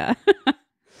phobia.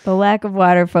 The lack of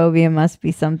water phobia must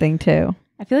be something too.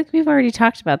 I feel like we've already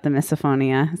talked about the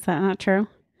misophonia. Is that not true?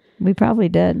 We probably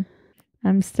did.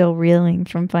 I'm still reeling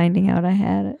from finding out I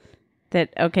had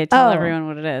it. Tell everyone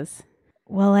what it is.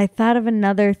 Well, I thought of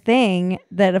another thing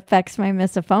that affects my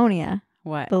misophonia.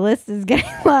 What? The list is getting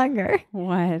longer.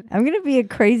 What? I'm going to be a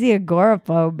crazy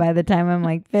agoraphobe by the time I'm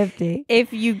like 50.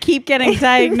 If you keep getting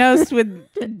diagnosed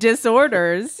with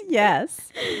disorders,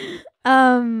 yes.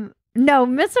 No,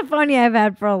 misophonia I've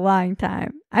had for a long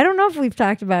time. I don't know if we've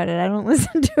talked about it. I don't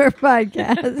listen to her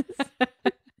podcast.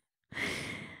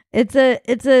 It's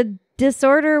a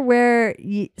disorder where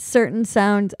certain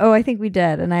sounds. Oh, I think we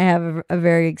did, and I have a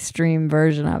very extreme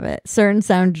version of it. Certain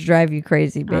sounds drive you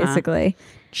crazy, basically.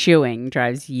 Chewing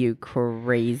drives you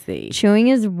crazy. Chewing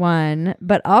is one,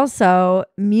 but also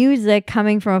music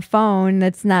coming from a phone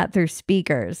that's not through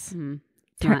speakers.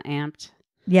 It's not amped.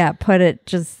 Yeah,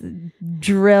 just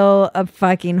drill a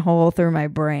fucking hole through my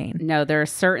brain. No, there are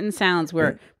certain sounds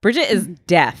where Bridget is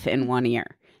deaf in one ear.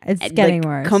 It's getting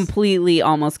worse.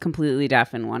 Almost completely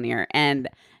deaf in one ear. And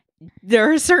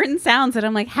there are certain sounds that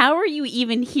I'm like, how are you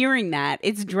even hearing that?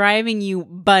 It's driving you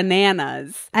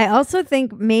bananas. I also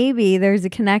think maybe there's a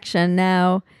connection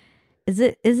now.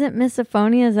 Isn't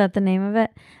misophonia? Is that the name of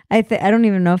it? I don't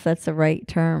even know if that's the right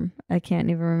term. I can't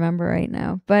even remember right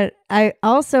now. But I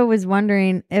also was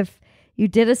wondering if you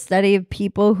did a study of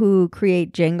people who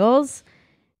create jingles,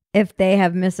 if they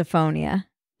have misophonia.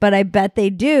 But I bet they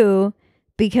do,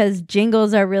 because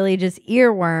jingles are really just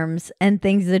earworms and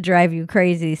things that drive you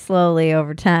crazy slowly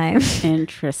over time.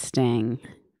 Interesting.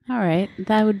 All right.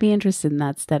 That would be interested in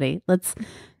that study.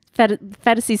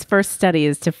 Phetasy's first study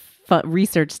is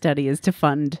research study is to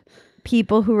fund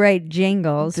people who write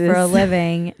jingles for a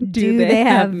living. Do they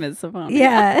have misophonia?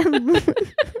 Yeah.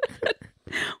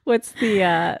 What's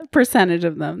the percentage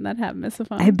of them that have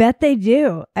misophonia? I bet they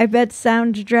do. I bet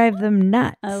sound drive them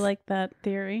nuts. I like that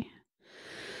theory.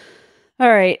 All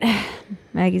right.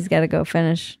 Maggie's got to go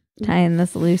finish tying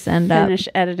this loose end up. Finish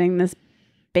editing this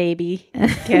baby.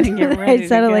 Getting it ready I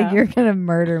said it like you're going to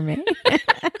murder me.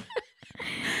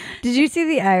 Did you see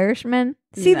The Irishman?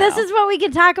 See, This is what we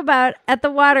can talk about at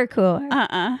the water cooler.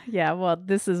 Yeah, well,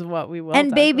 this is what we will and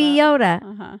talk Baby about.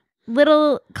 Yoda.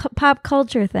 Little pop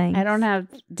culture thing. I don't have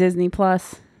Disney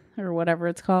Plus or whatever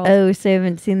it's called. Oh, so you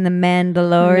haven't seen The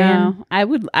Mandalorian? No,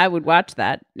 I would watch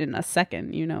that in a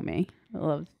second. You know me. I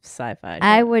love sci-fi.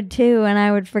 I would too, and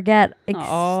I would forget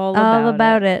all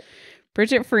about it.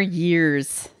 Bridget, for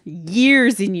years and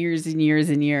years and years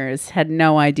and years, had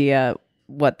no idea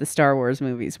what the Star Wars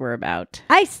movies were about.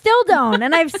 I still don't,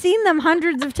 and I've seen them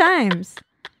hundreds of times.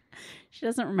 She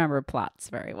doesn't remember plots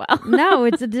very well. No,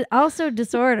 it's also a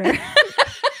disorder.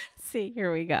 See,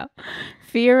 here we go.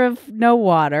 Fear of no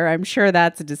water. I'm sure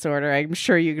that's a disorder. I'm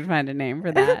sure you can find a name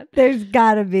for that. There's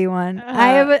got to be one.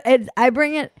 I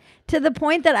bring it to the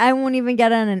point that I won't even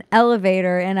get on an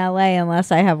elevator in LA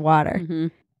unless I have water. Mm-hmm.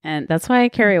 And that's why I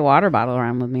carry a water bottle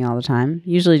around with me all the time.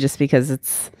 Usually just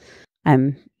because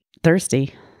I'm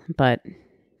thirsty. But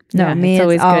it's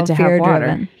always good to have water.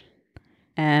 Driven.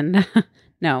 And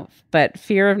no, but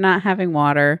fear of not having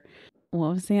water.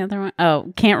 What was the other one?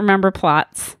 Oh, can't remember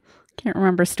plots. Can't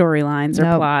remember storylines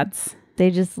or plots.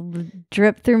 They just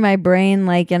drip through my brain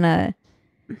like in a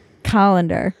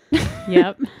colander.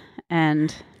 Yep.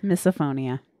 And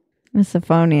misophonia.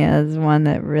 Misophonia is one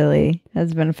that really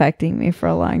has been affecting me for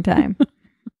a long time.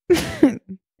 I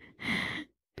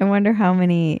wonder how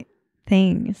many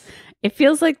things. It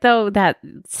feels like, though, that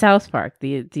South Park,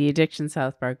 the addiction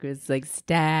South Park, was like,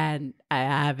 Stan, I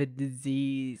have a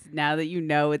disease. Now that you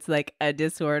know it's like a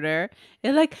disorder,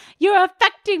 you're like, you're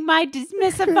affecting my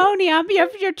misophonia.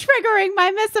 You're triggering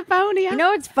my misophonia. You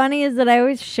know what's funny is that I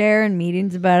always share in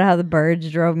meetings about how the birds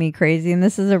drove me crazy. And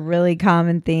this is a really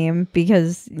common theme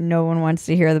because no one wants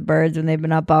to hear the birds when they've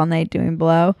been up all night doing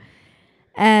blow.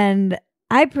 And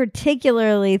I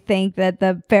particularly think that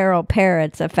the feral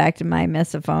parrots affect my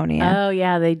misophonia. Oh,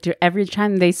 yeah. They do. Every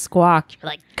time they squawk, you're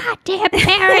like, goddamn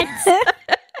parrots.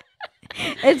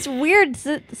 It's weird.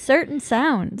 Certain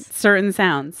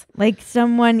sounds. Like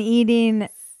someone eating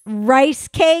rice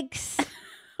cakes.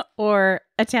 Or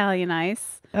Italian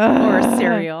ice. Or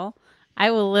cereal.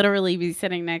 I will literally be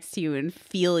sitting next to you and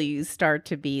feel you start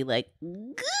to be like...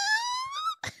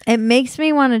 It makes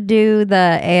me want to do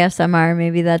the ASMR.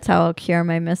 Maybe that's how I'll cure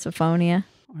my misophonia.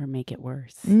 Or make it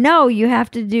worse. No, you have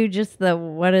to do just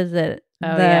what is it?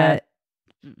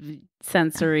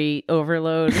 Sensory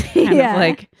overload. Kind of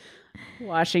like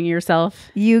washing yourself.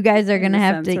 You guys are going to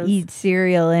have to eat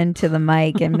cereal into the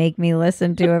mic and make me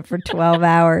listen to it for 12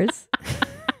 hours.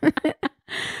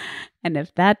 And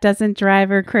if that doesn't drive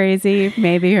her crazy,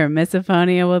 maybe her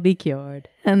misophonia will be cured.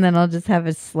 And then I'll just have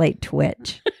a slight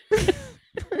twitch.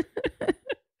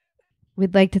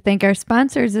 We'd like to thank our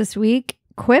sponsors this week,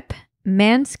 Quip,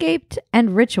 Manscaped,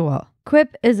 and Ritual.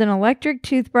 Quip is an electric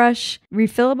toothbrush,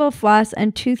 refillable floss,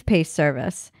 and toothpaste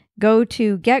service. Go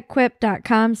to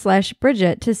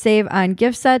getquip.com/Bridget to save on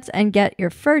gift sets and get your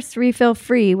first refill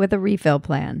free with a refill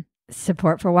plan.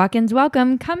 Support for Walk-Ins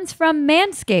Welcome comes from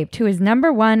Manscaped, who is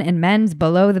 #1 in men's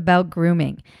below-the-belt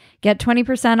grooming. Get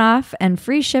 20% off and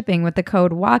free shipping with the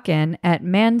code WALKIN at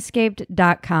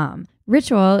manscaped.com.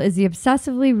 Ritual is the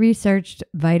obsessively researched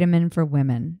vitamin for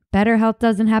women. Better health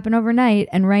doesn't happen overnight,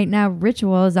 and right now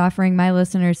Ritual is offering my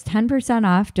listeners 10%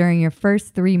 off during your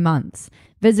first 3 months.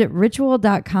 Visit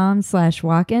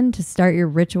ritual.com/walkin to start your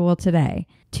ritual today.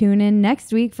 Tune in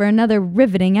next week for another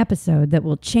riveting episode that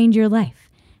will change your life,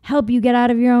 help you get out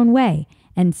of your own way,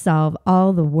 and solve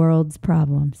all the world's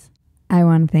problems. I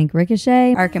want to thank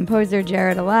Ricochet, our composer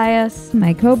Jared Elias,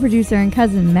 my co-producer and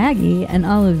cousin Maggie, and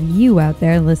all of you out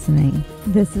there listening.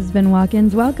 This has been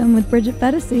Walk-Ins Welcome with Bridget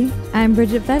Phetasy. I'm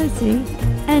Bridget Phetasy,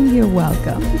 and you're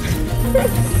welcome.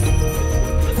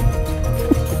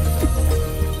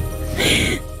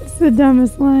 It's the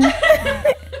dumbest line.